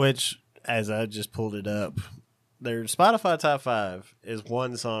hit. Which, as I just pulled it up, their Spotify Top 5 is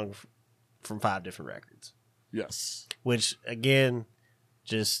one song from 5 different records. Yes. Which, again,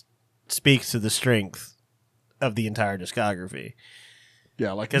 just speaks to the strength of the entire discography.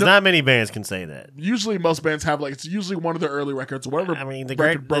 Yeah, because not many bands can say that. Usually, most bands have it's usually one of their early records. Whatever. I mean, the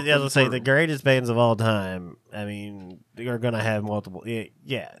greatest bands of all time. I mean, they are gonna have multiple.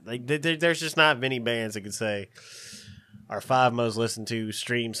 Yeah, there's just not many bands that can say our 5 most listened to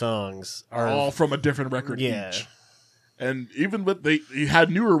stream songs are all from a different record each. And even with they had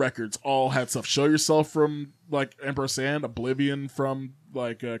newer records, all had stuff. Show Yourself from Emperor Sand, Oblivion from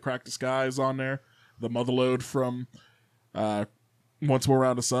Crack the Sky is on there, the Motherload from Once More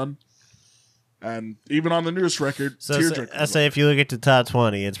Around the Sun, and even on the newest record, I say if you look at the top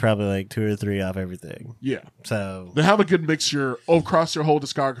 20, it's probably 2 or 3 off everything. Yeah, so they have a good mixture across their whole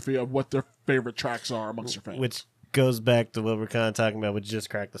discography of what their favorite tracks are amongst their fans. Which goes back to what we're kind of talking about with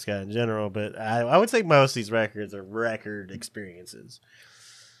just Crack the Sky in general. But I would say most of these records are record experiences.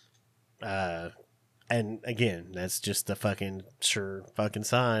 And again, that's just the fucking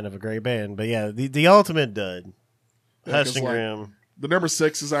sign of a great band. But yeah, the ultimate dud. Hushed and Grim. The number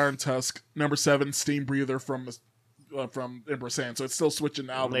 6 is Iron Tusk. Number 7, Steam Breather from Emperor Sand. So it's still switching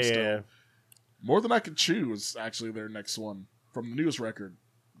albums. Yeah. Still. More Than I Can Chew is actually their next one from the newest record.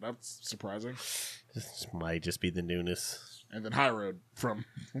 That's surprising. This might just be the newness. And then High Road from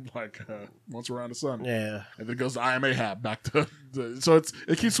Once Around the Sun. Yeah. And then it goes to I Am Ahab back to so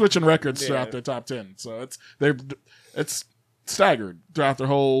it keeps switching records throughout their top 10. So it's staggered throughout their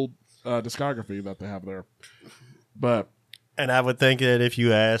whole discography that they have there. And I would think that if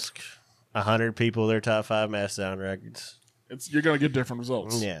you ask 100 people their top 5 Mastodon records, you're gonna get different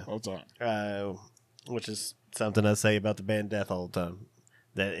results. Yeah, all the time. Which is something I say about the band Death all the time.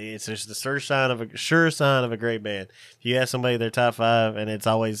 That it's just the sure sign of a great band. If you ask somebody their top 5, and it's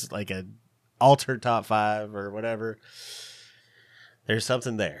always a alter top 5 or whatever. There's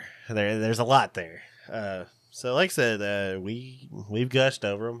something there. There's a lot there. So like I said, we've gushed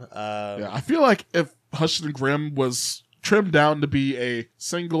over them. Yeah, I feel like if Hushed and Grim was trimmed down to be a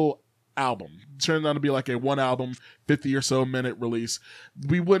single album, turned down to be like a one album, 50 or so minute release,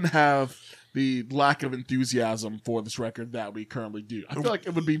 we wouldn't have the lack of enthusiasm for this record that we currently do. I feel like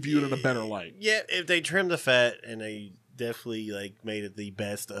it would be viewed in a better light. Yeah, if they trimmed the fat and they definitely like made it the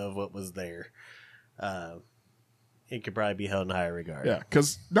best of what was there, it could probably be held in higher regard. Yeah,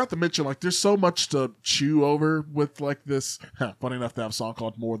 because not to mention, like, there's so much to chew over with, like, this. Funny enough to have a song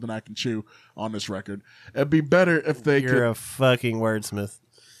called More Than I Can Chew on this record. It'd be better if they You're a fucking wordsmith.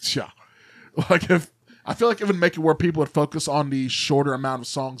 Yeah. Like, if I feel like it would make it where people would focus on the shorter amount of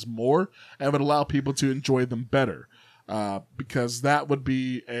songs more and would allow people to enjoy them better. Because that would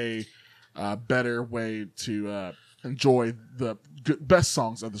be a better way to enjoy the best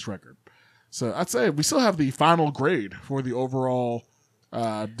songs of this record. So I'd say we still have the final grade for the overall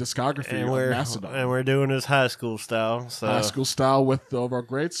discography of Mastodon. And we're doing this high school style. So. High school style with the overall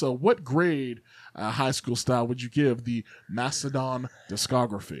grade. So what grade, high school style, would you give the Mastodon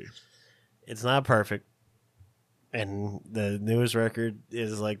discography? It's not perfect. And the newest record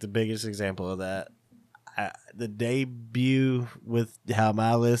is like the biggest example of that. The debut with how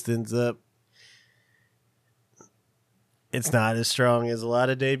my list ends up, it's not as strong as a lot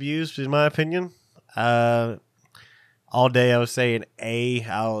of debuts, in my opinion. All day I was saying A.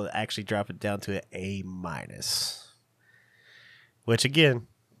 I'll actually drop it down to an A-. Which, again,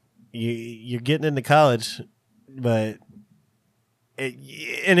 you're getting into college, but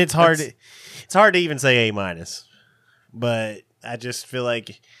it's hard. It's hard to even say A-. But I just feel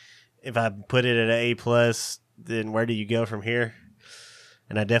like if I put it at an A+, then where do you go from here?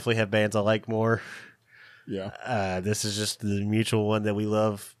 And I definitely have bands I like more. Yeah. This is just the mutual one that we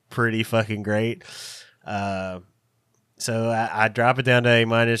love pretty fucking great. So I drop it down to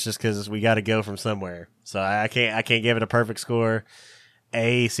A- just because we got to go from somewhere. So I can't give it a perfect score.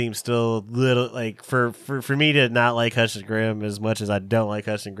 A seems still a little like for me to not like Hush and Grim as much as I don't like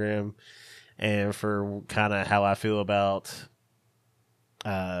Hush and Grim, and for kind of how I feel about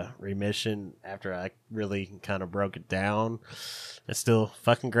Remission after I really kind of broke it down. It's still a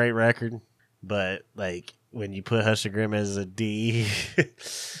fucking great record. But, like, when you put Hush and Grim as a D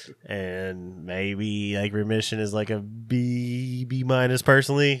and maybe, like, Remission is like a B-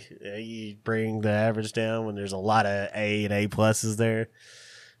 personally, you bring the average down when there's a lot of A and A+ there.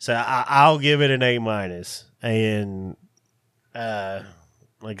 So I'll give it an A-. And,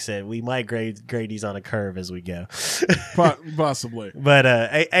 like I said, we might grade these on a curve as we go. Possibly. But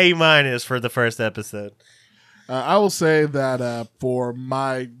A- for the first episode. I will say that for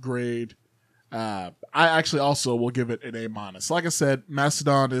my grade, I actually also will give it an A-. Like I said,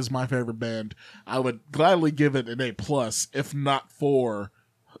 Mastodon is my favorite band. I would gladly give it an A+, if not for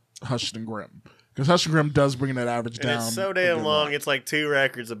Hushed and Grim. Because Hushed and Grim does bring that average down. It's so damn long, it's like 2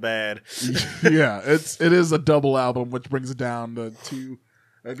 records of bad. Yeah, it is a double album, which brings it down to 2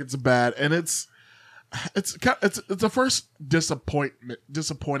 records of bad. And it's the first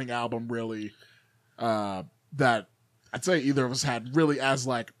disappointing album, really, that I'd say either of us had really as,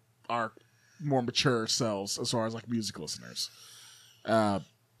 like, our more mature selves as far as like music listeners. But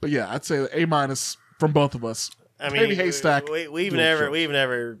yeah, I'd say A- from both of us. I mean, maybe Haystack. We've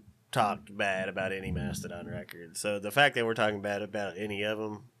never talked bad about any Mastodon record. So the fact that we're talking bad about any of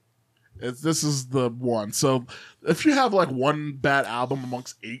them, this is the one. So if you have like one bad album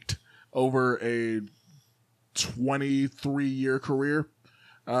amongst 8 over a 23-year career,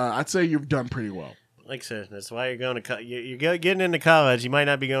 I'd say you've done pretty well. Like I said, that's why you're going to you're getting into college. You might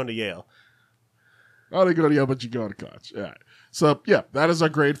not be going to Yale. Oh, they go to Yale, but you go to college. Yeah. So, yeah, that is our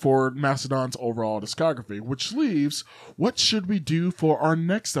grade for Mastodon's overall discography, which leaves, what should we do for our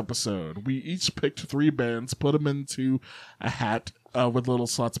next episode? We each picked 3 bands, put them into a hat with little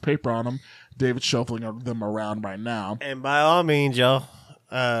slots of paper on them. David's shuffling them around right now. And by all means, y'all,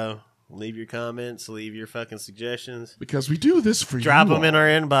 leave your comments, leave your fucking suggestions. Because we do this for you. Drop them in our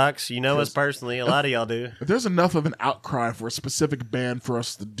inbox. You know us personally. A lot of y'all do. If there's enough of an outcry for a specific band for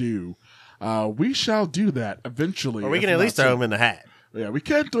us to do, we shall do that eventually. Or we can at least throw them in the hat. Yeah, we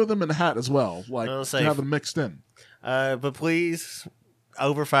can throw them in the hat as well. Like, to have them mixed in. But please,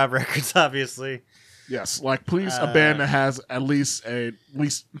 over 5 records, obviously. Yes, like, please, a band that has at least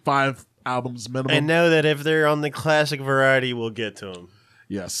 5 albums minimum. And know that if they're on the classic variety, we'll get to them.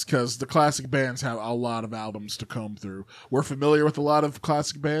 Yes, because the classic bands have a lot of albums to comb through. We're familiar with a lot of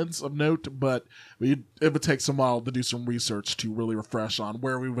classic bands of note, but it would take some while to do some research to really refresh on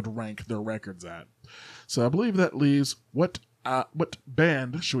where we would rank their records at. So I believe that leaves, what what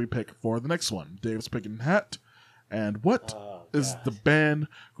band should we pick for the next one? Dave's picking hat. And what is the band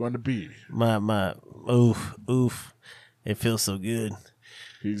going to be? My oof. It feels so good.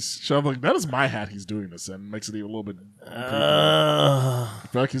 He's shoveling. That is my hat he's doing this in. Makes it even a little bit I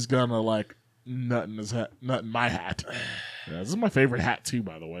feel like he's gonna like nut in my hat. Yeah, this is my favorite hat too,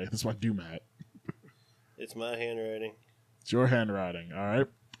 by the way. This is my Doom hat. It's my handwriting. It's your handwriting. All right.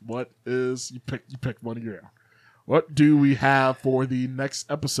 What is you picked one of your own. What do we have for the next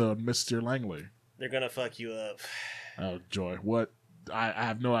episode, Mr. Langley? They're gonna fuck you up. Oh joy! What? I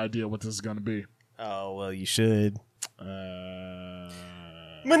have no idea what this is gonna be. Oh well, you should.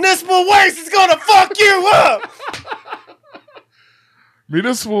 Municipal waste is gonna fuck you up.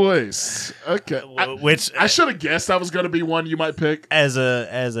 Municipal waste. Okay. Which I should have guessed that was gonna be one you might pick. As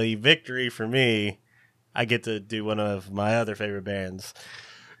a victory for me, I get to do one of my other favorite bands.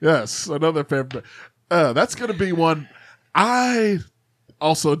 Yes, another favorite. That's gonna be one. I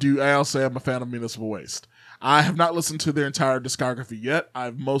also am a fan of Municipal Waste. I have not listened to their entire discography yet.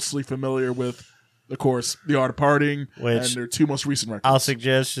 I'm mostly familiar with, of course, The Art of Partying and their two most recent records. I'll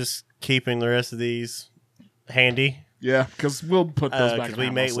suggest just keeping the rest of these handy. Yeah, because we'll put those back. Because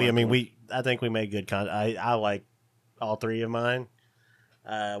I think we made good content. I like all three of mine.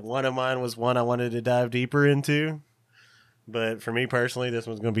 One of mine was one I wanted to dive deeper into, but for me personally, this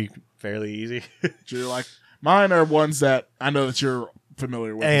one's going to be fairly easy. You're like, mine are ones that I know that you're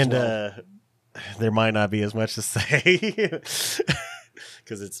familiar with, and as well. There might not be as much to say because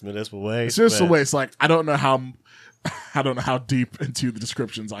it's Municipal Waste. It's just a waste. Like I don't know how deep into the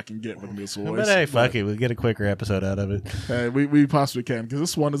descriptions I can get with Municipal Waste. But hey, fuck it, we'll get a quicker episode out of it. Hey, we possibly can because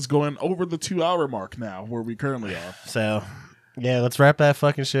this one is going over the 2-hour mark now, where we currently are. So. Yeah, let's wrap that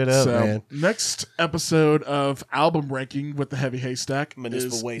fucking shit up, man. Next episode of album ranking with the Heavy Haystack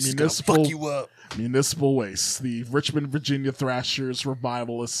Municipal Waste is Municipal, fuck you up. Municipal Waste, the Richmond, Virginia Thrashers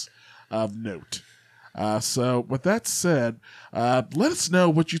revivalists of note. So with that said, let us know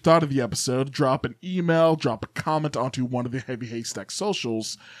what you thought of the episode. Drop an email, drop a comment onto one of the Heavy Haystack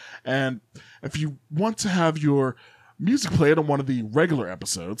socials, and if you want to have your music played on one of the regular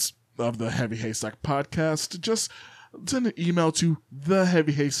episodes of the Heavy Haystack podcast, just send an email to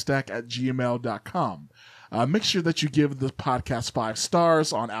theheavyhaystack@gmail.com. Make sure that you give the podcast 5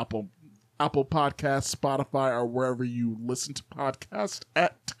 stars on Apple Podcasts, Spotify, or wherever you listen to podcasts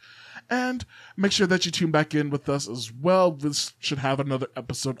at. And make sure that you tune back in with us as well. This should have another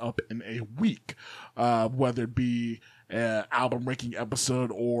episode up in a week, whether it be an album ranking episode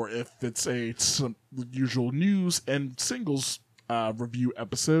or if it's some usual news and singles review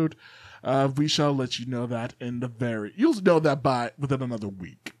episode. We shall let you know that you'll know that within another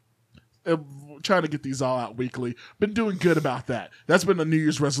week. Trying to get these all out weekly. Been doing good about that. That's been a New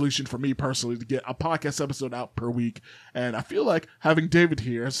Year's resolution for me personally, to get a podcast episode out per week. And I feel like having David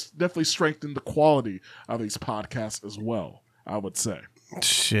here has definitely strengthened the quality of these podcasts as well, I would say.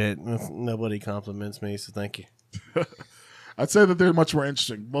 Shit. Nobody compliments me, so thank you. I'd say that they're much more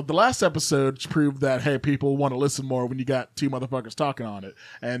interesting. Well, the last episode proved that, hey, people want to listen more when you got two motherfuckers talking on it,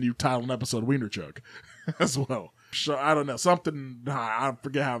 and you titled an episode Wiener Choke as well. So, I don't know, I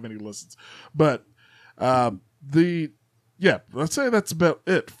forget how many listens. But, let's say that's about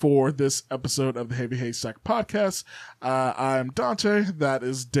it for this episode of the Heavy Haystack Podcast. I'm Dante. That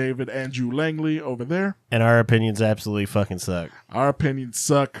is David Andrew Langley over there. And our opinions absolutely fucking suck. Our opinions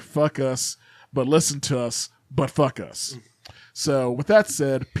suck. Fuck us. But listen to us. But fuck us. So, with that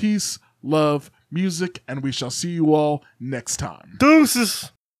said, peace, love, music, and we shall see you all next time.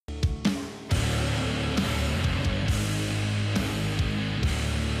 Deuces!